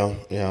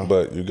 Yeah.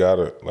 But you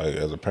gotta, like,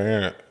 as a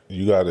parent,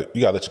 you gotta let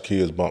your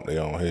kids bump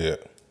their own head.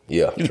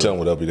 Yeah. You tell them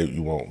whatever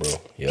you want, bro.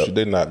 Yep. So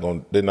they're not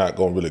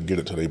gonna really get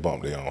it till they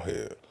bump their own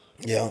head.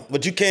 Yeah,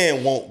 but you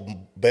can want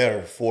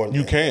better for them.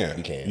 You can.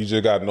 You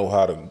just gotta know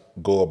how to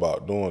go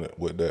about doing it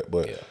with that.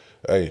 But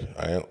hey,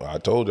 I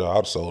told you I'd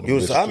have sold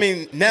them. I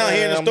mean, now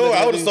hearing the story,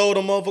 I would have sold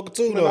them motherfucker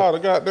too. Nah, the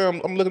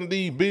goddamn, I'm looking at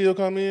these bills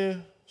come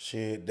in.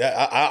 Shit,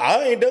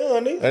 I ain't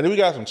done either. And then we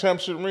got some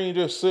championship rings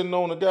just sitting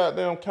on the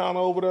goddamn counter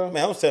over there.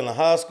 Man, I'm selling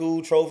high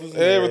school trophies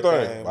and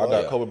everything. I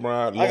got Kobe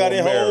Bryant. I got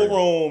that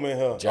whole room in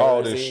here.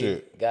 All this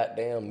shit.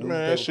 Goddamn new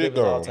man, shit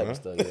gone, man.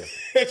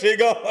 That shit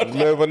gone.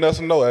 Let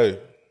Vanessa know, hey,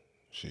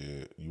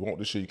 shit, you want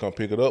this shit, you come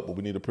pick it up, but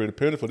we need a pretty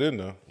penny for this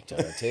now. I'm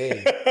trying to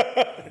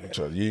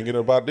tell you. You ain't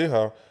getting about this,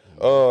 huh?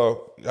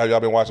 Have y'all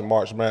been watching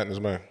March Madness,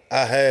 man?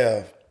 I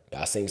have.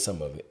 I seen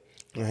some of it.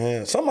 I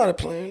have. Somebody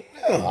playing.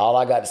 Yeah. All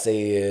I got to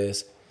say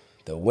is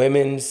the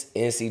women's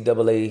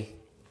NCAA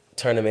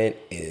tournament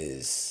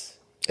is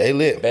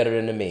lit better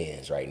than the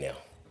men's right now.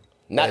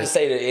 Not to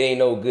say that it ain't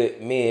no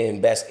good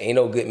men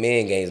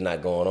games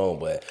not going on,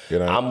 but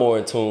I'm more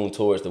in tune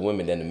towards the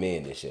women than the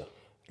men this year.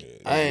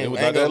 It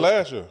was like that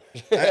last year.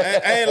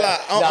 I ain't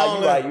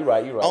like. You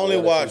right. I only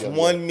watched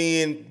one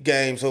men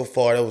game so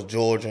far. That was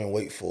Georgia and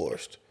Wake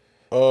Forest.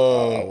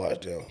 I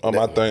watched them.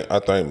 I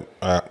think,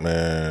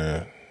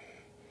 man,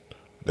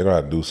 they're gonna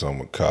have to do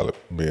something with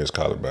men's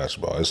college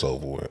basketball. It's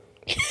over with.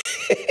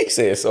 He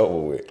said it's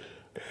over with.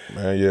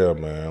 Man, yeah,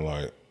 man.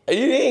 Like,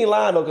 you ain't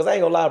lying though, cause I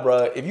ain't gonna lie,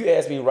 bro. If you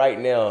ask me right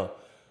now,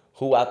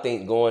 who I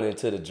think going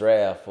into the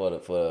draft for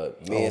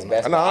men's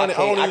basketball,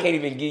 I can't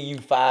even give you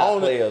 5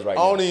 players right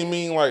now. I don't even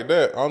mean like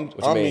that.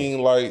 I mean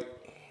like,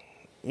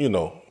 you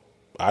know,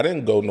 I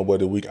didn't go nowhere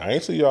this week. I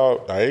ain't see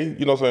y'all. I ain't,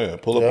 you know what I'm saying?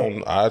 Pull up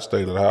on. I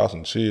stayed at the house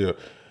and chill.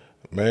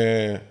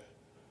 Man,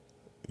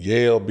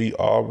 Yale beat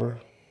Auburn.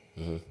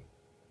 Mm-hmm.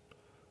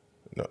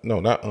 No,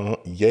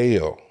 not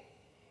Yale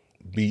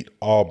beat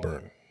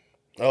Auburn.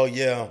 Oh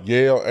yeah.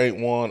 Yale ain't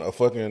won a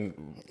fucking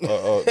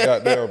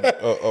goddamn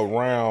a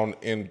round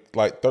in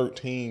like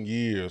 13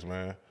 years,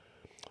 man.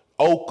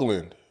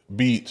 Oakland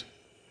beat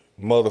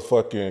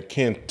motherfucking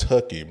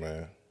Kentucky,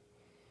 man.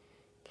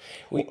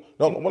 Let me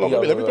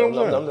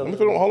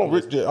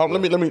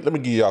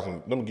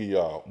give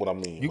y'all what I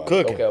mean. You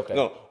cooking? Okay.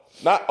 No,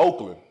 not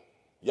Oakland.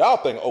 Y'all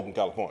think of Oakland,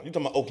 California. You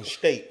talking about Oakland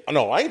State?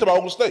 No, I ain't talking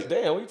about Oakland State.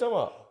 Damn, what you talking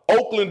about?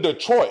 Oakland,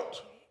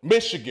 Detroit,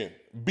 Michigan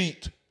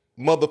beat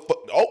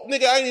motherfucker. Oh,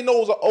 nigga, I didn't even know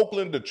it was an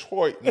Oakland,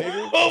 Detroit,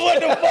 nigga. What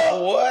the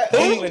fuck? What?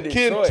 Beat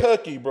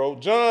Kentucky, bro.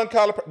 John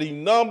Calipari,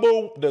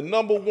 the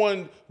number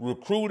one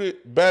recruited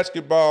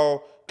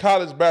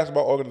college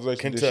basketball organization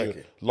Kentucky. this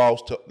year,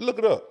 lost to. Look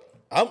it up.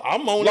 I'm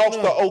on lost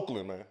it to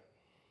Oakland, man.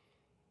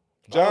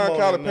 John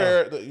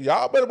Calipari,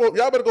 y'all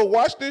better go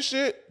watch this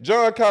shit.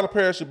 John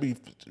Calipari should be,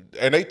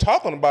 and they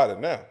talking about it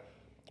now,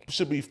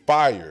 should be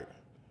fired.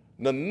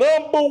 The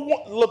number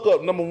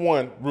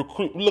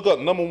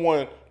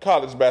one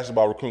college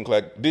basketball recruiting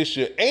class this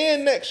year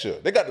and next year.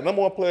 They got the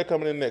number one player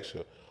coming in next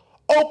year.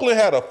 Oakland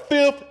had a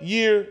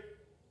 5th-year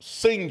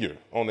senior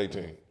on their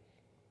team.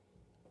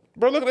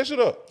 Bro, look at that shit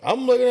up.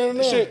 I'm looking at it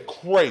now. This shit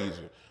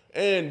crazy.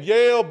 And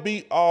Yale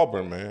beat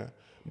Auburn, man.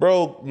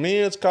 Bro,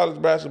 men's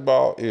college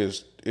basketball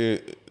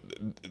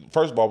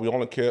first of all, we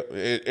only kept,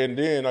 and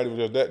then not even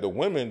just that, the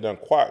women done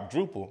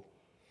quadruple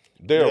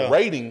their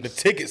ratings. The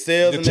ticket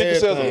sales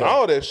and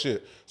all that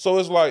shit. So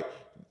it's like,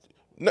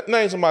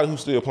 name somebody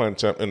who's still playing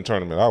in the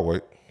tournament. I'll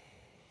wait.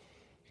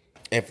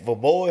 And for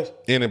boys?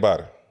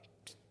 Anybody.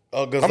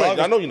 I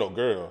know you know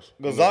girls.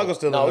 Gonzaga's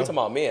still No, we talking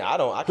about men.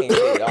 I can't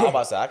tell you. I'm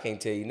about to say, I can't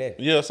tell you nothing.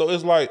 Yeah, so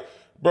it's like,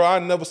 bro, I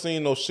never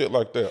seen no shit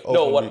like that.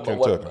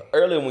 What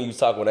earlier when you was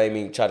talking, when I didn't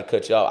mean try to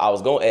cut you off, I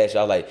was gonna ask you,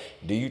 I was like,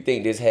 do you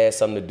think this has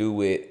something to do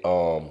with,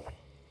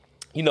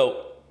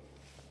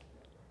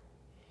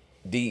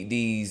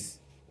 these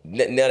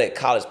now that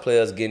college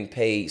players getting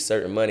paid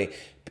certain money,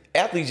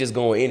 athletes just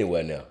going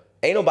anywhere now.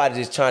 Ain't nobody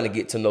just trying to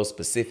get to no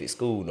specific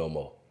school no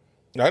more.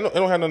 Now, it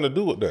don't have nothing to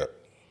do with that.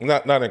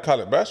 Not in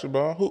college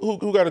basketball.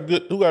 Who got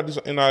this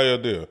NIL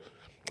deal?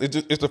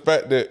 It's the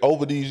fact that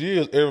over these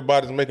years,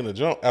 everybody's making a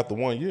jump after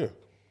 1 year.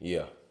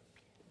 Yeah.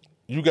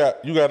 You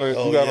got in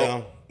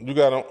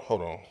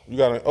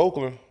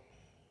Oakland.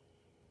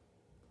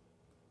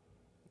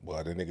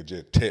 Boy, that nigga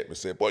just tapped me and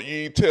said, boy,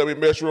 you ain't tell me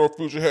Metro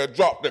Future had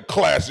dropped the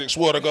classic,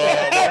 swear to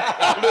God.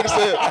 Nigga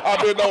said, I've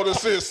been on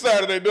this since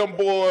Saturday, them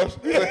boys.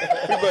 He's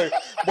like,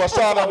 boy,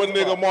 shout out my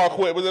nigga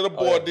Marquette, but then the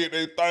boy did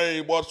their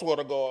thing, boy, swear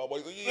to God. Boy,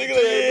 you ain't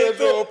tell me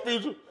Metro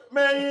Future.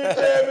 Man, you ain't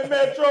tell me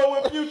Metro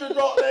and Future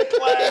dropped that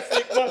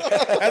classic.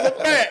 That's a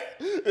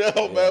fact. Yeah,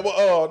 man,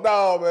 but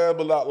no, man,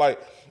 but like,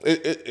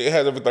 it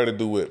has everything to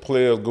do with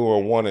players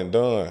going one and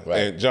done.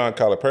 Right. And John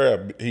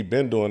Calipari, he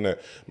been doing that.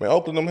 Man,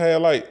 Oakland them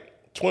had like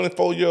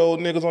 24-year-old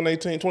niggas on their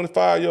team,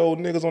 25-year-old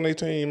niggas on their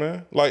team,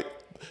 man. Like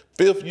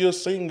 5th-year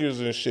seniors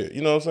and shit.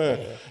 You know what I'm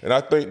saying? Yeah. And I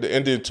think,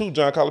 and then too,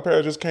 John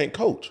Calipari just can't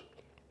coach.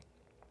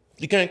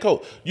 He can't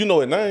coach. You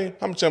know his name?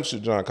 How many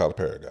championships John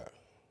Calipari got?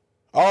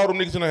 All them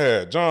niggas in the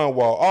head. John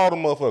Wall, all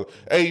them motherfuckers.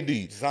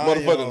 AD,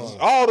 Zion. Motherfuckers,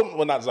 all them,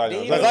 well, not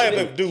Zion.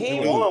 Zion He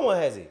ain't won one,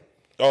 has he?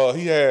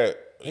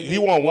 He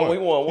won one. He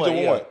won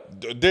one. One.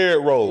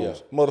 Derrick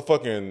Rose,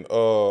 motherfucking,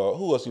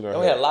 who else he done had?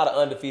 We had a lot of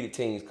undefeated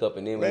teams cup,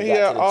 and then when man, he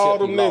got to the all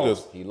chip, them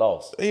niggas. He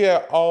lost. He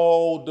had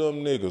all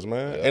them niggas,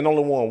 man, and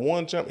only won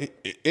one champion.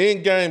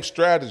 In-game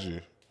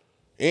strategy,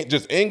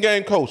 just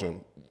in-game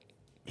coaching,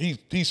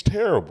 he's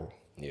terrible.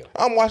 Yeah,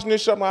 I'm watching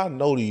this shit. I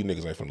know these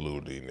niggas ain't finna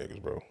lose these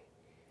niggas, bro.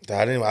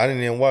 I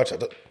didn't even watch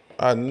it.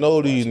 I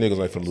know these niggas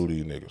ain't finna lose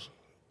these niggas.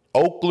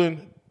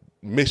 Oakland,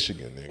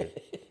 Michigan, nigga.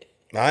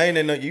 I ain't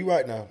in no. You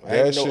right now. I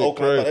ain't in no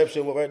Oakland. That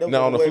shit right there.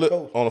 Now on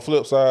the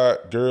flip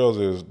side, girls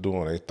is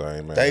doing their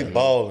thing, man. They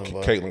balling,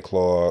 bro. Caitlin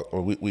Clark,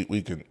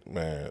 we can,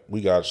 man.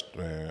 We got,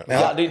 man.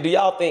 Now, do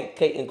y'all think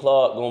Caitlin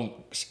Clark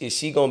is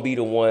she gonna be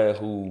the one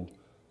who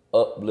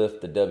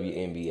uplift the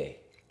WNBA?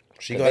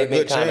 She got a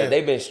good chance.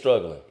 They've been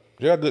struggling.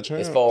 She got a good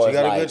chance. As far as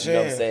like, you know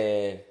what I'm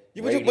saying.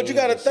 But you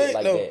gotta think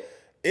though. That.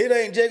 It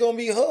ain't just gonna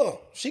be her.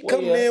 She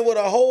coming in with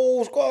a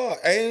whole squad.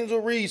 Angel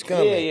Reese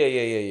coming.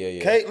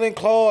 Yeah. Caitlin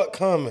Clark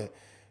coming.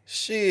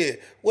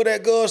 Shit, what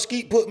that girl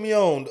Skeet put me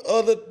on the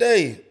other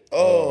day.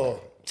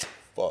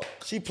 Fuck.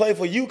 She played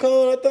for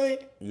UConn, I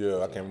think. Yeah,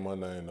 I can't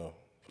remember her name though.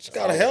 She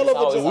got a hell of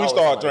a. So we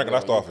start drinking, I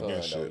start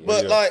forgetting shit.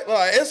 But like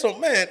it's some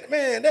man,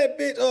 that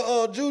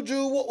bitch,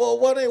 Juju,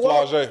 what ain't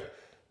what? Flage.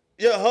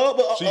 Yeah, her,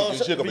 but She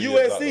for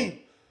USC.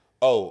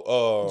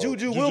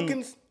 Juju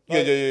Wilkins.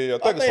 Yeah.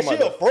 I think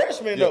she a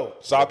freshman though.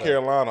 South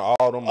Carolina,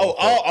 all them.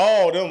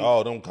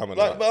 All them coming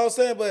like, out. But I'm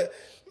saying,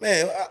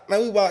 man,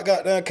 we about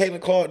got down Caitlin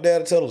Clark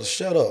dad to tell her to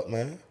shut up,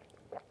 man.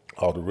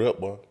 All the rip,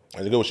 boy.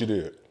 And you know what she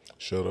did?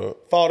 Shut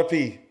up. Father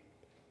P,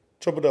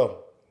 triple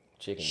double.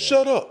 Chicken.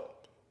 Shut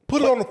up.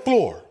 Put it on the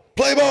floor.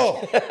 Play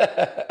ball.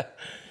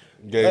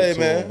 Hey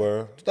man,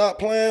 bro. Stop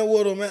playing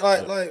with her,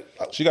 man. Like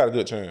she got a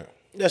good chance.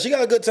 Yeah, she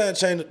got a good time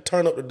to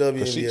turn up the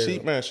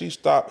WNBA. She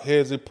stopped,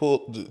 heads and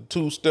pulled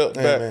 2 steps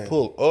back,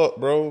 pull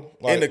up, bro.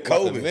 Like, in the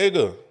COVID. Like a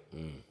nigga.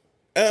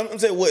 And I'm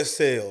saying what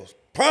sells.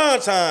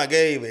 Prime time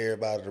gave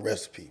everybody the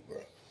recipe, bro.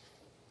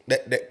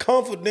 That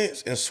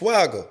confidence and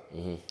swagger.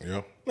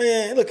 Yeah.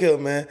 Man, look here,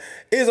 man.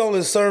 It's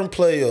only certain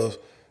players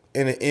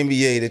in the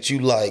NBA that you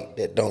like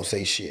that don't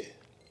say shit.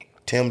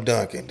 Tim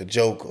Duncan, the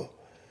Joker.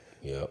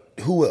 Yep.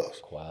 Who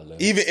else? Kawhi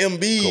Leonard. Even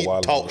Embiid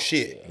Kawhi talk Leonard.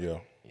 shit. Yeah.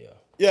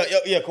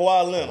 Yeah,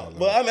 Kawhi Leonard.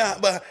 But I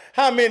mean, but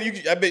how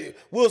many? I bet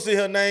we'll see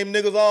her name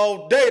niggas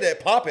all day that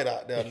pop it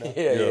out there now.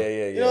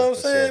 Yeah. You know what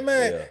I'm saying,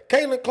 man? Yeah.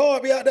 Caitlin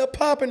Clark be out there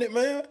popping it,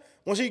 man.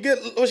 When she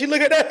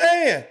look at that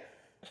hand,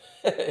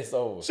 it's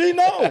over. she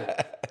know.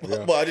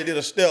 But I just did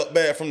a step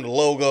back from the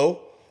logo.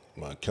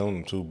 Man, killing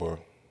them too, bro.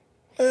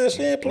 Man,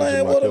 she ain't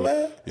playing with her,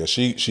 man. Yeah,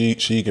 she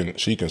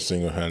can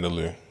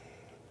single-handedly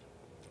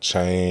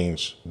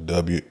change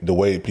the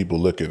way people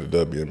look at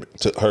the WNBA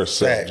to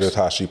herself, Facts. just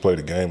how she played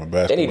the game of They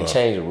basketball. need to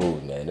change the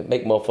rules, man. To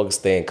make motherfuckers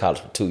stay in college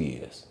for 2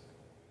 years.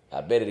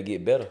 I bet it'll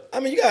get better. I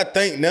mean, you gotta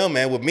think now,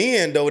 man. With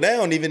men though, they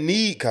don't even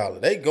need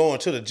college. They going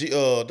to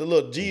the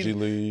little G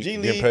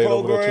League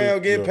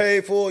program, getting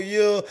paid for a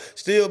year,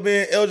 still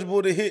being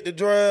eligible to hit the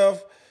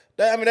draft.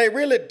 They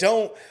really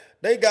don't.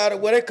 They got it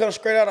where they come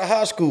straight out of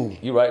high school.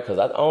 You're right, because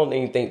I don't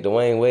even think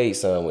Dwayne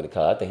Wade's son went to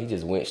college. I think he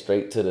just went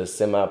straight to the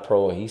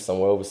semi-pro and he's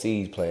somewhere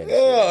overseas playing.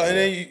 Yeah, and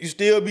then you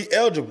still be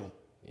eligible.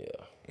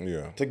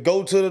 Yeah. To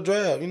go to the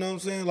draft. You know what I'm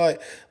saying? Like,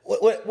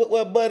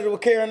 what buddy was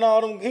carrying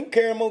all them? He was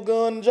carrying more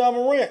guns than John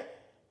Morant.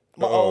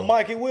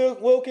 Mikey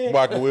Wilkins.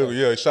 Michael Wilkins,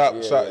 yeah, shot,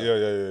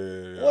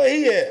 yeah. Where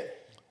he at?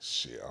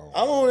 Shit,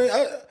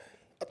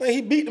 I think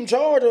he beat them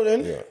Chargers,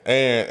 didn't he? Yeah,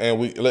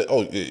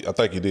 I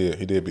think he did.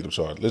 He did beat them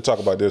Chargers. Let's talk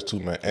about this too,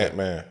 man.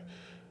 Ant-Man.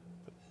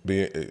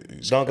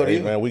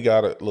 Man, we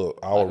gotta look.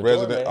 Our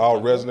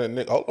resident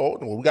Nick.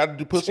 We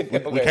gotta put some. We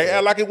can't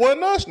act like it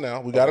wasn't us.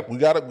 Now we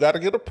gotta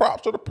get a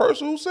props to the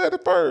person who said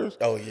it first.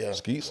 Oh yeah,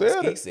 Skeet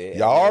said it.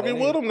 Y'all argue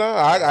with him now.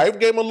 I even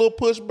gave him a little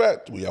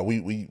pushback.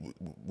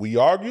 We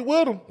argue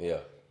with him. Yeah,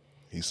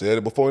 he said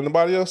it before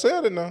anybody else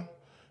said it. Now,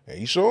 and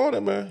he's showing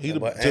it, man. He the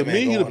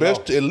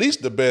best. At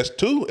least the best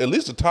 2. At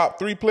least the top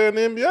 3 player in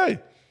the NBA.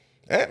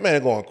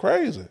 Ant-Man going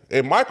crazy.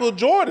 And Michael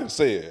Jordan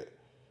said.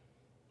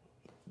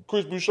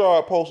 Chris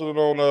Bouchard posted it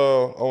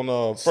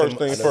on First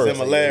Things First.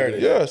 Similarity.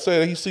 Yeah,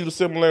 said he see the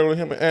similarity with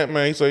him and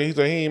Ant-Man. He said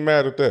he ain't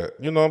mad at that.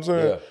 You know what I'm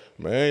saying?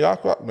 Yeah.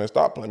 Man,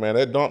 stop playing, man.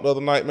 That dunk the other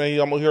night, man, he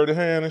almost hurt the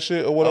hand and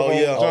shit or whatever.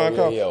 John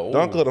Calipari.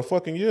 Dunk of the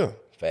fucking year.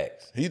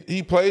 Facts.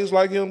 He plays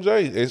like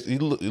MJ. He a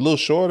little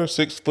shorter,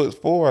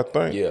 6'4", I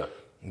think. Yeah.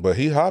 But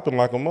he hopping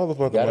like a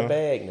motherfucker, Got man. a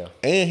bag now.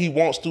 And he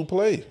wants to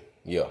play.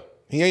 Yeah.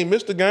 He ain't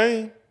missed a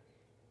game.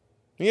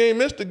 You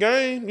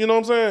know what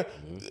I'm saying?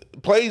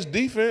 Plays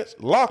defense,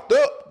 locked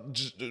up.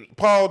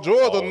 Paul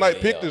George the other night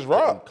picked his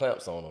rock.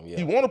 Clamps on him, yeah.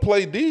 He want to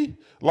play D.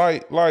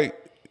 Like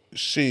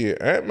shit,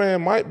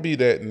 Ant-Man might be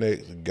that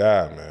next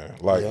guy, man.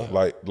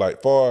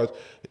 Like far as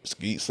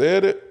Skeet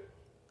said it,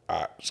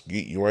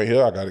 Skeet, you right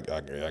here.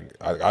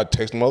 I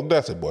text him the other day.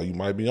 I said, boy, you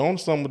might be on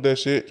something with that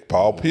shit.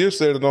 Paul Pierce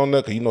said it on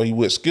there because he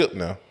with Skip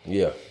now.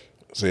 Yeah.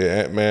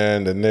 Said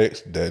Ant-Man, that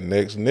next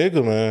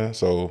nigga, man.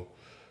 So,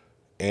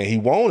 and he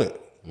wanted.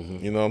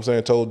 You know what I'm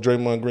saying? Told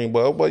Draymond Green,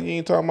 boy, you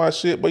ain't talking about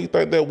shit, but you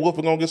think that Wolf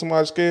is gonna get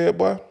somebody scared,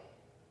 boy?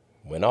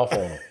 Went off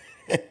on him.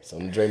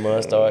 Some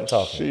Draymond started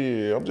talking.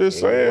 Shit, I'm just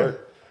saying.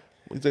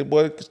 He said,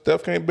 boy,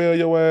 Steph can't bail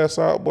your ass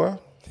out, boy.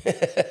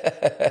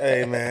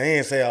 Hey man, he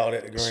ain't say all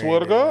that to Green.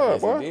 Swear to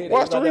God, boy.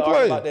 Watch the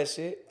replay. About that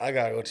shit. I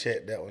gotta go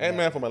check that one. Hey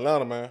man from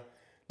Atlanta, man.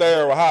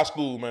 Thorough high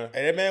school, man.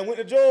 Hey, that man went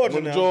to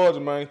Georgia.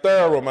 Man.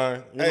 Thorough,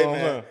 man. You know what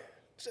I'm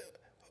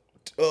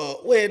saying?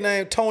 What his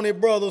name? Tony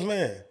Brothers,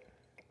 man.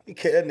 He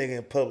catch that nigga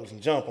in public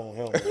and jump on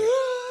him.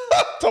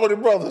 Tony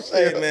Brothers.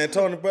 Hey man,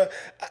 Tony Brothers.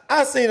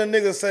 I seen a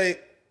nigga say,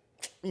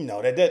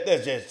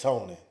 that's just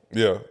Tony.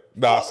 Yeah.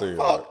 Nah, I see it.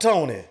 Fuck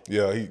Tony.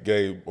 Yeah, he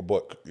gave my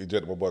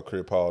boy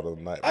Chris Paul the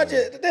other night.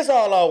 That's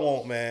all I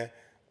want, man.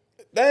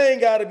 They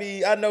ain't gotta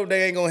be, I know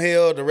they ain't gonna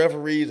hold the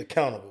referees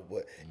accountable,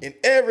 but in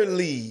every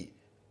league,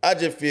 I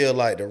just feel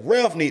like the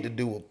ref need to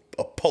do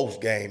a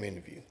post-game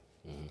interview.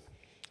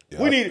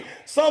 Yeah, we need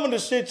some of the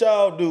shit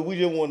y'all do, we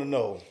just wanna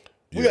know.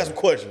 We got some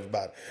questions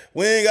about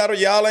it.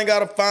 Y'all ain't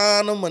gotta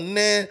find them and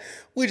then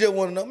we just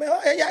wanna know, man,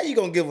 how you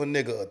gonna give a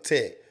nigga a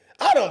tech?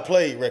 I don't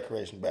play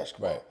recreational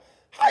basketball. Right.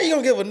 How you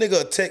gonna give a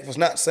nigga a tech for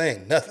not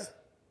saying nothing?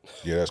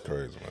 Yeah, that's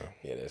crazy, man.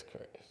 Yeah, that's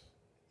crazy.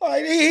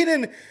 Like he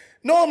didn't.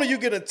 Normally you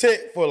get a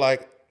tech for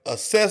like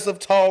excessive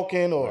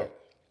talking or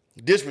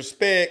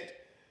disrespect.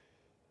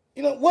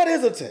 You know what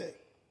is a tech?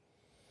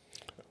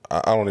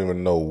 I don't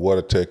even know what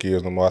a tech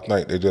is no more. I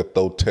think they just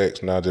throw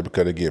techs now just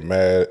because they get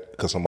mad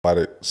because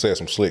somebody said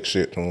some slick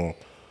shit to them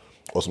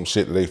or some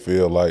shit that they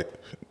feel like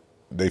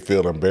they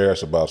feel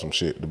embarrassed about some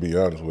shit, to be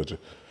honest with you.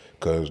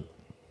 Because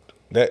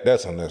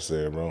that's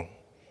unnecessary, bro.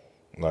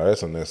 No,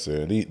 that's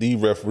unnecessary. These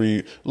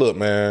referees, look,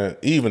 man,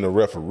 even the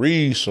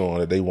referees showing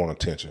that they want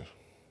attention.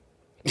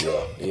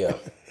 Yeah, yeah.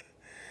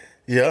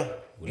 Yeah.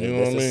 You know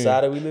what I mean?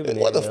 Society we live in.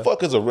 What the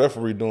fuck is a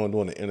referee doing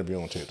an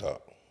interview on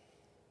TikTok?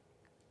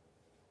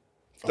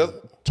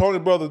 Tony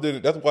Brothers did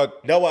it. That's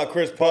why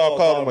Chris Paul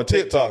called him a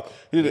TikTok.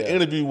 He did Yeah. an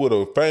interview with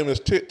a famous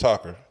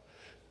TikToker.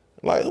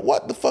 Like,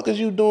 what the fuck is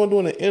you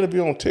doing an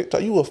interview on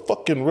TikTok? You a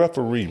fucking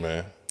referee,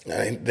 man.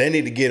 They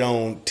need to get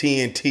on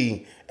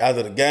TNT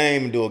after the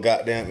game and do a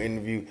goddamn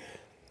interview.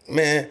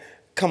 Man,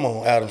 come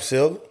on, Adam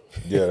Silver.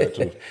 Yeah, that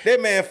too. That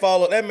man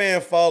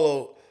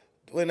followed,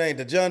 what name,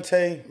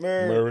 DeJounte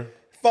Murray?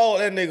 Followed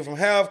that nigga from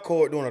half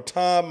court doing a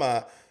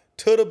timeout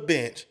to the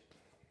bench,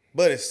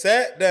 but he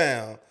sat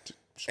down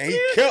and he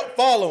kept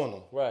following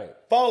him. Right.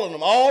 Following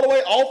him all the way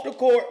off the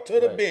court to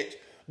the bench,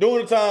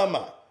 doing the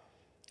timeout.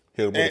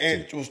 Hit him with a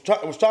And tee.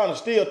 was trying to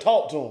still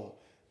talk to him.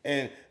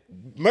 And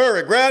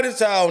Murray grabbed his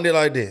towel and did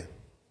like that.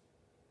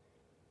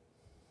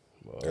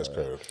 That's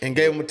crazy. And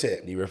gave him a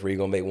tech. The referee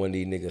gonna make one of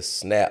these niggas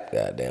snap,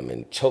 goddamn,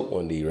 and choke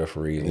one of these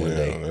referees one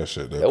day. That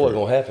shit. That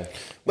wasn't gonna happen.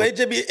 But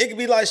it could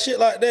be like shit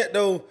like that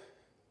though.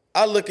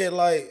 I look at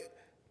like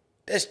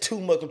that's too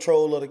much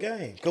control of the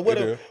game. Cause what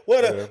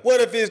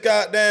if it's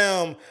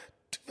goddamn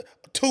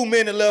 2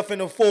 minutes left in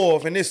the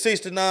fourth and it's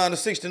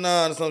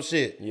 69-69 or some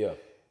shit. Yeah.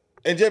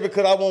 And just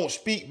because I won't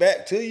speak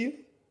back to you,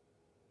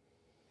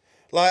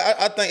 like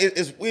I think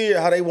it's weird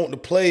how they want the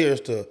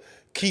players to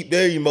keep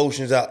their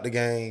emotions out the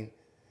game,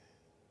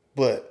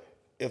 but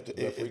if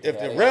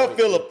the ref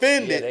feel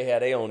offended, Yeah, they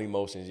have their own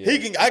emotions. Yeah.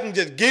 I can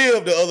just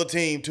give the other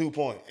team 2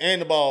 points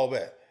and the ball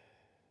back.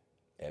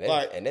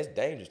 And that's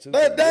dangerous too.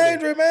 That's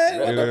dangerous, man.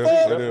 What the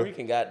fuck? Referee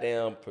can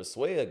goddamn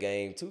persuade a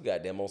game too,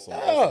 goddamn on some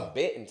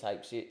betting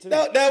type shit too.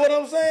 That's what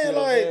I'm saying.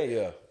 Like,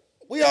 yeah.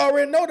 we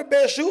already know the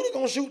best shooter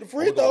gonna shoot the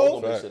free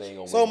throws,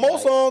 so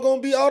most of them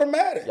gonna be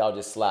automatic. Y'all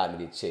just slide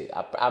me the check.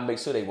 I make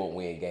sure they won't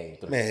win game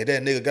 3. Man,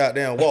 that nigga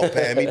goddamn walk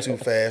past me too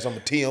fast. I'm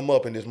gonna tee him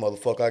up in this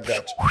motherfucker. I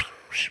got you.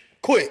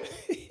 Quick.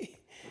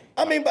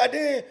 I mean, by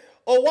then,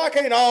 why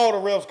can't all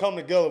the refs come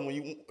together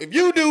if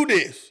you do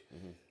this?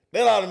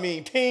 That ought to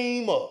mean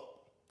team up.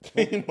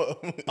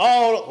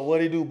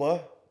 What he do, boy?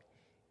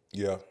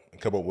 Yeah.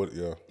 Come up with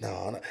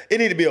No. It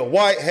need to be a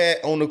white hat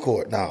on the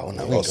court. No.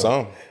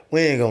 We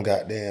ain't gonna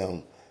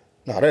goddamn.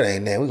 No, that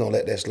ain't that. We gonna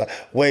let that slide.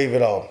 Wave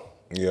it off.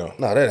 Yeah.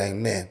 No, that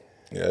ain't that.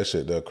 Yeah, that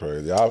shit that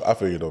crazy. I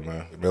feel you though,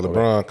 man.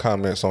 LeBron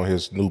comments on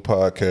his new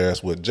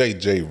podcast with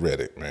JJ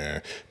Redick,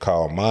 man,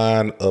 called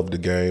Mind of the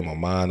Game or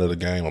Mind of the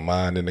Game or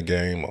Mind in the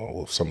Game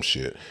or some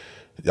shit.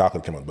 Y'all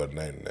could come up with a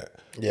better name than that.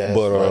 Yeah,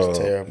 that's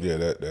terrible.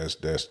 Yeah,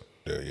 that's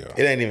yeah.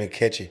 It ain't even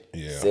catchy.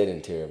 Yeah.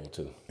 Setting terrible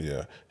too.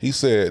 Yeah. He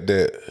said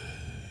that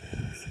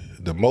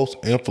the most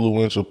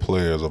influential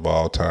players of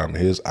all time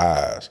in his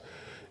eyes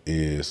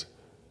is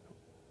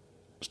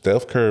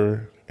Steph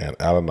Curry and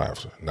Allen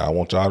Iverson. Now, I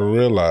want y'all to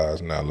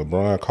realize now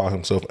LeBron called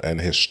himself an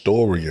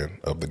historian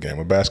of the game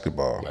of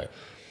basketball. Right.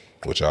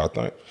 What y'all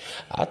think?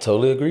 I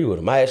totally agree with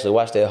him. I actually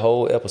watched that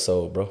whole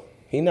episode, bro.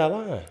 He not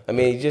lying. I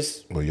mean,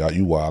 Well, y'all,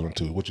 you wilding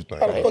too. What you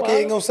think? How the fuck he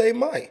ain't gonna say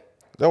Mike?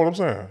 That's what I'm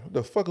saying.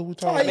 The fuck are we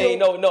talking I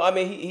about? mean, no. I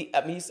mean, he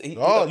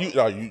No,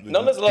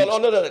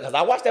 because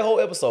I watched that whole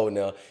episode.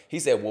 Now he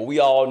said, "Well, we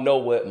all know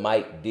what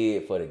Mike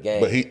did for the game."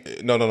 But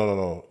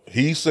no.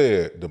 He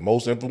said the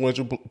most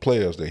influential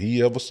players that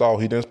he ever saw.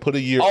 He didn't put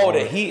a year.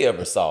 that he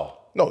ever saw.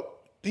 No,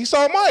 he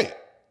saw Mike.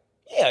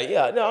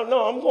 Yeah.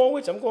 No, I'm going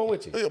with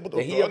you. Yeah, but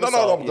That he ever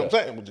saw, I'm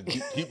saying,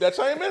 keep that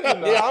same in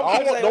there. Yeah,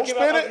 I'm Don't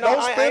spin it.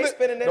 Don't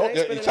spin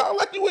it. You sound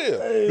like you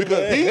will.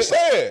 Because he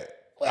said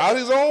out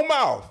his own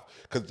mouth.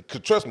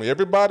 Because trust me,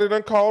 everybody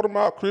done called him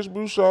out. Chris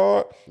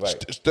Bouchard,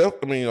 right.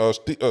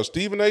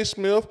 Stephen A.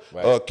 Smith,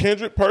 right.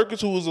 Kendrick Perkins,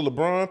 who was a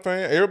LeBron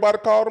fan. Everybody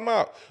called him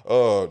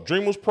out.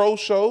 Dreamers Pro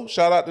Show,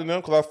 shout out to them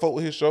because I fought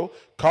with his show.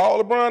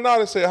 Called LeBron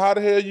out and said, "How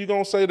the hell you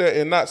gonna say that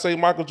and not say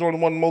Michael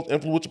Jordan one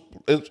of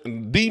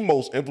the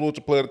most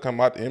influential player to come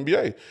out the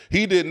NBA?"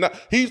 He did not.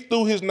 He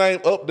threw his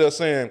name up there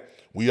saying,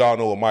 "We all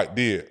know what Mike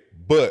did,"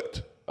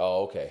 but.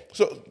 Oh, okay.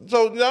 So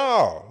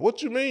no,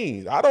 what you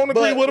mean? I don't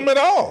agree with him at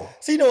all.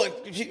 See, you know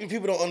what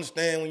people don't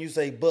understand when you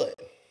say "but."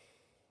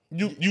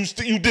 You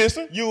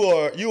dissing? You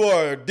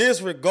are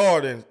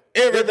disregarding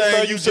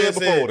everything you said just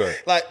before said.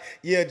 that. Like,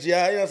 yeah,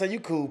 G.I., you know what I'm saying?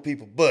 You cool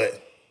people,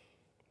 but.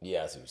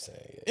 Yeah, I see what you're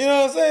saying. Yeah. You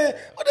know what I'm saying?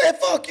 What the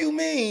fuck you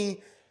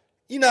mean?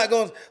 You're not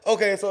going to,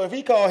 okay, so if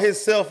he called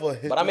himself a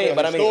But I mean,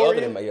 other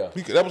than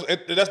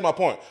That's my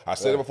point. I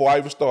said it before I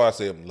even started. I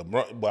said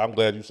LeBron, but I'm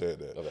glad you said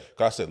that. Okay.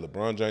 Cause I said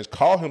LeBron James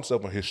called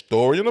himself a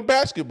historian of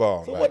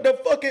basketball. So what the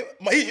fuck?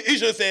 He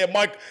should have said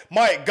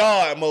Mike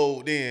God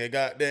mode then,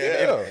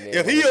 goddamn. Yeah.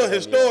 If he a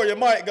historian,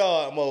 Mike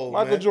God mode,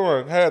 Michael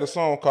Jordan had a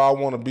song called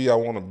I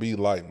Wanna Be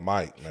Like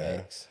Mike, man.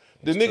 Thanks.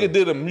 The nigga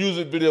did a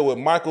music video with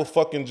Michael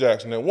fucking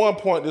Jackson. At one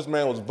point, this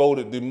man was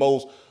voted the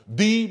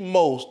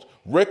most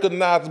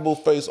recognizable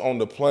face on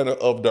the planet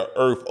of the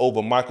earth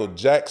over Michael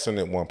Jackson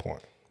at one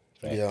point.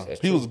 Yeah.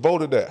 He was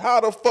voted that. How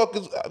the fuck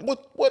is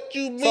what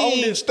you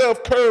mean?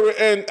 Steph Curry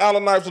and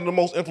Allen Iverson are the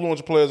most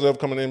influential players ever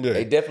come in the NBA.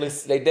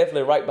 They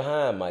definitely right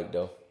behind Mike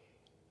though.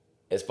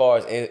 As far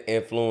as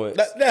influence,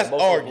 that's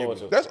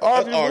arguable. That's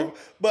arguable.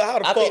 But how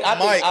the fuck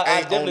Mike I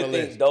ain't on the definitely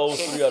think list? those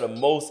three are the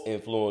most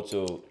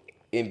influential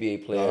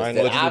NBA players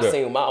No, that I've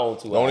seen with my own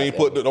two eyes.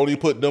 Don't even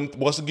put them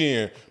once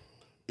again.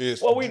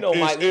 Well, we know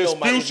Mike. It's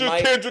Future,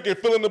 Kendrick, and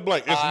fill in the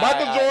blank. It's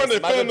Michael Jordan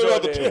and fill in the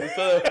other two. We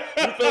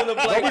fill in the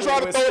blank. Don't be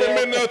trying to throw them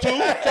in there too.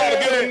 Trying to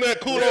give them that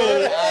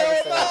kudos.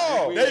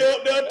 No, they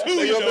up there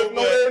too.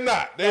 No, they're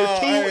not. They're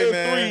 2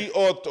 and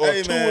 3 or 2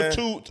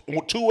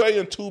 and 2A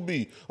and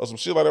 2B or some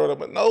shit like that.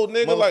 But no,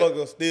 nigga,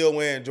 Motherfucker still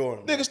wearing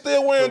Jordan. Nigga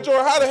still wearing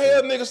Jordan. How the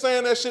hell nigga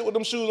saying that shit with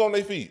them shoes on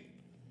their feet?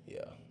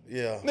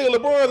 Yeah. Nigga,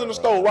 LeBron's in the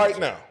store right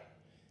now.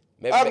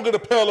 I can get a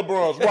pair of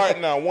LeBrons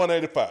right now,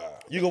 185.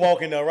 You can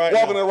walk in there right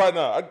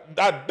now.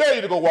 I dare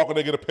you to go walk in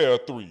there and get a pair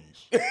of threes.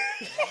 I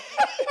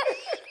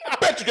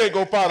bet you can't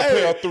go find a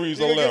pair of threes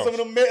on get some of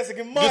them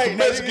Mexican Mike. Get some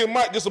Mexican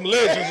Mike, get some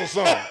legends or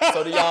something.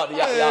 So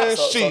y'all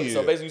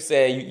so basically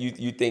saying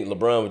you think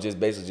LeBron was just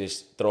basically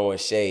just throwing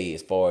shade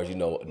as far as, you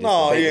know.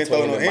 No, he ain't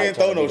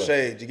throw no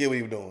shade. You get what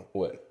he was doing.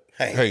 What?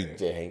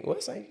 Hey,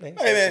 what same thing?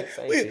 Hey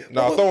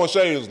man, throwing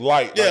shade is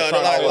light.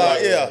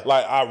 Yeah,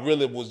 like I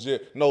really was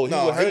just he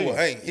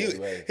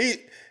was He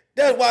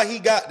that's why he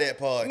got that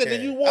podcast.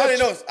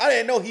 Nigga, I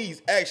didn't know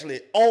he's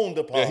actually on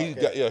the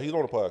podcast. He's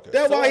on the podcast.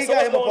 That's why he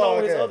got him a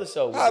podcast. His other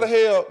show. How the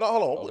hell? No,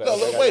 hold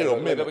on. Wait a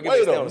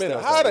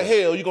minute. How the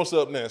hell you gonna sit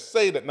up there and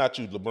say that? Not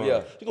you, LeBron.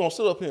 Yeah. You gonna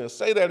sit up here and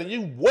say that, and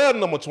you were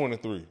number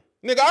 23.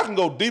 Nigga, I can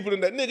go deeper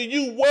than that. Nigga,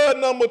 you were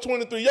number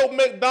 23. Your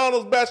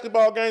McDonald's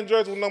basketball game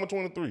jersey was number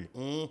 23.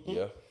 Mm-hmm.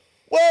 Yeah.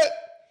 What?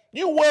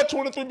 You were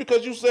 23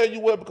 because you said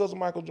you were because of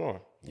Michael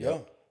Jordan. Yeah.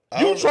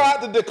 You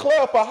tried to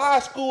declare out of high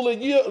school a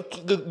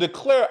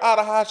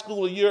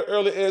year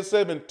early at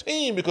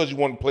 17 because you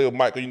wanted to play with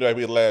Michael. You know,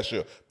 he had last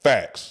year.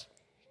 Facts.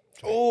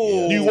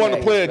 Oh, you want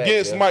to play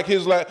against Mike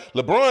his last.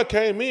 LeBron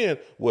came in,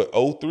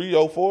 03,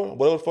 04,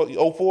 whatever the fuck,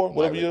 04,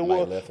 whatever year it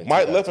was.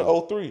 Mike left in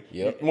 03.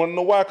 Yep. You want to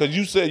know why? Because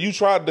you said you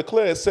tried to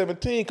declare at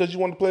 17 because you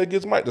wanted to play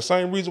against Mike. The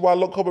same reason why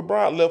Kobe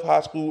Bryant left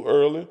high school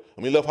early.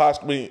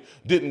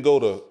 Didn't go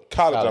to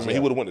college. He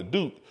would have went to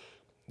Duke.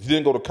 He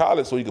didn't go to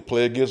college so he could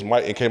play against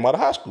Mike and came out of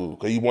high school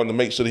because he wanted to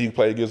make sure that he could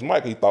play against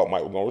Mike. He thought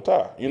Mike was going to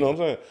retire. You know what I'm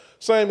saying?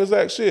 Same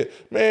exact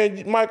shit.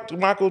 Man,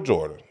 Michael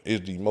Jordan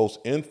is the most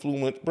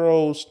influenced,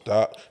 bro.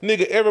 Stop.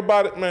 Nigga,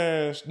 everybody,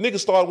 man, niggas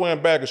started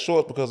wearing baggy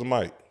shorts because of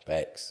Mike.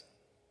 Facts.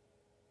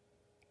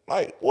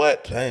 Mike,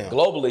 what? Damn.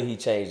 Globally, he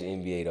changed the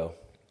NBA, though.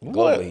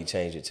 Globally, he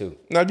changed it, too.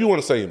 Now, if you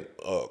want to say,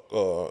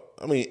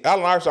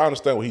 Allen Iverson, I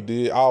understand what he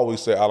did. I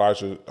always say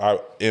Allen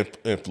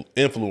Iverson,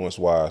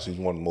 influence-wise, he's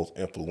one of the most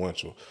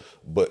influential.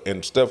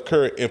 And Steph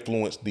Curry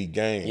influenced the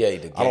game. Yeah, the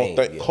game. I don't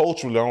think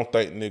culturally. I don't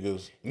think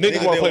niggas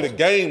want to play the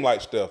game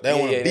like Steph. They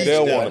want to be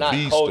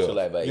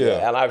Steph. Like,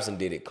 Allen Iverson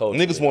did it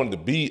culturally. Niggas wanted to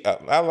be.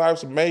 Allen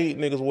Iverson made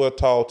niggas wear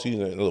tall tees.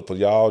 And look, for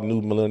y'all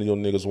new millennial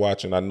niggas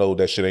watching, I know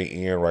that shit ain't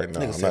in right now.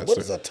 Niggas said, what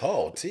is a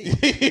tall tee?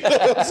 You know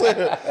what I'm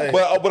saying?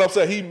 But I'm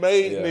saying he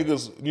made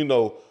niggas. You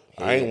know,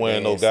 I ain't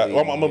wearing no guy.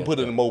 I'm gonna put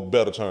it in a more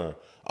better term.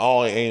 I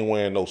ain't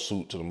wearing no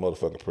suit to the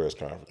motherfucking press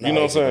conference. You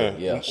know what I'm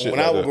saying? Yeah. When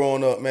I was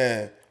growing up,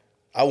 man,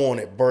 I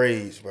wanted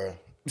braids, bro.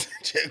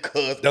 Just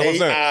cause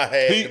AI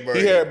had the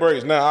braids. He had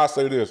braids. Now I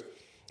say this: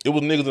 it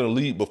was niggas in the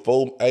league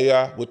before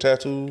AI with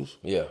tattoos.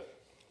 Yeah.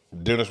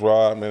 Dennis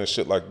Rodman and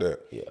shit like that.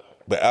 Yeah.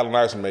 But Allen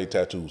Iverson made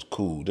tattoos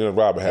cool. Dennis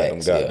Rodman had them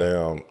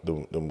goddamn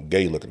them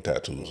gay looking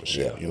tattoos and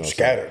shit. You know,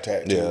 scattered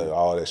tattoos. Yeah,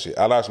 all that shit.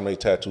 Allen Iverson made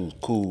tattoos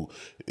cool.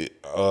 And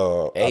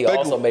he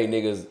also made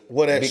niggas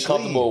be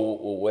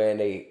comfortable with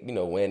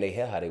wearing their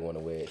hair how they want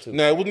to wear it too.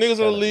 Now, with niggas in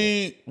the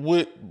league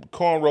with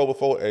cornrow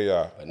before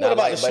AI. What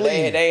about the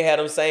sleeve? They ain't had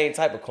them same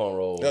type of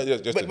cornrows.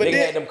 But they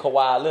had them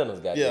Kawhi Leonard's,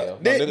 goddamn.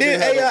 Yeah. Then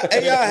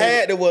AI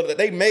had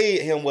they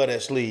made him wear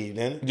that sleeve,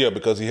 didn't it? Yeah,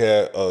 because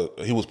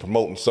he was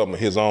promoting something of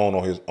his own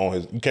on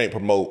his. You can't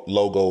promote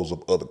logos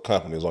of other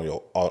companies on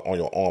your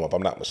arm, if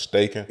I'm not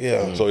mistaken.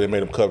 Yeah. So they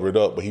made him cover it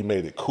up, but he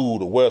made it cool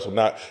to wear. So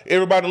now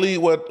everybody in the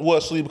league wore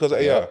a sleeve because of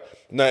AI.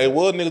 Now it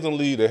was niggas in the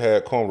league that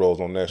had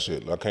cornrows on that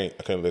shit. I can't.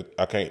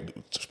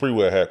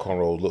 Spreewell had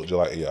cornrows look just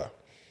like AI.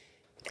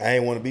 I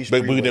ain't want to be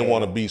Spreewell. But we didn't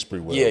want to be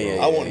Spreewell.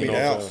 I want to be the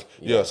house.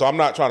 Yeah, so I'm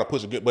not trying to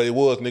push it, but it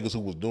was niggas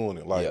who was doing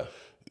it. Like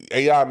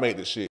AI made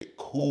the shit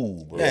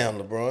cool, bro. Damn,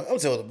 LeBron. I'm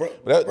telling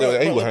LeBron.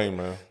 That he was hang,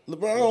 man.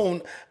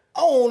 LeBron, I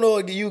don't know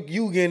if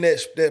you getting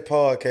that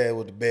podcast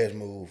was the best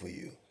move for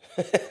you.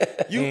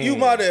 You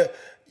might have,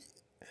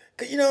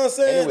 you know what I'm And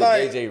saying? with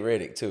Like, JJ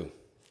Redick too.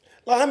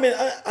 like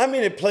how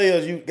many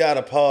players you got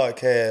a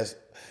podcast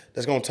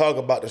that's gonna talk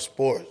about the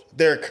sports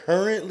they're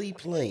currently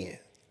playing?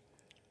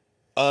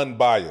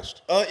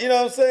 Unbiased. You know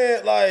what I'm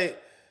saying?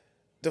 Like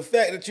the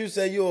fact that you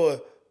say you're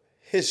a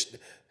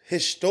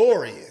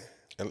historian.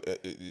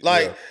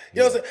 Like,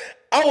 you know what I'm saying?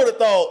 I would have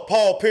thought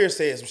Paul Pierce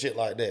said some shit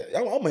like that.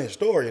 I'm a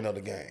historian of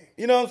the game.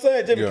 You know what I'm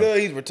saying? Just because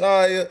he's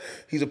retired,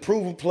 he's a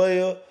proven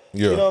player.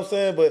 You know what I'm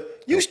saying?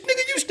 But you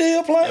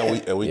still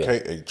playing. And we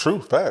can't,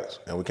 true facts.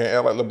 And we can't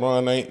act like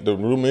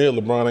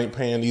LeBron ain't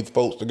paying these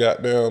folks to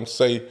goddamn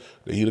say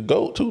that he the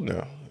GOAT too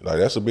now. Like,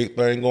 that's a big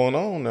thing going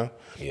on now.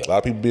 Yeah. A lot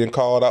of people being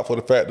called out for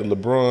the fact that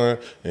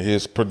LeBron and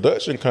his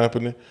production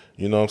company,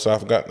 you know what I'm saying, I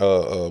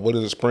forgot, what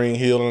is it, Spring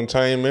Hill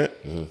Entertainment,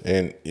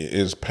 and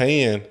is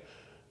paying,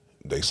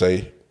 they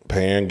say,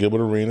 paying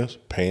Gilbert Arenas,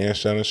 paying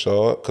Shannon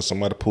Sharp, because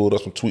somebody pulled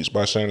up some tweets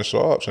by Shannon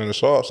Sharp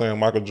saying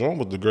Michael Jordan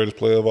was the greatest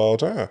player of all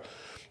time.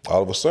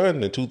 All of a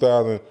sudden, in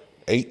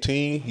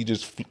 2018, he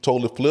just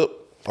totally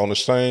flipped on the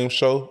same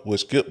show with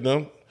Skip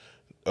them.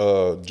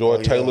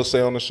 George Taylor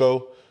say on the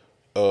show,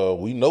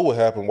 we know what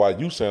happened while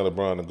you saying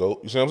LeBron the GOAT.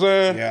 You see what I'm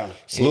saying? Yeah.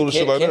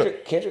 Shit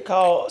like Kendrick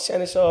called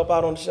Shannon Sharp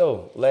out on the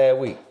show last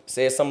week.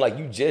 Said something like,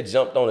 you just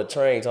jumped on the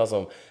train. Told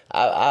some,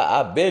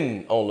 I've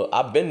been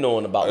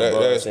knowing about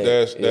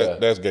LeBron.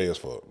 That's gay as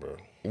fuck, bro.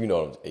 You know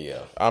what I'm saying?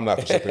 Yeah. I'm not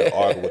gonna sit here and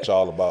argue with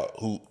y'all about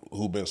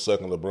who been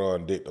sucking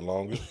LeBron dick the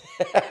longest.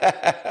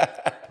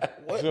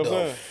 What you know the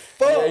what I'm saying?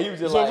 fuck? Yeah, he was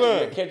just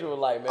like, Kendrick was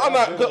like, man. I'm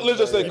not. Let's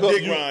just say,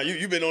 Dick Ryan,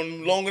 you been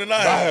on longer than I I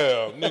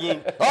have,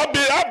 nigga.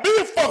 I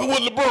been fucking with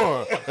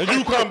LeBron, and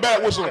you come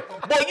back with some,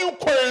 boy, you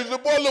crazy,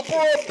 boy.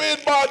 LeBron been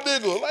my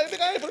nigga. Like,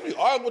 nigga, I ain't finna be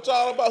arguing with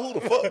y'all about who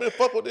the fuck been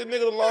fuck with this nigga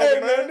the longest,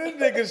 Hey man,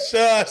 this nigga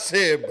Sean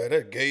said, man,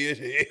 that's gay as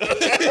hell.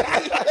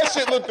 That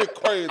shit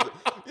looked crazy.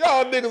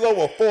 Y'all niggas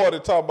over 40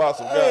 talking about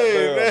some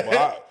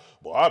goddamn.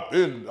 Boy,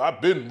 I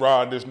been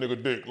riding this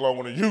nigga dick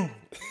longer than you.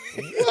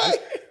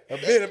 What?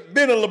 I've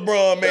been a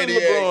LeBron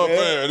maniac. LeBron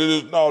man. It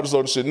is all this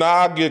other shit. Nah,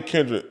 I get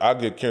Kendrick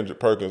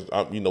Perkins.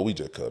 We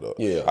just cut up.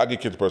 Yeah. I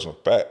get Kendrick Perkins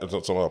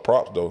some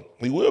props though.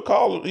 He will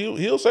call.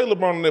 He'll say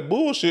LeBron on that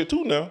bullshit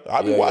too. Now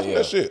I be watching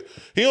that shit.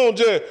 He don't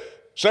just.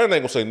 Shannon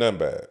ain't gonna say nothing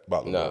bad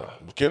about LeBron. Nah.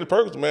 Kendrick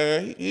Perkins,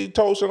 man, he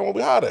told Shannon,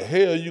 how the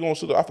hell you gonna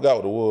sit there? I forgot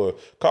what it was.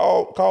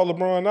 Call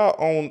LeBron out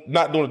on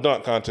not doing a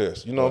dunk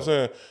contest. You know what I'm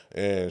saying?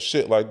 And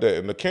shit like that.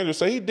 And the Kendrick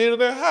say he did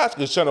it in high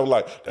school. Shannon was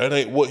like, that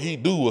ain't what he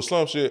do or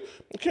some shit.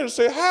 And Kendrick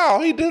said,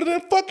 how? He did it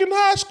in fucking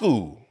high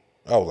school.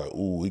 I was like,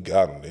 ooh, he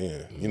got him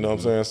then. You know what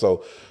I'm saying?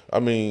 So, I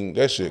mean,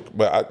 that shit.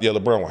 But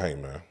LeBron will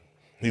hang, man.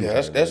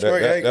 That's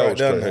great. That was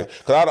crazy.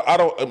 Because I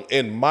don't,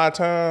 in my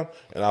time,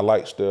 and I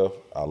like Steph,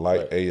 I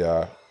like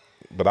AI,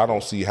 but I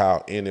don't see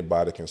how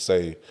anybody can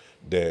say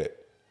that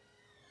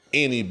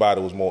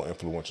anybody was more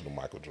influential than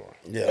Michael Jordan.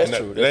 Yeah, that's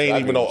true. They ain't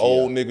even no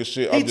old nigga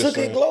shit. He took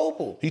it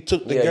global. He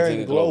took the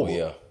game global.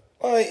 Yeah.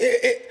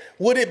 Like,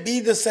 would it be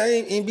the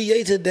same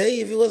NBA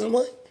today if it wasn't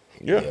Mike?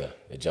 Yeah.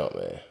 The jump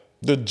man.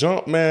 The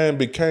jump man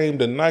became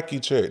the Nike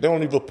check. They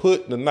don't even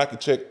put the Nike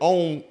check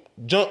on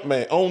jump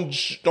man, on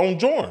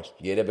Jordans.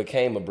 Yeah, that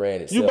became a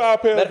brand itself. You buy a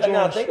pair of Jordans.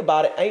 Now think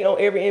about it. Ain't on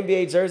every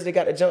NBA jersey they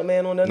got the jump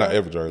man on there? Not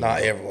every jersey.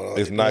 Not everyone.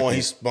 It's the Nike. one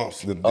he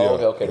sponsors.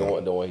 Okay.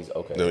 The one he's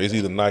okay. No, it's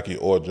either Nike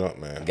or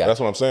Jumpman. Gotcha. That's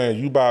what I'm saying.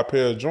 You buy a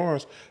pair of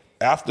Jordans.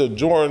 After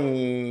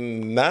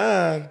Jordan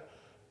 9,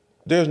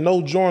 there's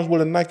no Jordans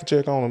with a Nike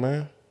check on them,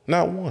 man.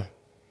 Not one.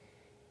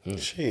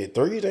 Shit,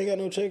 3s ain't got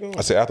no check on.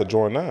 I said after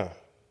Jordan 9.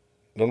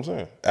 You know what I'm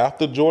saying?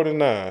 After Jordan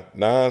 9,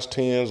 9s,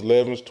 10s,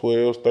 11s,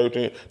 12s,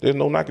 13, there's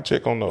no Nike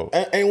check on those.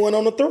 Ain't one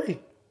on the 3.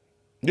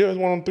 Yeah, there's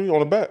one on 3 on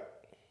the back.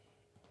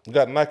 You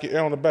got Nike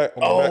Air on the back.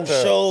 On the back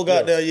show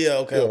got there. Yeah,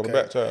 okay. On the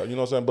back tire. You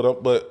know what I'm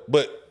saying?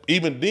 But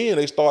even then,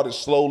 they started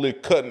slowly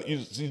cutting. You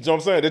know what I'm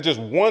saying? There's just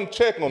one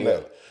check on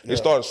that. They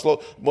started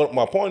slow. But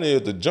my point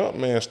is, the jump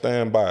man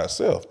stand by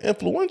itself.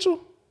 Influential?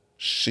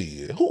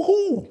 Shit.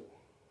 Who?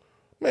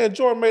 Man,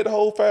 Jordan made the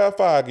whole Fab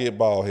Five get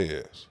bald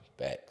heads.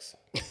 Facts.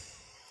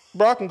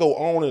 Bro, I can go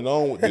on and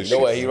on with this shit. You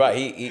know what? He right.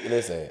 He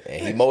listen.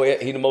 And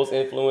he the most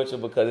influential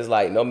because it's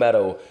like no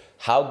matter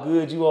how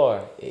good you are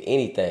at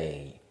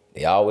anything,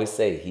 they always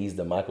say he's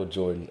the Michael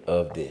Jordan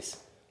of this.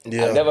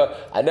 Yeah. I never.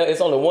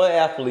 It's only one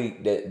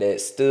athlete that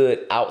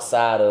stood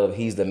outside of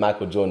he's the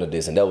Michael Jordan of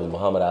this, and that was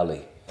Muhammad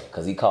Ali,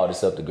 because he called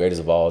himself the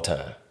greatest of all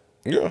time.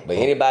 Yeah. But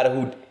anybody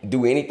who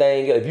do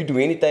anything, if you do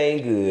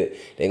anything good,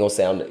 they gonna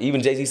say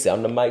even Jay-Z said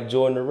I'm the Mike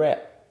Jordan of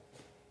rap.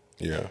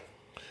 Yeah.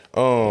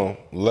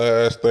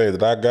 Last thing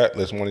that I got,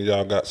 unless one of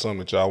y'all got something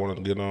that y'all want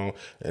to get on,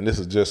 and this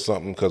is just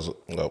something because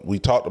we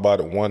talked about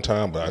it one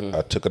time, but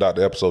I took it out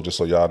the episode just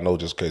so y'all know,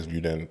 just in case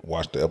you didn't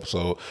watch the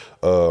episode.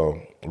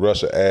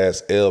 Russia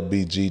adds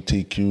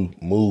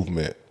LBGTQ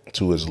movement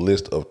to its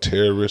list of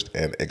terrorist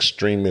and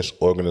extremist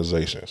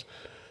organizations.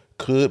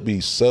 Could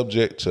be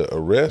subject to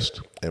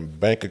arrest and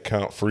bank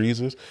account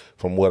freezes.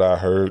 From what I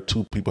heard,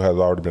 2 people have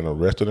already been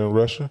arrested in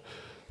Russia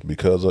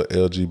because of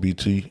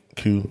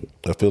LGBTQ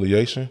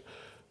affiliation.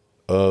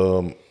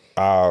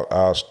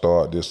 I'll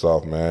start this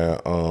off,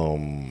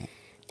 man.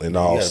 in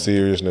all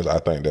seriousness, I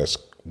think that's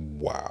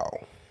wow.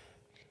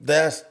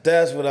 That's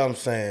what I'm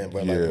saying,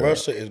 bro. Like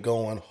Russia is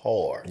going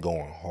hard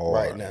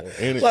right now.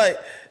 Like,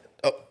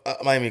 I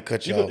might even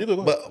cut you off,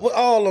 but what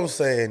all I'm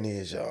saying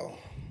is, y'all,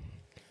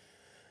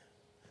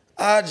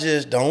 I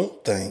just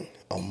don't think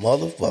a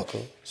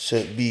motherfucker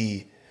should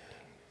be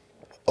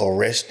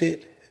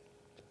arrested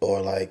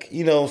or like,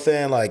 you know what I'm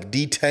saying, like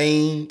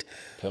detained,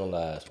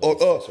 penalized,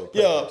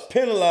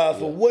 penalized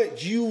for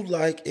what you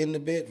like in the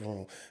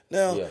bedroom.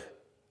 Now. Yeah.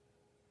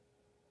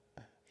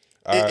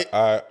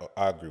 I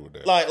agree with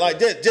that. Like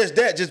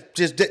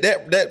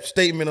that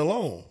statement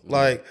alone. Mm-hmm.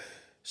 Like,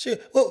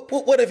 shit.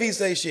 What if he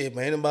say shit,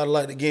 man? Anybody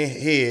like to get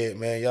head,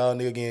 man? Y'all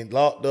nigga getting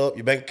locked up,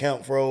 your bank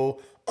account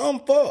froze. I'm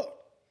fucked.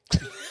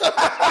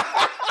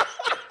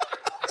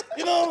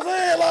 You know what I'm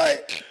saying?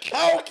 Like,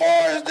 how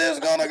far is this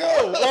gonna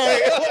go?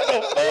 Like, what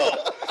the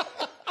fuck?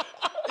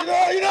 You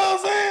know what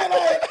I'm saying?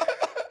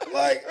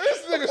 Like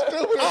this nigga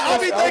stupid. I'll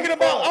be thinking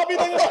about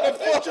the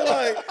future.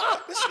 Like,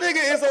 this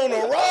nigga is on the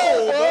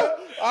road, bro.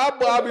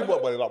 I'll be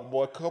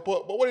boy, cup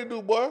up. But what he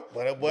do, boy?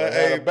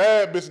 Hey,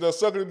 bad bitch that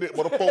sucking the dick,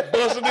 but the folk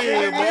busting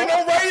in, bro. You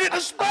know, right at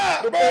the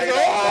spot, bro. We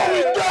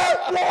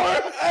got,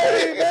 boy.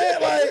 Hey,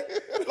 man,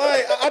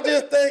 like I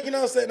just think, you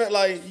know what I'm saying?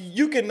 Like,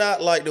 you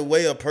cannot like the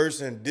way a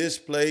person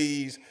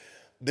displays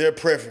their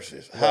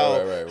preferences,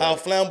 how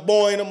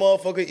flamboyant a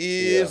motherfucker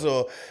is,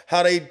 or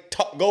how they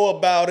go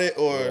about it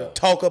or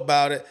talk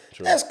about it.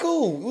 True. That's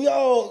cool. We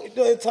all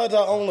talk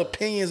our own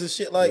opinions and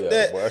shit like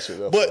that.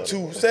 Boy, but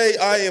to say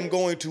I am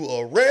going to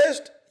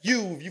arrest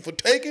you for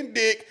taking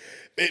dick,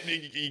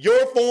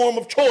 your form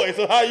of choice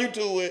of how you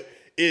do it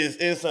is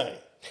insane.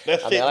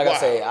 That's like I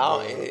say,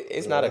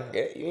 it's not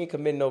you ain't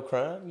committing no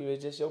crime.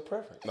 It's just your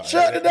preference. No,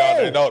 shut it down.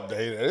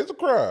 It's a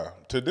crime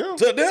to them.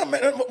 To them,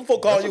 man.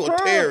 Folk call you a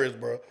terrorist,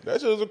 bro.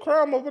 That's just a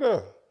crime over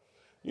there.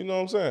 You know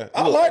what I'm saying?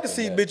 I like to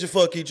see bitches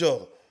fuck each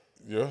other.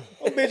 Yeah.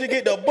 Them bitches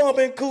get the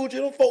bumping coochie,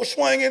 them folks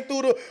swinging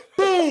through the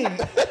boom.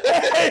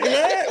 Hey,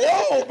 man.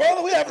 Whoa,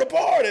 brother, we having a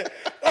party.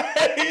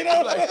 You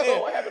know what I'm saying?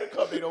 What happened to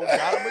Kobe? Don't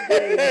got him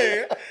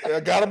again.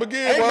 Got him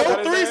again, ain't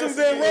bro. No threesomes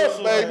in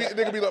Russia. Baby,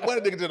 nigga be like,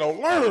 what nigga just don't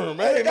learn,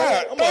 man. Hey,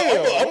 man,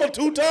 I'm a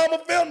two-time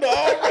offender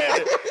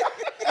already.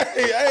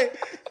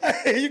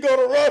 Hey, you go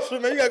to Russia,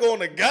 man, you gotta go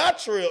on a God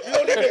trip. You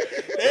know,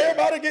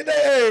 everybody get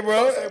their A,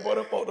 bro. Say, boy,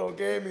 them folk don't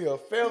give me a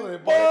felony,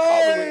 boy.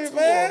 Hey,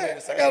 man,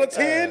 I got a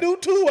 10 do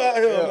 2 out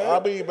here, man. I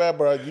mean, man,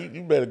 bro,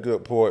 you made a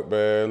good point,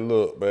 man.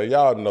 Look, man,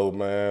 y'all know,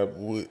 man,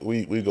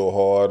 we go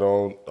hard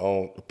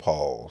on the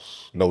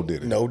pause. No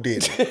Diddy. No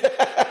Diddy.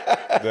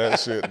 That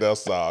shit, that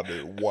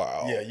sounded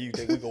wild. Yeah, you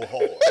think we go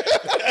hard.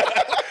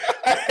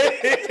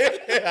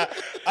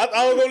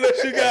 I was gonna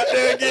let you got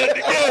there and get it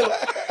together.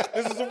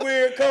 This is a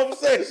weird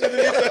conversation. And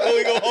you say,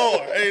 we go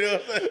hard. You know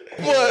what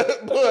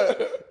I'm saying?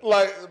 But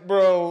like,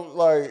 bro,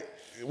 like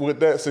with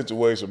that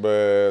situation,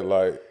 man,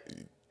 like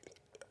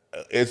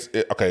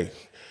okay.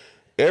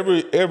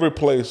 Every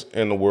place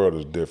in the world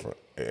is different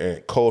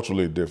and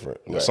culturally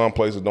different. Right. Some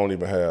places don't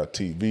even have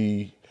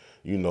TV.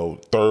 You know,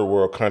 third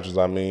world countries.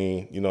 I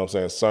mean, you know what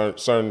I'm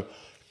saying?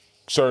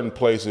 Certain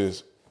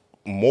places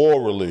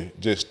morally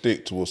just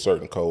stick to a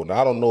certain code.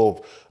 Now I don't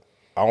know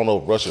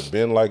if Russia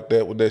been like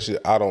that with that shit.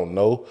 I don't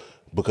know,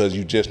 because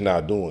you just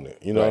not doing it.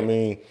 You know what I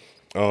mean?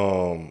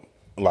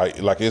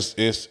 Like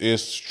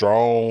it's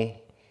strong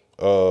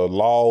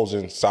laws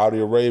in Saudi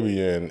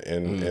Arabia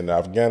and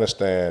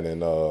Afghanistan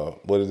and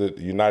what is it?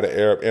 United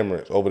Arab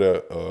Emirates over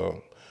there.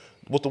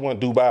 What's the one?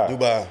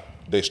 Dubai.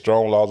 They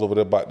strong laws over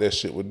there about that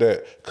shit with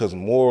that, because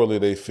morally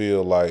they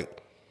feel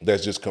like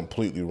that's just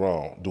completely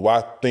wrong. Do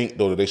I think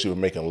though that they should be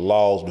making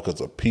laws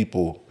because of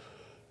people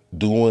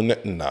doing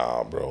that?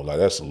 Nah, bro. Like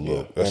that's a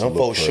look. That's them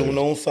folks shooting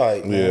on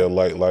sight. Man. Yeah,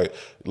 like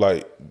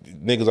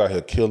niggas out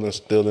here killing,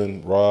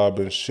 stealing,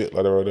 robbing, shit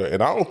like that right there.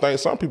 And I don't think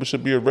some people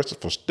should be arrested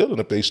for stealing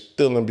if they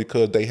stealing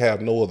because they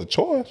have no other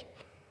choice.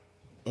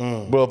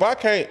 But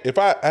if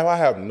I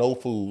have no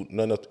food,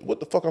 none of what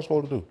the fuck I'm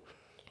supposed to do?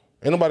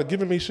 Ain't nobody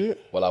giving me shit.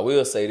 Well, I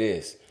will say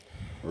this.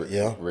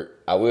 Yeah.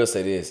 I will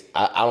say this.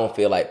 I don't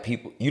feel like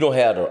people,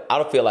 I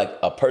don't feel like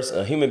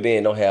a human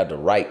being don't have the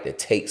right to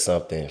take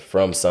something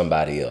from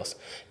somebody else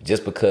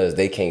just because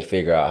they can't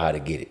figure out how to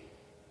get it.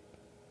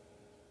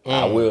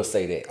 I will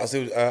say that. I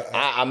see.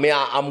 I mean,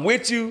 I'm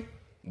with you,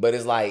 but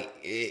it's like,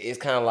 it's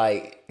kind of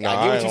like, I get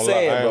what you're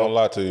saying, bro. I ain't gonna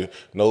lie to you.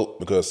 Nope,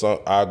 because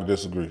I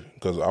disagree.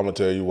 Because I'm gonna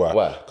tell you why.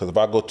 Why? Because if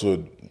I go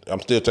I'm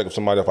still taking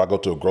somebody, if I go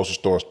to a grocery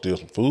store and steal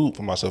some food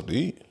for myself to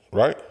eat,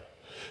 right?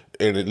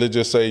 And let's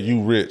just say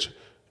you rich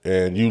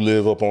and you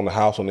live up on the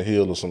house on the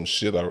hill or some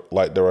shit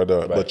like that right there.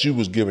 Right. But you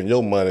was giving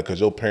your money because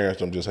your parents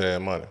don't just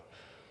had money.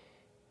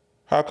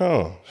 How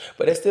come?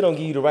 But that still don't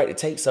give you the right to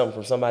take something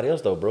from somebody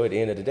else, though, bro. At the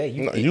end of the day,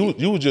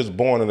 you were just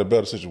born in a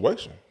better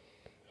situation.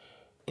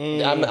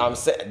 I'm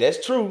saying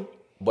that's true,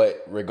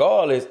 but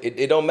regardless,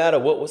 it don't matter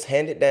what was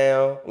handed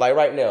down. Like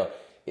right now,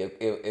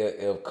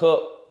 if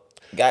Cup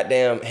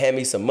goddamn hand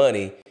me some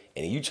money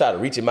and you try to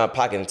reach in my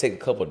pocket and take a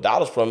couple of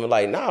dollars from him,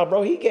 like, nah,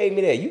 bro, he gave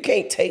me that. You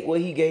can't take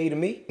what he gave to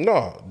me.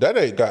 No, that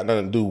ain't got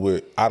nothing to do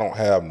with I don't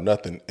have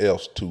nothing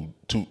else to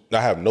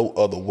I have no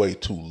other way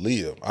to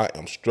live. I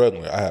am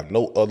struggling. I have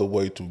no other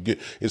way to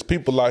get. It's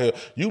people out here.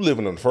 You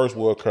living in the first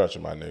world country,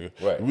 my nigga.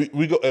 Right.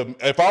 We go.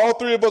 If all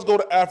three of us go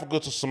to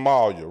Africa to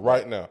Somalia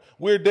right now,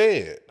 we're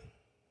dead.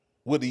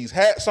 With these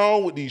hats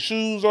on, with these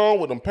shoes on,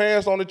 with them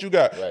pants on that you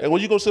got. Right. And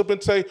when you go sit up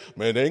and say,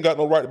 man, they ain't got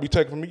no right to be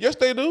taken from me. Yes,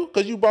 they do,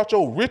 because you brought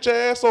your rich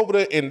ass over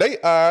there in their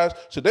eyes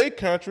to their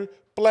country,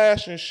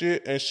 flashing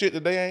shit and shit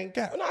that they ain't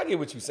got. Well, no, I get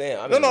what you're saying.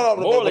 I mean,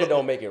 morally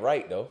don't make it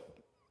right, though.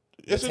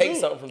 Yes, take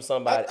something from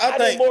somebody. I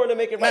think more to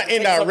make it right.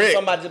 Take something from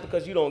somebody just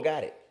because you don't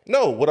got it.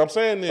 No, what I'm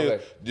saying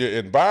is your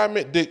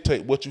environment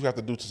dictate what you have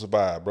to do to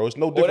survive, bro. It's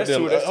no different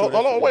than hold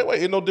on,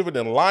 wait. It's no different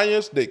than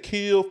lions that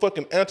kill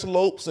fucking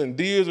antelopes and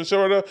deers and shit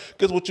like that.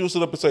 Guess what you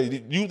sit up and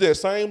say? Use that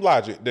same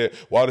logic that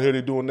why the hell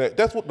they doing that?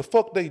 That's what the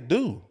fuck they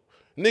do.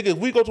 Nigga, if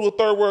we go to a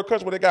third world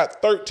country where they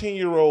got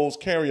 13-year-olds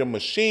carrying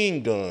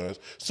machine guns,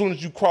 as soon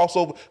as you cross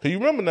over, because you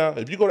remember now,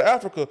 if you go to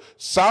Africa,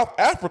 South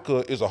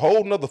Africa is a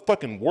whole nother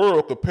fucking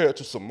world compared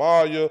to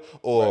Somalia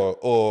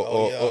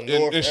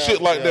and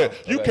shit like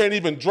that. You can't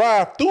even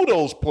drive through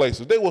those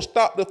places. They will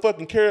stop the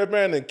fucking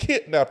caravan and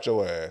kidnap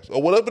your ass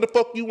or whatever the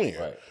fuck you in.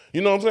 Right. You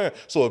know what I'm saying?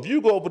 So if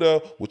you go over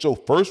there with your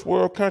first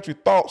world country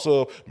thoughts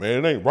of,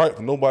 man, it ain't right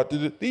for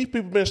nobody. These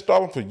people been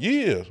starving for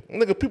years.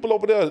 Nigga, people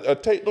over there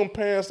take them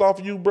pants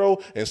off of you,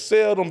 bro, and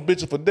sell them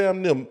bitches for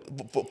damn them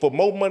for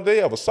more money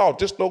they ever saw,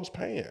 just those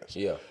pants.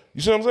 Yeah.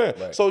 You see what I'm saying?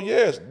 Right. So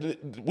yes,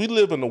 we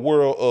live in a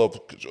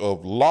world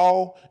of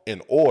law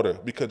and order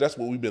because that's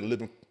what we've been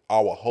living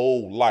our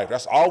whole life.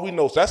 That's all we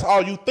know. So that's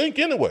all you think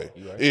anyway.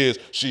 Right. Is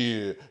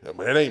shit,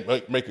 man, it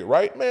ain't make it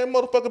right. Man,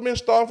 motherfucker been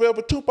starving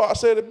forever. Tupac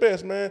said it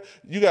best, man.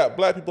 You got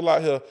black people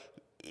out here.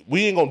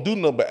 We ain't gonna do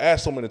nothing but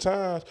ask so many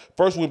times.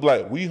 First we be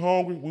like, we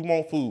hungry, we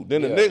want food.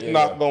 Then the next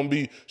knock gonna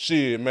be,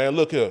 shit, man,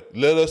 look here,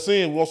 let us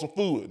in, we want some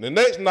food. The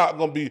next knock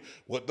gonna be,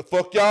 what the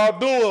fuck y'all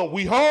doing?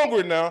 We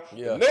hungry now.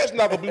 The next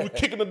knock gonna be, we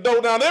kicking the door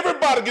down.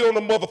 Everybody get on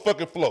the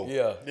motherfucking floor.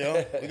 You see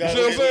what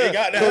I'm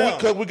saying?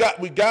 Because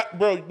we got,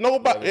 bro,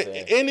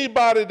 nobody,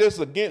 anybody that's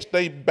against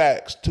their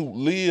backs to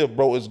live,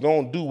 bro, is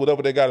gonna do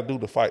whatever they gotta do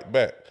to fight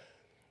back.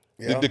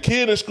 Yeah. The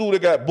kid in school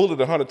that got bullied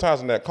 100 times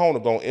in that corner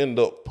gonna end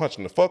up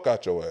punching the fuck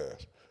out your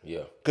ass.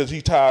 Yeah. Because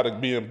he tired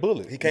of being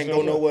bullied. He can't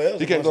go nowhere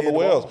else. He can't go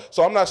nowhere else.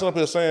 So I'm not sitting up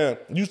here saying,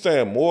 you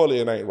saying morally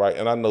it ain't right.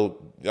 And I know,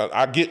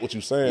 I get what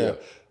you're saying.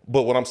 Yeah.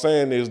 But what I'm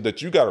saying is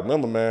that you got to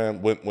remember,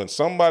 man, when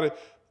somebody,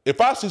 if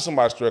I see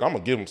somebody straight, I'm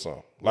going to give them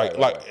some. Like,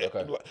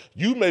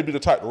 you may be the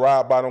type to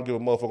ride by, don't give a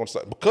motherfucker on the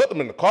side. But cut them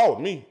in the car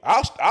with me.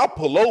 I'll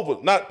pull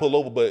over, not pull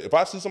over, but if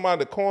I see somebody in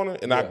the corner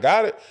and I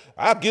got it,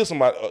 I'll give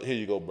somebody, here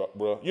you go,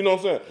 bro. You know what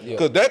I'm saying?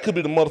 Because that could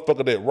be the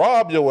motherfucker that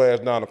robbed your ass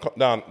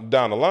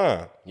down the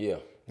line. Yeah.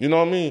 You know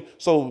what I mean?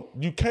 So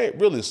you can't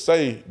really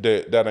say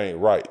that ain't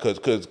right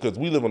because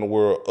we live in a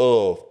world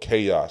of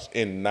chaos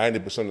in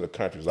 90% of the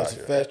countries out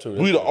here. That's true.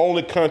 We the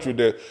only country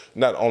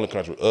not the only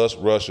country, us,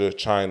 Russia,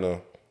 China,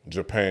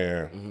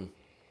 Japan,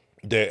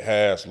 that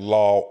has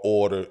law,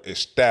 order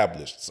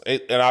established.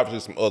 And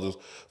obviously some others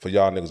for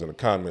y'all niggas in the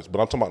comments. But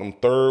I'm talking about them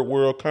third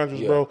world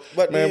countries, bro.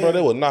 But man, bro, they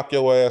will knock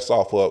your ass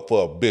off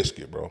for a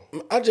biscuit, bro.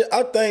 I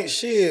think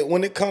shit,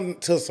 when it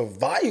comes to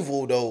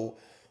survival though,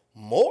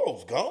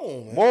 morals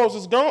gone. Man. Morals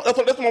is gone. That's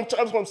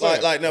what I'm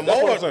saying. Like now,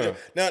 morals. Now,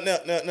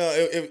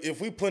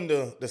 if we put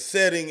the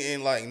setting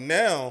in like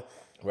now,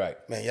 right?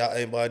 Man, y'all,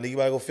 hey, boy, you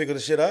gotta go figure the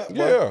shit out.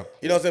 Bro. Yeah,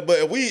 you know what I'm saying. But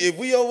if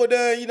we over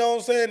there, you know what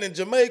I'm saying, in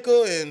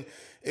Jamaica and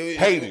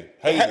Haiti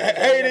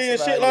and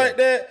shit like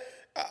that,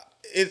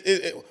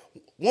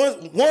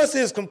 once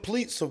it's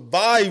complete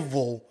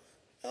survival.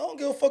 I don't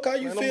give a fuck how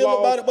you feel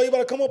about it, but you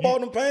better come up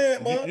on them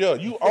pants, man. Yeah,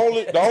 the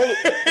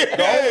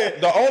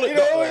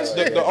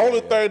only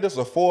thing that's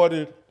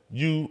afforded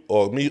you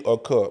or me a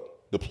cup,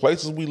 the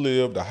places we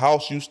live, the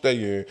house you stay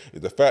in,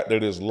 is the fact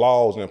that there's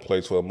laws in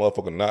place for a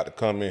motherfucker not to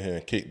come in here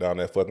and kick down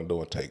that fucking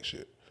door and take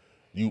shit.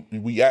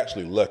 We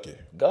actually lucky.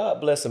 God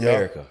bless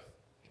America. Yeah.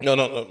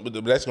 No,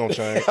 but that's gonna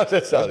change.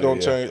 That's gonna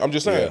change. I'm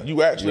just saying,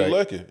 you actually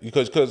lucky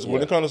because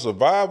when it comes to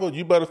survival,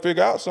 you better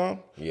figure out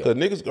something. Because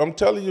niggas, I'm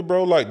telling you,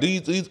 bro, like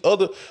these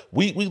other,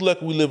 we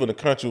lucky we live in a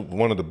country,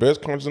 one of the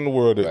best countries in the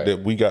world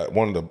that we got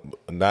one of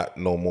the not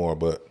no more,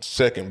 but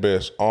second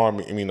best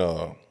army.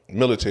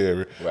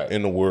 Military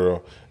in the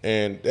world,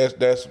 and that's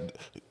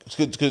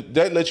because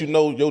that lets you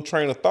know your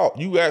train of thought.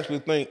 You actually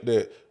think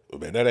that,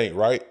 man, that ain't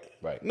right.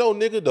 Right. No,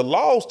 nigga, the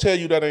laws tell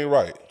you that ain't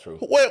right. True.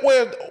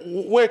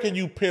 Where can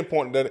you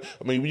pinpoint that?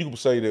 I mean, you can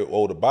say that,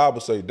 oh, the Bible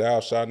say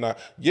thou shalt not.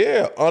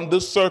 Yeah, under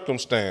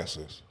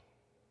circumstances.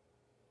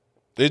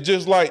 It's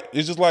just like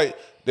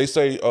they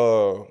say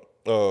thou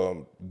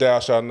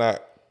shalt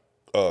not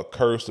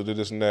curse or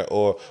this and that,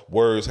 or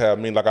words have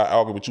meaning. Like I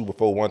argued with you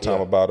before one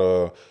time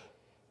about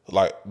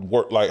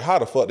work, like how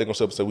the fuck they gonna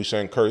sit up and say we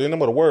shouldn't curse? Ain't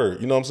no other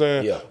word, you know what I'm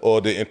saying? Yeah. Or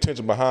the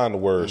intention behind the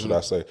word, should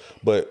I say?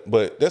 But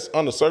that's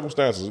under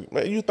circumstances.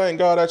 Man, you think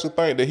God actually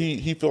think that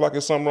he feel like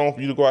it's something wrong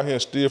for you to go out here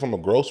and steal from a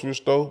grocery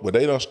store, but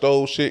they done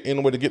stole shit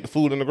anyway to get the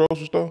food in the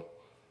grocery store?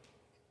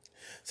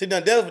 See,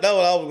 now that's what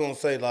I was gonna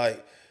say.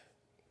 Like,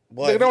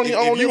 boy, They don't if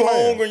even own you their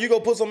land. hungry and you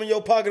go put something in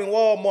your pocket in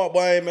Walmart, boy,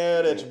 I ain't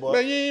mad at you, boy.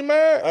 Man, you ain't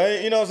mad. I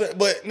ain't, you know what I'm saying?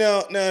 But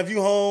now if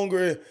you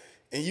hungry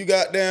and you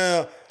got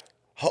down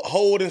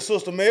holding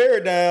Sister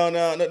Mary down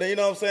now, you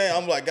know what I'm saying?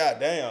 I'm like, God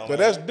damn. But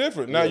man. that's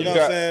different. Now You know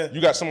what I'm saying? you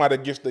got somebody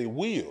against their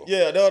will.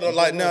 Yeah, they're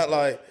like now,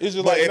 like. It's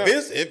just but like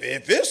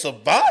if it's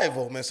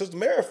survival, man, Sister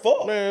Mary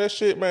fuck. Man, that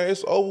shit, man,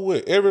 it's over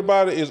with.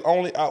 Everybody is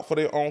only out for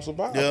their own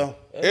survival. Yeah.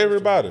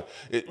 Everybody.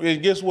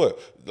 And guess what?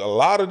 A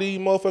lot of these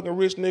motherfucking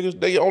rich niggas,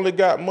 they only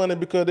got money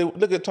because they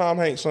look at Tom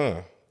Hanks'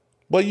 son.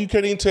 But you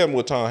can't even tell me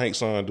what Tom Hanks'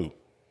 son do.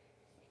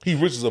 He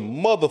rich as a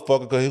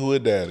motherfucker because who his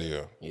daddy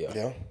is.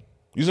 Yeah.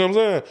 You see what I'm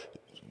saying?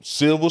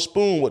 Silver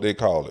spoon, what they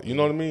call it. You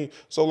know what I mean?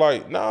 So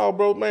like, nah,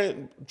 bro,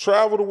 man,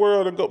 travel the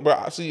world and go. Bro,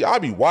 I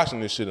be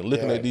watching this shit and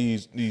looking at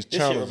these This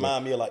channels. shit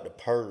remind me of like The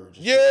Purge.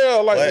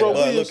 Yeah, like, bro,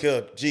 but look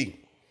here,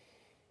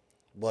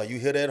 boy, you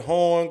hear that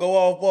horn go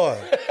off, boy.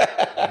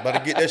 You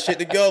better get that shit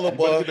together,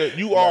 boy.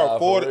 You are Nah,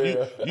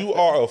 afforded. You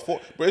are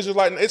afforded. But it's just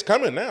like it's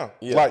coming now.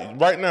 Yeah.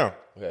 Like right now.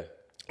 Okay.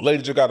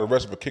 Lady just got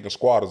arrested for kicking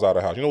squatters out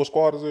of the house. You know what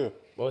squatters is?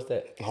 What's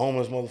that?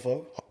 Homeless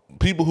motherfucker.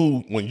 People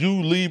who, when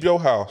you leave your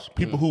house,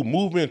 people who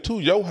move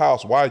into your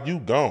house while you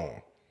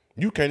gone,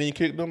 you can't even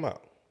kick them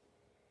out.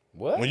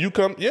 What? When you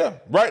come,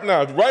 right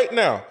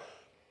now,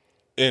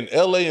 in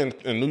LA and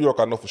New York,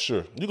 I know for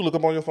sure. You can look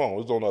up on your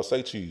phone. It's on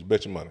Say Cheese,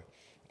 bet your money.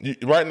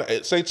 Right now,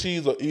 Say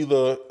Cheese or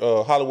either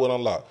Hollywood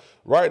Unlocked.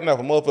 Right now,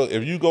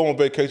 if you go on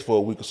vacation for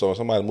a week or so and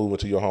somebody move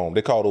into your home,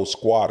 they call those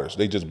squatters.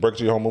 They just break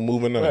into your home and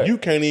move in there. Right. You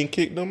can't even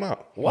kick them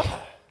out. Why?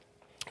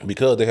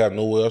 Because they have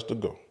nowhere else to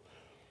go.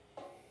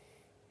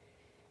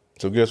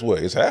 So guess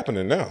what? It's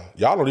happening now.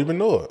 Y'all don't even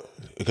know it.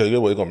 Because it's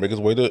going to make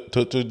its way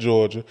to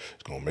Georgia.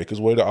 It's going to make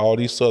its way to all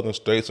these southern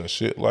states and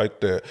shit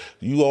like that.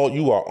 You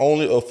are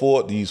only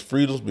afford these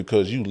freedoms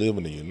because you live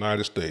in the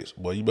United States.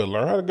 Boy, you better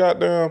learn how to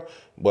goddamn.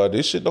 But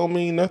this shit don't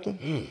mean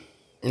nothing.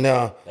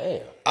 Nah.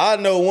 Damn. I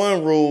know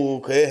one rule,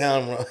 cause it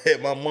happened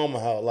at my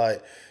mama house.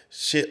 Like,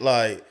 shit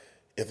like,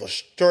 if a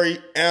straight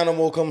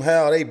animal come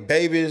howl, they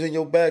babies in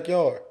your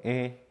backyard.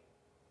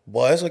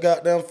 Boy, that's a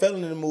goddamn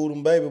felony to move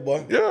them baby,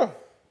 boy. Yeah.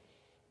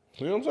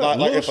 You know what I'm saying?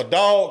 Like if a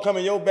dog come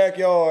in your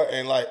backyard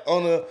and like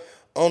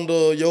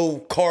under your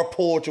car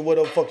porch or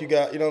whatever the fuck you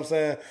got, you know what I'm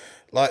saying?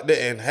 Like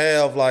that, and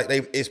have like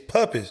it's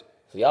puppies.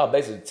 So y'all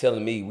basically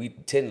telling me we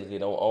technically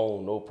don't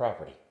own no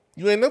property.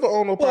 You ain't never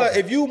owned no property.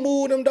 But if you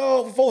move them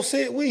dogs for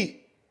 6 weeks,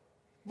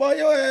 boy,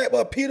 your ass,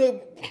 but Peter,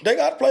 they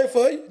got to play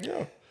for you.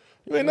 Yeah.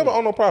 You ain't never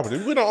owned no property.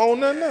 We don't own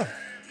nothing now.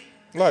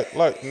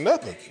 Like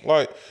nothing.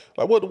 Like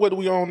what do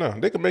we own now?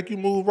 They can make you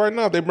move right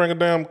now if they bring a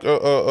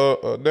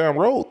damn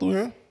road through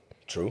here.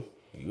 True.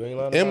 You ain't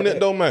lying. Eminent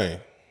domain.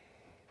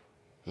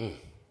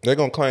 They're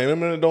going to claim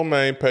eminent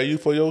domain, pay you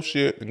for your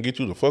shit, and get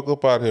you the fuck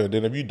up out here.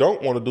 Then if you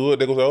don't want to do it,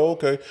 they going to say, oh,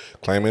 okay,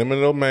 claim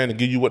eminent domain and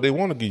give you what they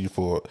want to give you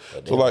for it.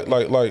 But so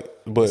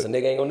but so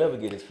nigga ain't gonna never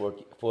get his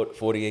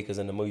 40 acres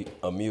and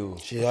a mule.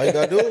 Shit, all you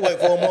got to do is wait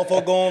for a motherfucker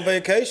to go on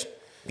vacation.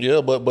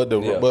 Yeah,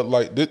 but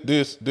like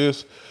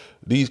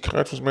these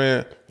countries,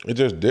 man, it's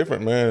just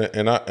different, man.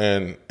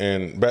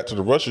 And back to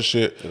the Russia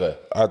shit. Okay.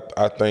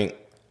 I think,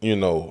 you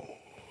know,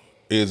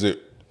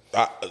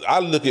 I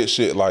look at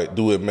shit like,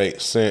 do it make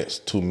sense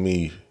to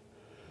me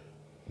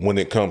when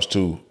it comes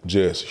to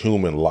just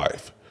human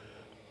life?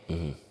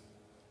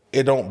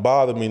 It don't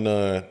bother me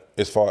none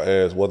as far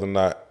as whether or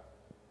not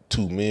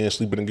two men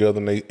sleeping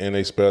together in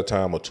their spare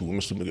time or two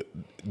women sleeping together.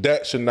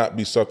 That should not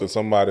be something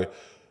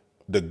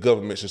the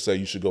government should say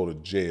you should go to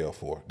jail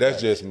for.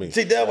 That's just me.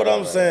 See, that's what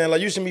I'm saying.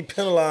 Like, you should be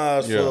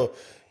penalized for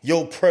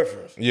your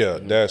preference. Yeah,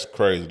 that's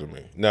crazy to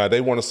me. Now,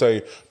 they want to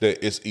say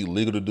that it's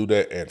illegal to do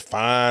that and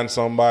fine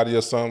somebody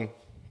or something.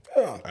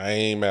 Yeah. I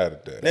ain't mad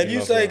at that. Now, if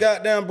you say,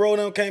 goddamn, bro,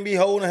 them can't be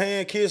holding a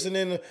hand, kissing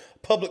in the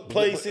public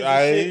places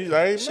I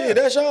ain't shit, mad.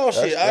 that's y'all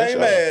shit. I ain't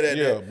mad at that.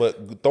 Yeah,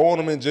 but throwing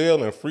them in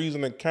jail and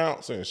freezing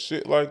accounts and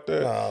shit like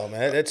that. No,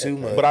 man, that's too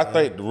much. But I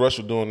think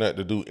Russia doing that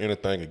to do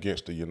anything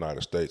against the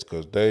United States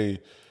because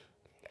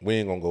we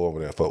ain't gonna go over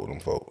there and fuck with them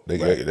folk. They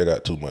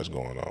got too much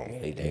going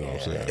on. You know what I'm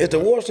saying? Is the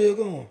war still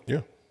going?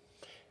 Yeah.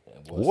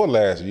 War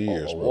lasts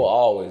years, bro. War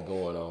always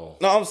going on.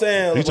 No, I'm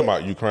saying You talking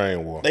about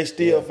Ukraine war? They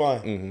still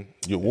fighting.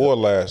 Your war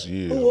lasts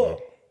years. Who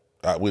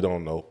Bro. We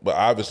don't know, but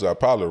obviously,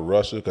 probably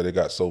Russia because they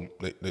got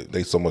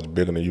they so much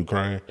bigger than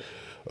Ukraine.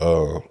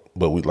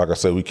 But like I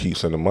said, we keep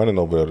sending money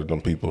over there to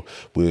them people,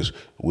 which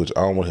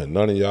I don't want to hear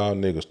none of y'all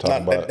niggas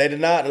talking about. They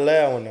denied the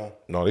last one though.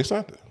 No, they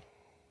sent it.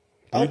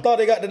 I thought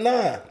they got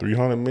denied.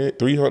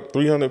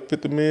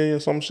 350 million,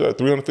 some shit,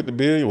 350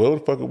 billion, whatever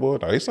the fuck it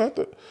was. No, they sent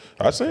it.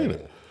 I seen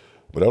it.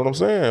 But that's what I'm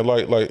saying.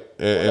 Man,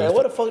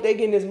 where the fuck they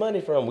getting this money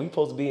from? We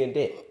supposed to be in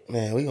debt.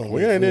 Man,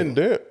 we ain't in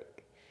debt.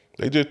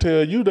 They just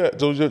tell you that.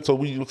 So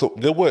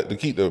get what? To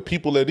keep the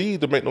people at ease,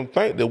 to make them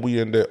think that we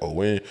in debt. Oh,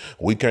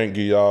 we can't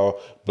give y'all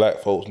black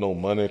folks no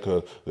money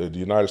because the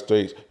United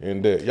States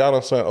in debt. Y'all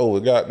done saying, oh,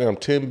 it goddamn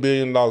 $10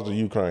 billion to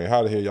Ukraine.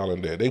 How the hell y'all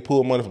in debt? They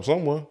pull money from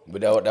somewhere.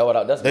 But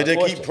that's they just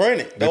question. keep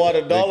printing. That's why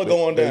the dollar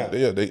going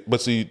down.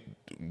 But see,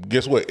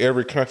 guess what?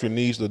 Every country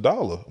needs the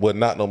dollar. Well,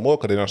 not no more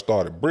because they done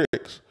started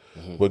BRICS.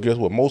 But guess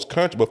what? Most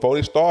countries, before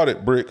they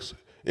started BRICS,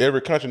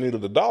 every country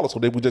needed the dollar, so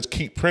they would just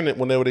keep printing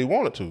whenever they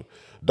wanted to.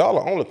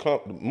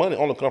 Money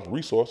only comes from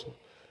resources.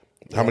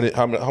 How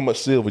much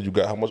silver you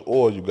got? How much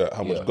oil you got?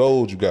 How much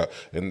gold you got?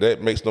 And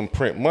that makes them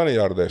print money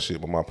out of that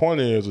shit. But my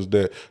point is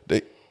that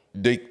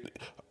they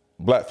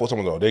black folks,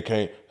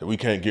 we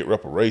can't get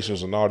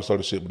reparations and all this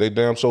other shit. But they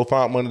damn sure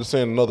found money to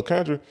send to another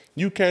country.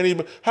 You can't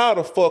even. How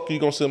the fuck are you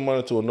gonna send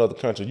money to another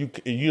country?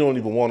 You don't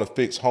even want to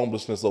fix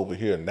homelessness over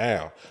here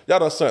now. Y'all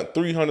done sent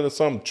 $300 and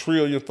some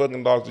trillion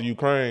fucking dollars to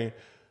Ukraine.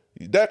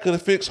 That could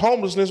have fixed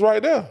homelessness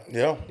right there.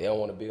 Yeah. They don't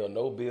want to build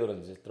no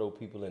buildings, just throw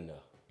people in there.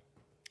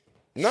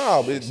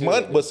 No, it's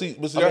money. But see,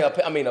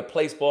 I mean, a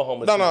place for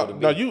homeless people.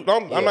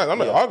 I'm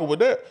not arguing with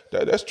that.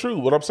 That's true.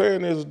 What I'm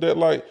saying is that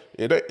like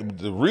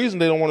the reason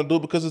they don't want to do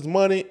it because it's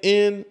money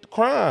in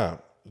crime.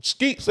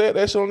 Skeet said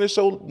that shit on this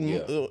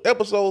show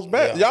episodes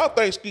back. Y'all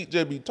think Skeet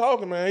just be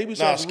talking, man? He be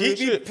saying Skeet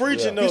be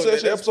preaching. He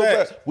said shit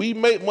episodes back. We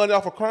make money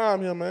off of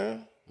crime here,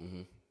 man.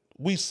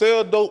 We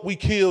sell dope, we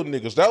kill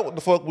niggas. That's what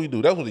the fuck we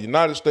do. That's what the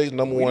United States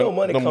number one. We know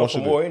money comes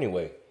from war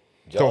anyway.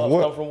 Jobs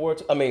come from war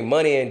too. I mean,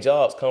 money and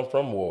jobs come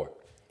from war.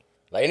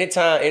 Like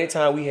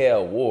anytime we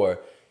have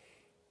war.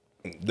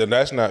 Then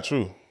that's not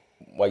true.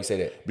 Why you say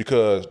that?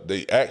 Because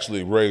they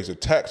actually raise the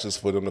taxes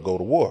for them to go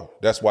to war.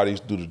 That's why they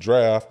used to do the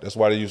draft. That's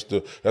why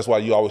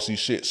you always see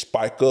shit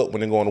spike up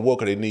when they go to war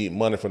because they need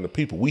money from the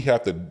people. We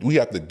have to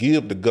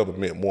give the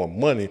government more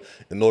money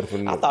in order for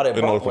them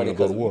to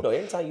go to war.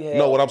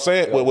 No, what I'm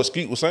saying, what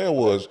Skeet was saying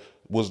was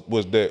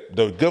that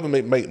the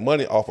government make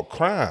money off of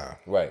crime.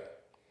 Right.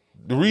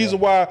 The reason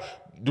why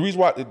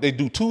they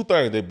do two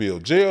things: they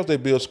build jails, they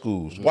build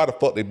schools. Why the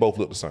fuck they both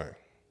look the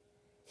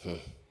same?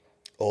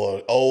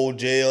 Or old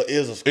jail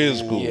is a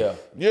school.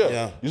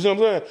 Yeah. You see what I'm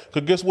saying?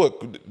 Because guess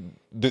what?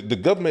 The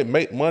government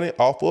make money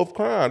off of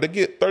crime. They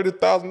get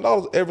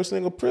 $30,000 every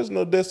single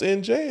prisoner that's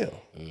in jail.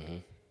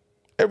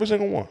 Every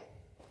single one.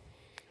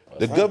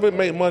 The government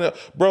make money.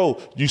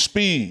 Bro, you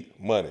speed,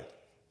 money.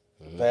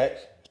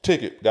 Facts.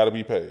 Ticket, got to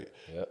be paid.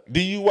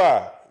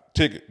 DUI,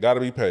 ticket, got to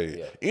be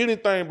paid.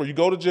 Anything, bro, you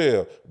go to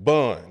jail,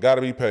 bond, got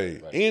to be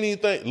paid.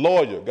 Anything,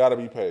 lawyer, got to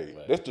be paid.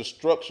 That's the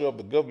structure of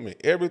the government.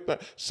 Everything.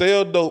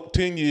 Sell dope,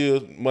 10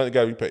 years, money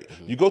got to be paid.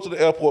 You go to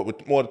the airport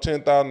with more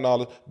than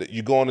 $10,000,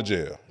 you going to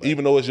jail,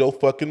 even though it's your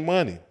fucking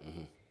money.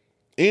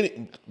 Now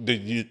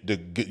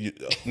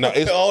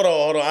it's, hold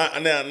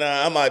on.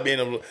 Now I might be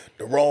in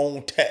the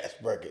wrong tax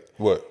bracket.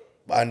 What?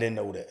 I didn't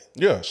know that.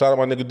 Yeah, shout out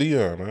my nigga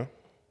Dion, man.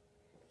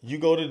 You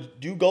go to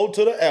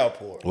the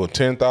airport. Well,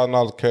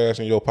 $10,000 cash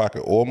in your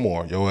pocket or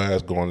more, your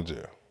ass going to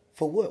jail.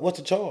 For what? What's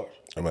the charge?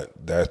 I mean,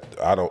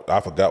 I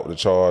forgot what the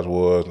charge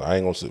was. I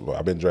ain't gonna say.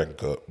 I've been drinking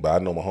cup, but I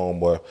know my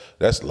homeboy.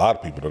 That's a lot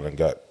of people that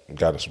done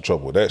got in some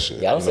trouble with that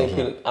shit. Yeah, I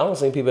don't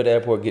think people at the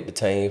airport get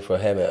detained for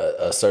having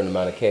a certain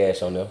amount of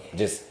cash on them.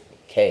 Just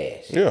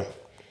cash. Yeah.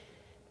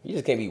 You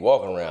just can't be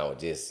walking around with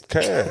just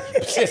cash,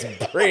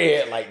 just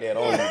bread like that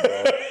on you,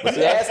 bro. But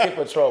see, asking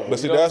for trouble. But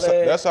see,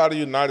 that's how the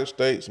United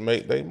States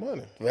make their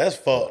money. That's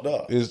fucked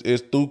up.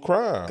 It's through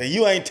crime.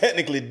 You ain't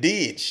technically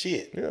did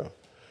shit. Yeah,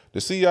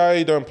 the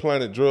CIA done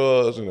planted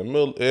drugs in the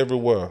middle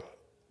everywhere.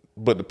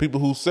 But the people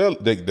who sell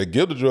it, they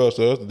give the drugs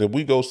to us, then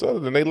we go sell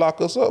it, and they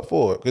lock us up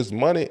for it. It's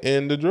money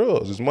in the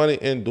drugs. It's money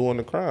in doing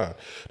the crime.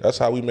 That's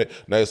how we make.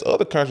 Now, there's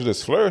other countries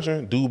that's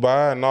flourishing,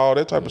 Dubai and all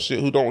that type of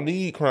shit, who don't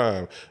need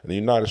crime. In the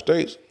United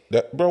States,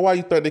 bro, why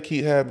you think they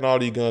keep having all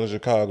these guns in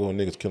Chicago and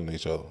niggas killing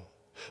each other?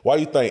 Why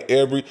you think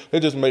they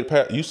just made,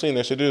 you seen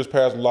that shit, they just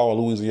passed a law in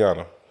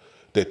Louisiana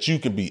that you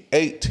can be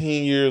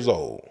 18 years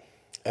old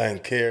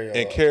and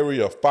carry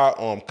a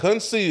firearm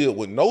concealed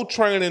with no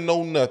training,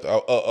 no nothing,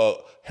 a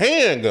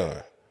handgun.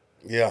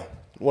 Yeah.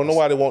 Well,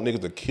 nobody want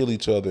niggas to kill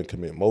each other and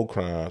commit more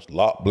crimes,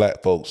 lock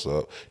black folks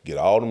up, get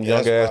all them young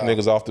ass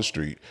niggas off the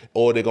street,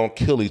 or they gonna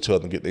kill each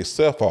other and get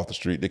themselves off the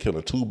street. They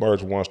killing two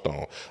birds with one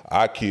stone.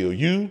 I kill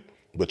you,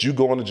 but you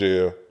going to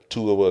jail,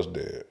 two of us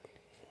dead.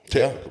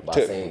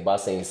 By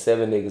seeing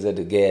 7 niggas at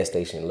the gas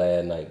station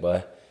last night,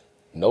 boy.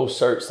 No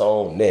shirts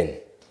on, nothing.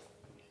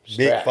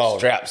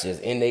 Straps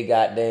just in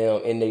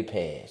they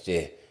pants,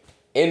 yeah.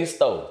 In the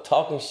store,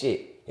 talking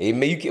shit.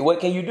 What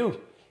can you do?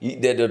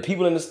 The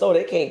people in the store,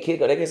 they can't kick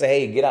her. They can say,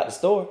 hey, get out the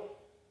store.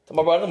 I'm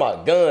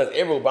about guns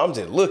everywhere, but I'm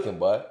just looking,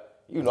 boy.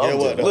 You know, I'm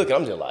just looking.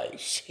 I'm just like,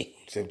 shit.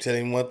 So tell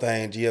you one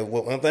thing, G.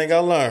 One thing I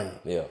learned.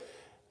 Yeah.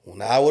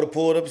 When I would have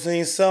pulled up and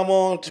seen some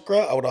on the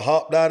scrap, I would have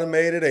hopped out and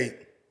made it 8.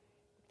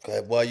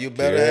 Cause boy, you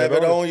better have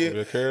it on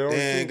you.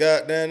 Then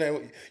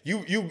goddamn,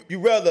 you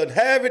rather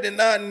have it and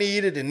not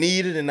need it than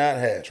need it and not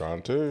have it.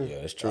 Trying to. Yeah,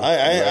 that's true.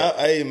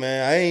 Hey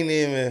man, I ain't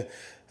even.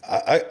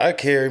 I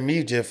carry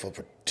me just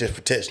just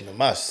protection of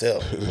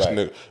myself. This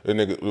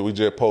nigga, we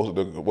just posted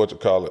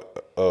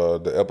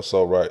the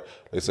episode, right?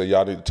 They said,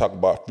 y'all need to talk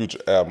about future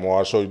album.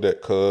 I'll show you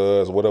that,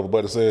 cuz, whatever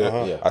Buddy said.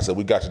 Yeah. I said,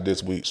 we got you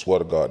this week. Swear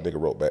to God,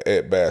 nigga wrote back,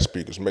 add bad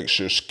speakers, make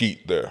sure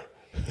Skeet there.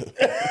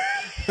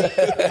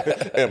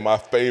 And my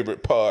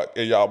favorite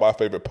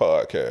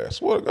podcast.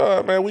 Swear to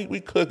God, man, we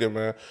cooking,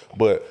 man.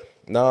 But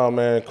nah,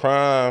 man,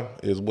 crime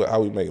is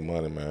how we make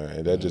money, man.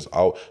 And that just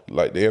all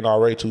like the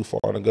NRA too far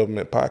in the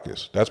government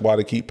pockets. That's why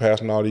they keep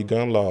passing all these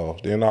gun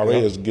laws. The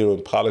NRA is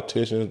giving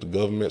politicians, the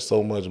government,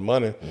 so much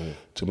money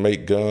to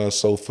make guns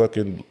so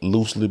fucking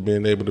loosely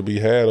being able to be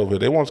had over here.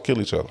 They want to kill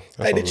each other.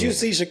 Hey, did you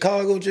see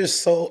Chicago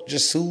just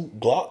sue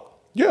Glock?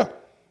 Yeah.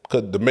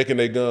 Because they're making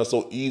their guns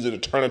so easy to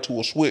turn into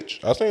a switch.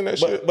 I seen that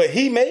shit. But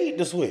he made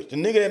the switch. The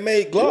nigga that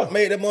made Glock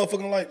made that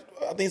motherfucking like,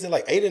 I think he said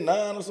like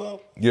 89 or something.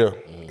 Yeah,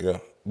 yeah.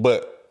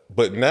 But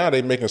now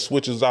they making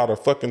switches out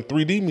of fucking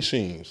 3D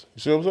machines.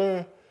 You see what I'm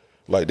saying?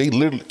 Like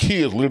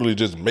kids literally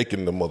just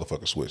making the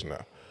motherfucking switch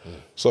now.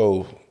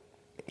 So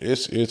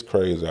it's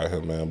crazy out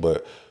here, man.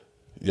 But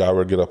y'all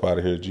ready to get up out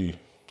of here, G?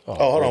 Oh,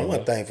 hold on,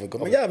 one thing for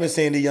man. Y'all been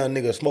seeing these young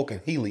niggas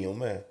smoking helium,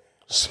 man.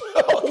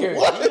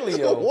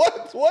 Helium? What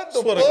the Swear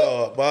to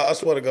God, but I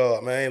swear to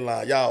God, man, I ain't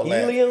lying. Y'all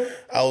Helium? laugh.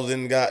 I was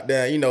in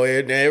goddamn,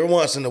 every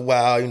once in a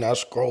while, I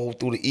scroll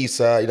through the east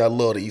side. I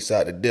love the east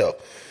side to death.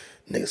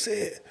 Nigga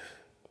said,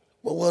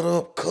 well, what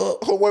up, cup?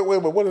 Oh,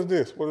 wait, what is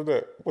this? What is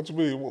that? What you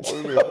mean? What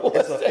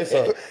is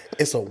this?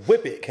 It's a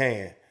whip it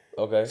can.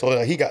 Okay. So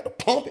he got to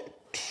pump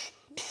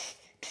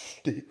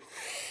it.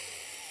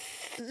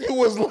 You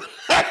was lying,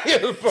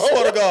 bro.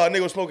 Swear to God,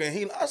 nigga was smoking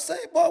helium. I say,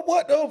 but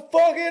what the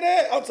fuck is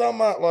that? I'm talking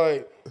about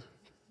like,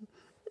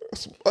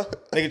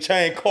 nigga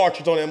chain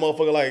cartridge on that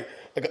motherfucker like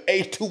an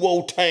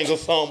H2O tank or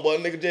something, but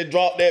nigga just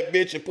drop that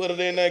bitch and put it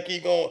in there and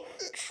keep going.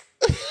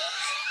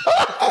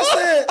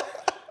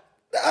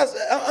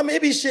 I mean,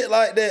 it be shit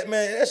like that,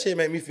 man. That shit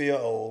make me feel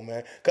old,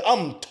 man. Cause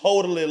I'm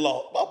totally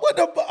lost.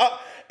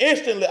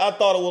 Instantly, I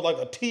thought it was like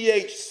a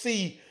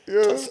THC.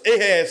 Yeah.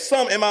 It had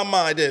something in my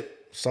mind that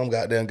some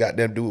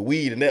goddamn do with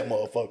weed in that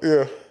motherfucker.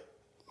 Yeah.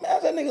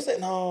 Man, that nigga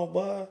said, no,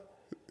 boy.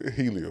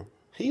 Helium.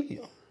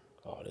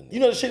 Oh, you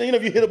know the shit,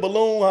 if you hit a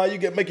balloon, how you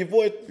make your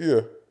voice?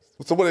 Yeah.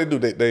 So what they do?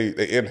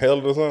 They inhale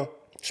it or something?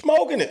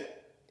 Smoking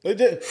it. They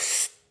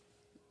just...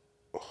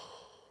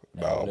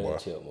 No, boy.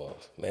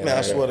 Man,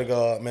 I swear to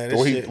God, man.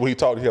 When he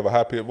talk, he have a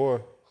high-pitched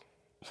voice?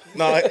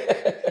 No,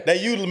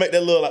 they usually make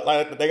that look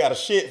like they got a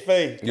shit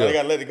face. Yeah. They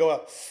got to let it go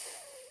out.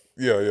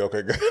 Yeah,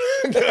 okay, good.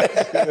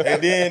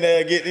 And then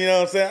they get, you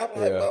know what I'm saying?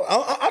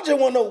 I just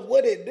want to know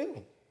what it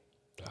do.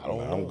 I don't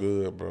know. I'm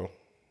good, bro.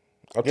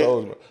 I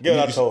told him. Get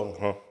what I told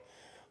him. Huh?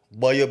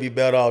 Boy, you'll be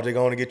better off just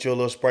going to get you a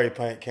little spray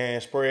paint can,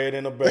 spray it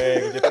in a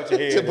bag, and just put your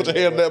head just put your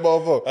head in that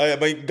motherfucker.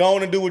 But go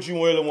on and do what you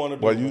really want to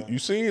do. Well, you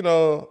seen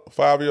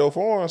 5-year-old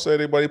foreign say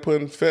everybody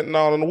putting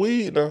fentanyl in the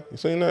weed now. You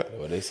seen that?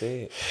 What they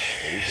said.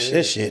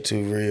 This shit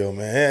too real,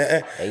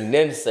 man. Ain't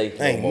nothing safe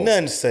no more. Ain't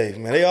nothing safe,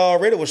 man. They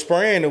already was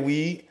spraying the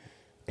weed.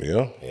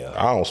 Yeah.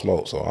 I don't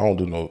smoke, so I don't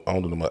do no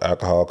much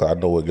alcohol because I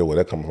know where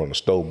that coming from the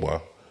stove, boy.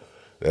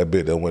 That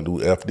bit that went through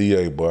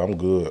FDA, boy. I'm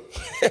good.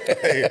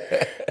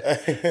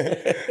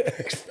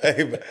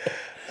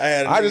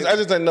 I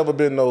just ain't never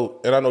been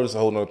and I know this is a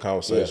whole nother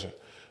conversation.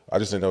 Yeah. I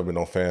just ain't never been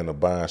no fan of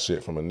buying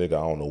shit from a nigga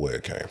I don't know where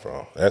it came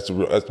from. That's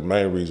the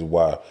main reason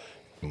why,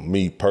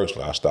 me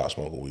personally, I stopped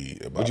smoking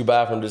weed. Would you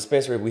buy from the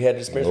dispensary if we had a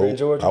dispensary in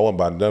Georgia? I wouldn't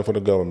buy nothing from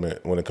the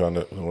government when it come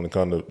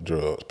to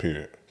drugs.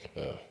 Period.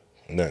 Yeah.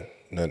 Nothing.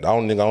 I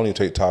don't even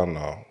take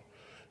Tylenol.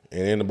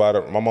 And anybody,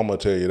 my mama will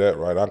tell you that,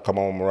 right? I can come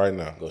on right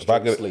now. Go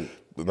straight to sleep.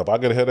 If I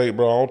get a headache,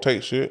 bro, I don't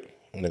take shit.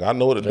 Nigga, I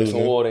know what to do. Drink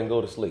some water and go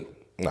to sleep.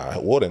 Nah,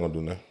 water ain't gonna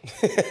do nothing.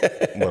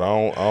 But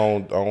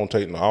I don't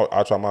take no.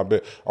 I try my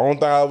best. Only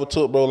thing I ever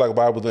took, bro, like if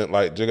I was in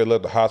like Jigga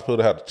left the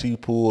hospital, had the T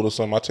pool or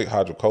something, I take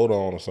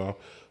hydrocodone or something.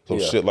 Some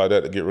shit like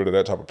that to get rid of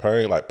that type of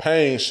pain. Like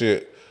pain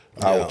shit,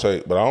 I would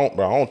take. But I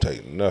don't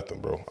take nothing,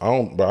 bro.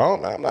 I'm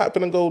not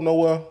finna go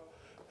nowhere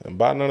and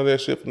buy none of that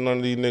shit from none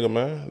of these niggas,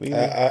 man.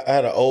 I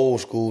had an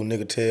old school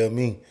nigga tell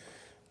me,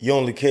 you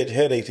only catch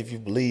headaches if you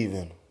believe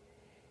in them.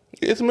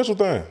 It's a mental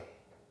thing.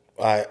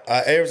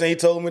 Everything he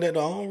told me that,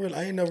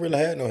 I ain't never really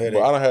had no headache.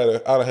 But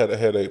I done had a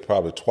headache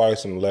probably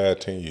twice in the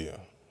last 10 years.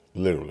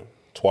 Literally.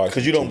 Twice.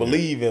 Because you don't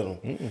believe in them.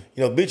 Mm-mm.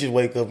 You know, bitches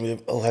wake up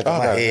and, my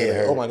head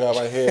hurt. Oh my God,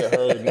 my head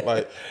hurt.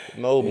 Like,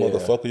 no,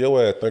 motherfucker,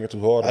 your ass thinking too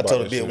hard about it. I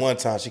told a bitch one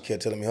time, she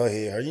kept telling me her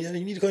head hurt. You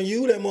need to come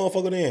use that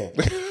motherfucker then.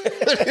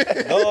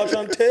 No, I'm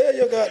trying to tell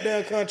your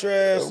goddamn country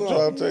ass something. I'm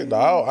trying to tell you.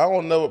 No, I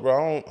don't never,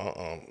 bro.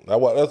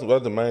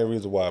 That's the main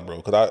reason why, bro.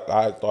 Because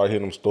I started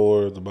hearing them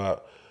stories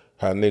about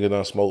how niggas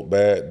done smoke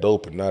bad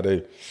dope and now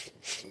they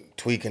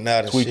tweaking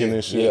out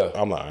and shit. Yeah.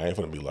 I'm like, I ain't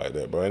finna be like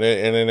that, bro. And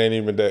it ain't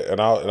even that. And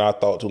I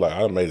thought too, like, I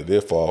done made it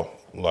this far.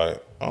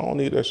 Like, I don't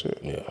need that shit.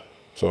 Yeah.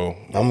 So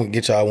I'm gonna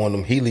get y'all one of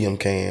them helium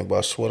cans, but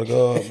I swear to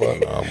God, bro.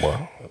 Nah,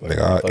 bro.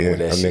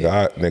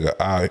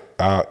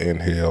 I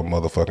inhale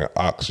motherfucking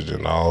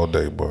oxygen all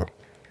day, bro.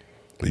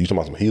 You talking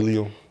about some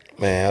helium?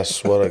 Man, I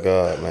swear to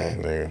God,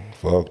 man. Nigga,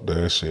 fuck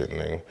that shit,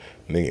 nigga.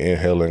 Nigga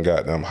inhaling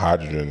goddamn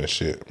hydrogen and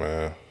shit,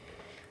 man.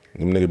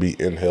 Them nigga be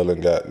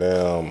inhaling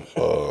goddamn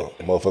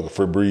motherfucking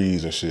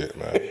Febreze and shit,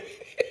 man.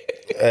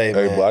 Hey,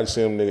 man. But I just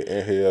see them nigga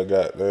inhale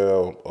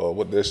goddamn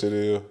what that shit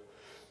is.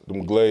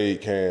 Them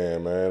Glade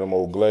can, man. Them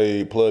old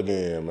Glade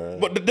plug-in, man.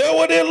 But that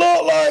what it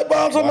look like,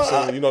 bro. I'm talking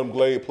about. You know them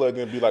Glade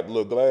plug-in be like the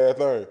little glass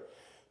thing.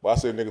 But I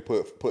said nigga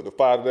put the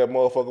fire to that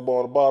motherfucker boy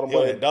on the bottom.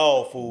 Yo, that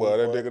dog food. Boy,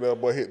 that nigga there,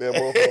 boy, hit that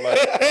motherfucker like.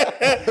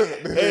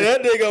 Hey,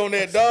 that nigga on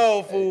that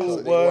dog food,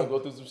 So boy. you go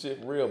through some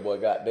shit for real, boy.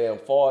 Goddamn,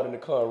 fart in the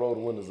car and roll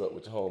the windows up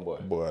with your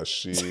homeboy. Boy,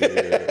 shit.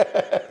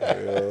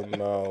 Hell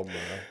no,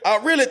 man. I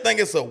really think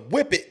it's a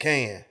whip it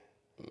can.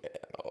 Man,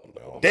 I don't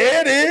know.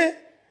 There it is.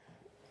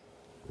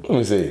 Let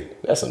me see.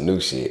 That's some new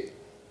shit.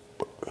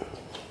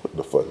 What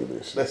the fuck is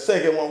this shit? That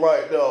second one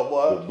right there,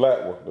 boy. The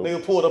black one. The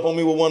Nigga pulled up on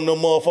me with one of them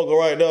motherfuckers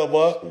right there,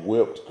 boy.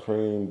 whipped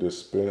cream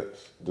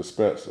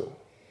dispenser.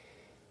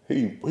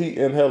 He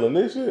inhaling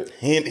this shit?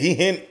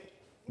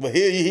 But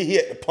here he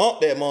had to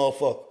pump that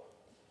motherfucker.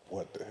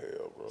 What the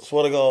hell, bro?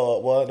 Swear to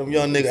God, boy. Them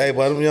young niggas, hey,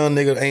 boy, them young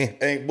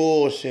niggas ain't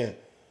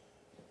bullshit.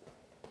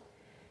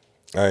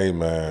 Hey,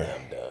 man.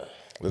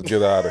 Let's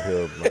get out of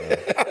here, man.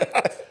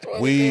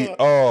 We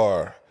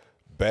are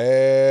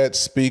Bad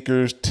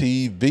Speakers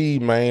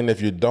TV, man.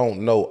 If you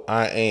don't know,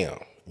 I am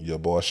your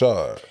boy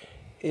Shard.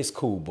 It's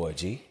cool, boy,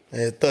 G.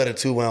 Yeah,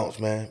 32 ounce,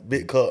 man.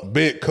 Big cup.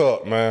 Big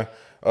cup, man.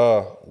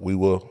 We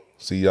will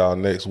see y'all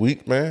next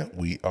week, man.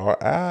 We are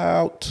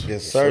out.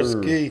 Yes, sir.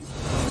 Ski.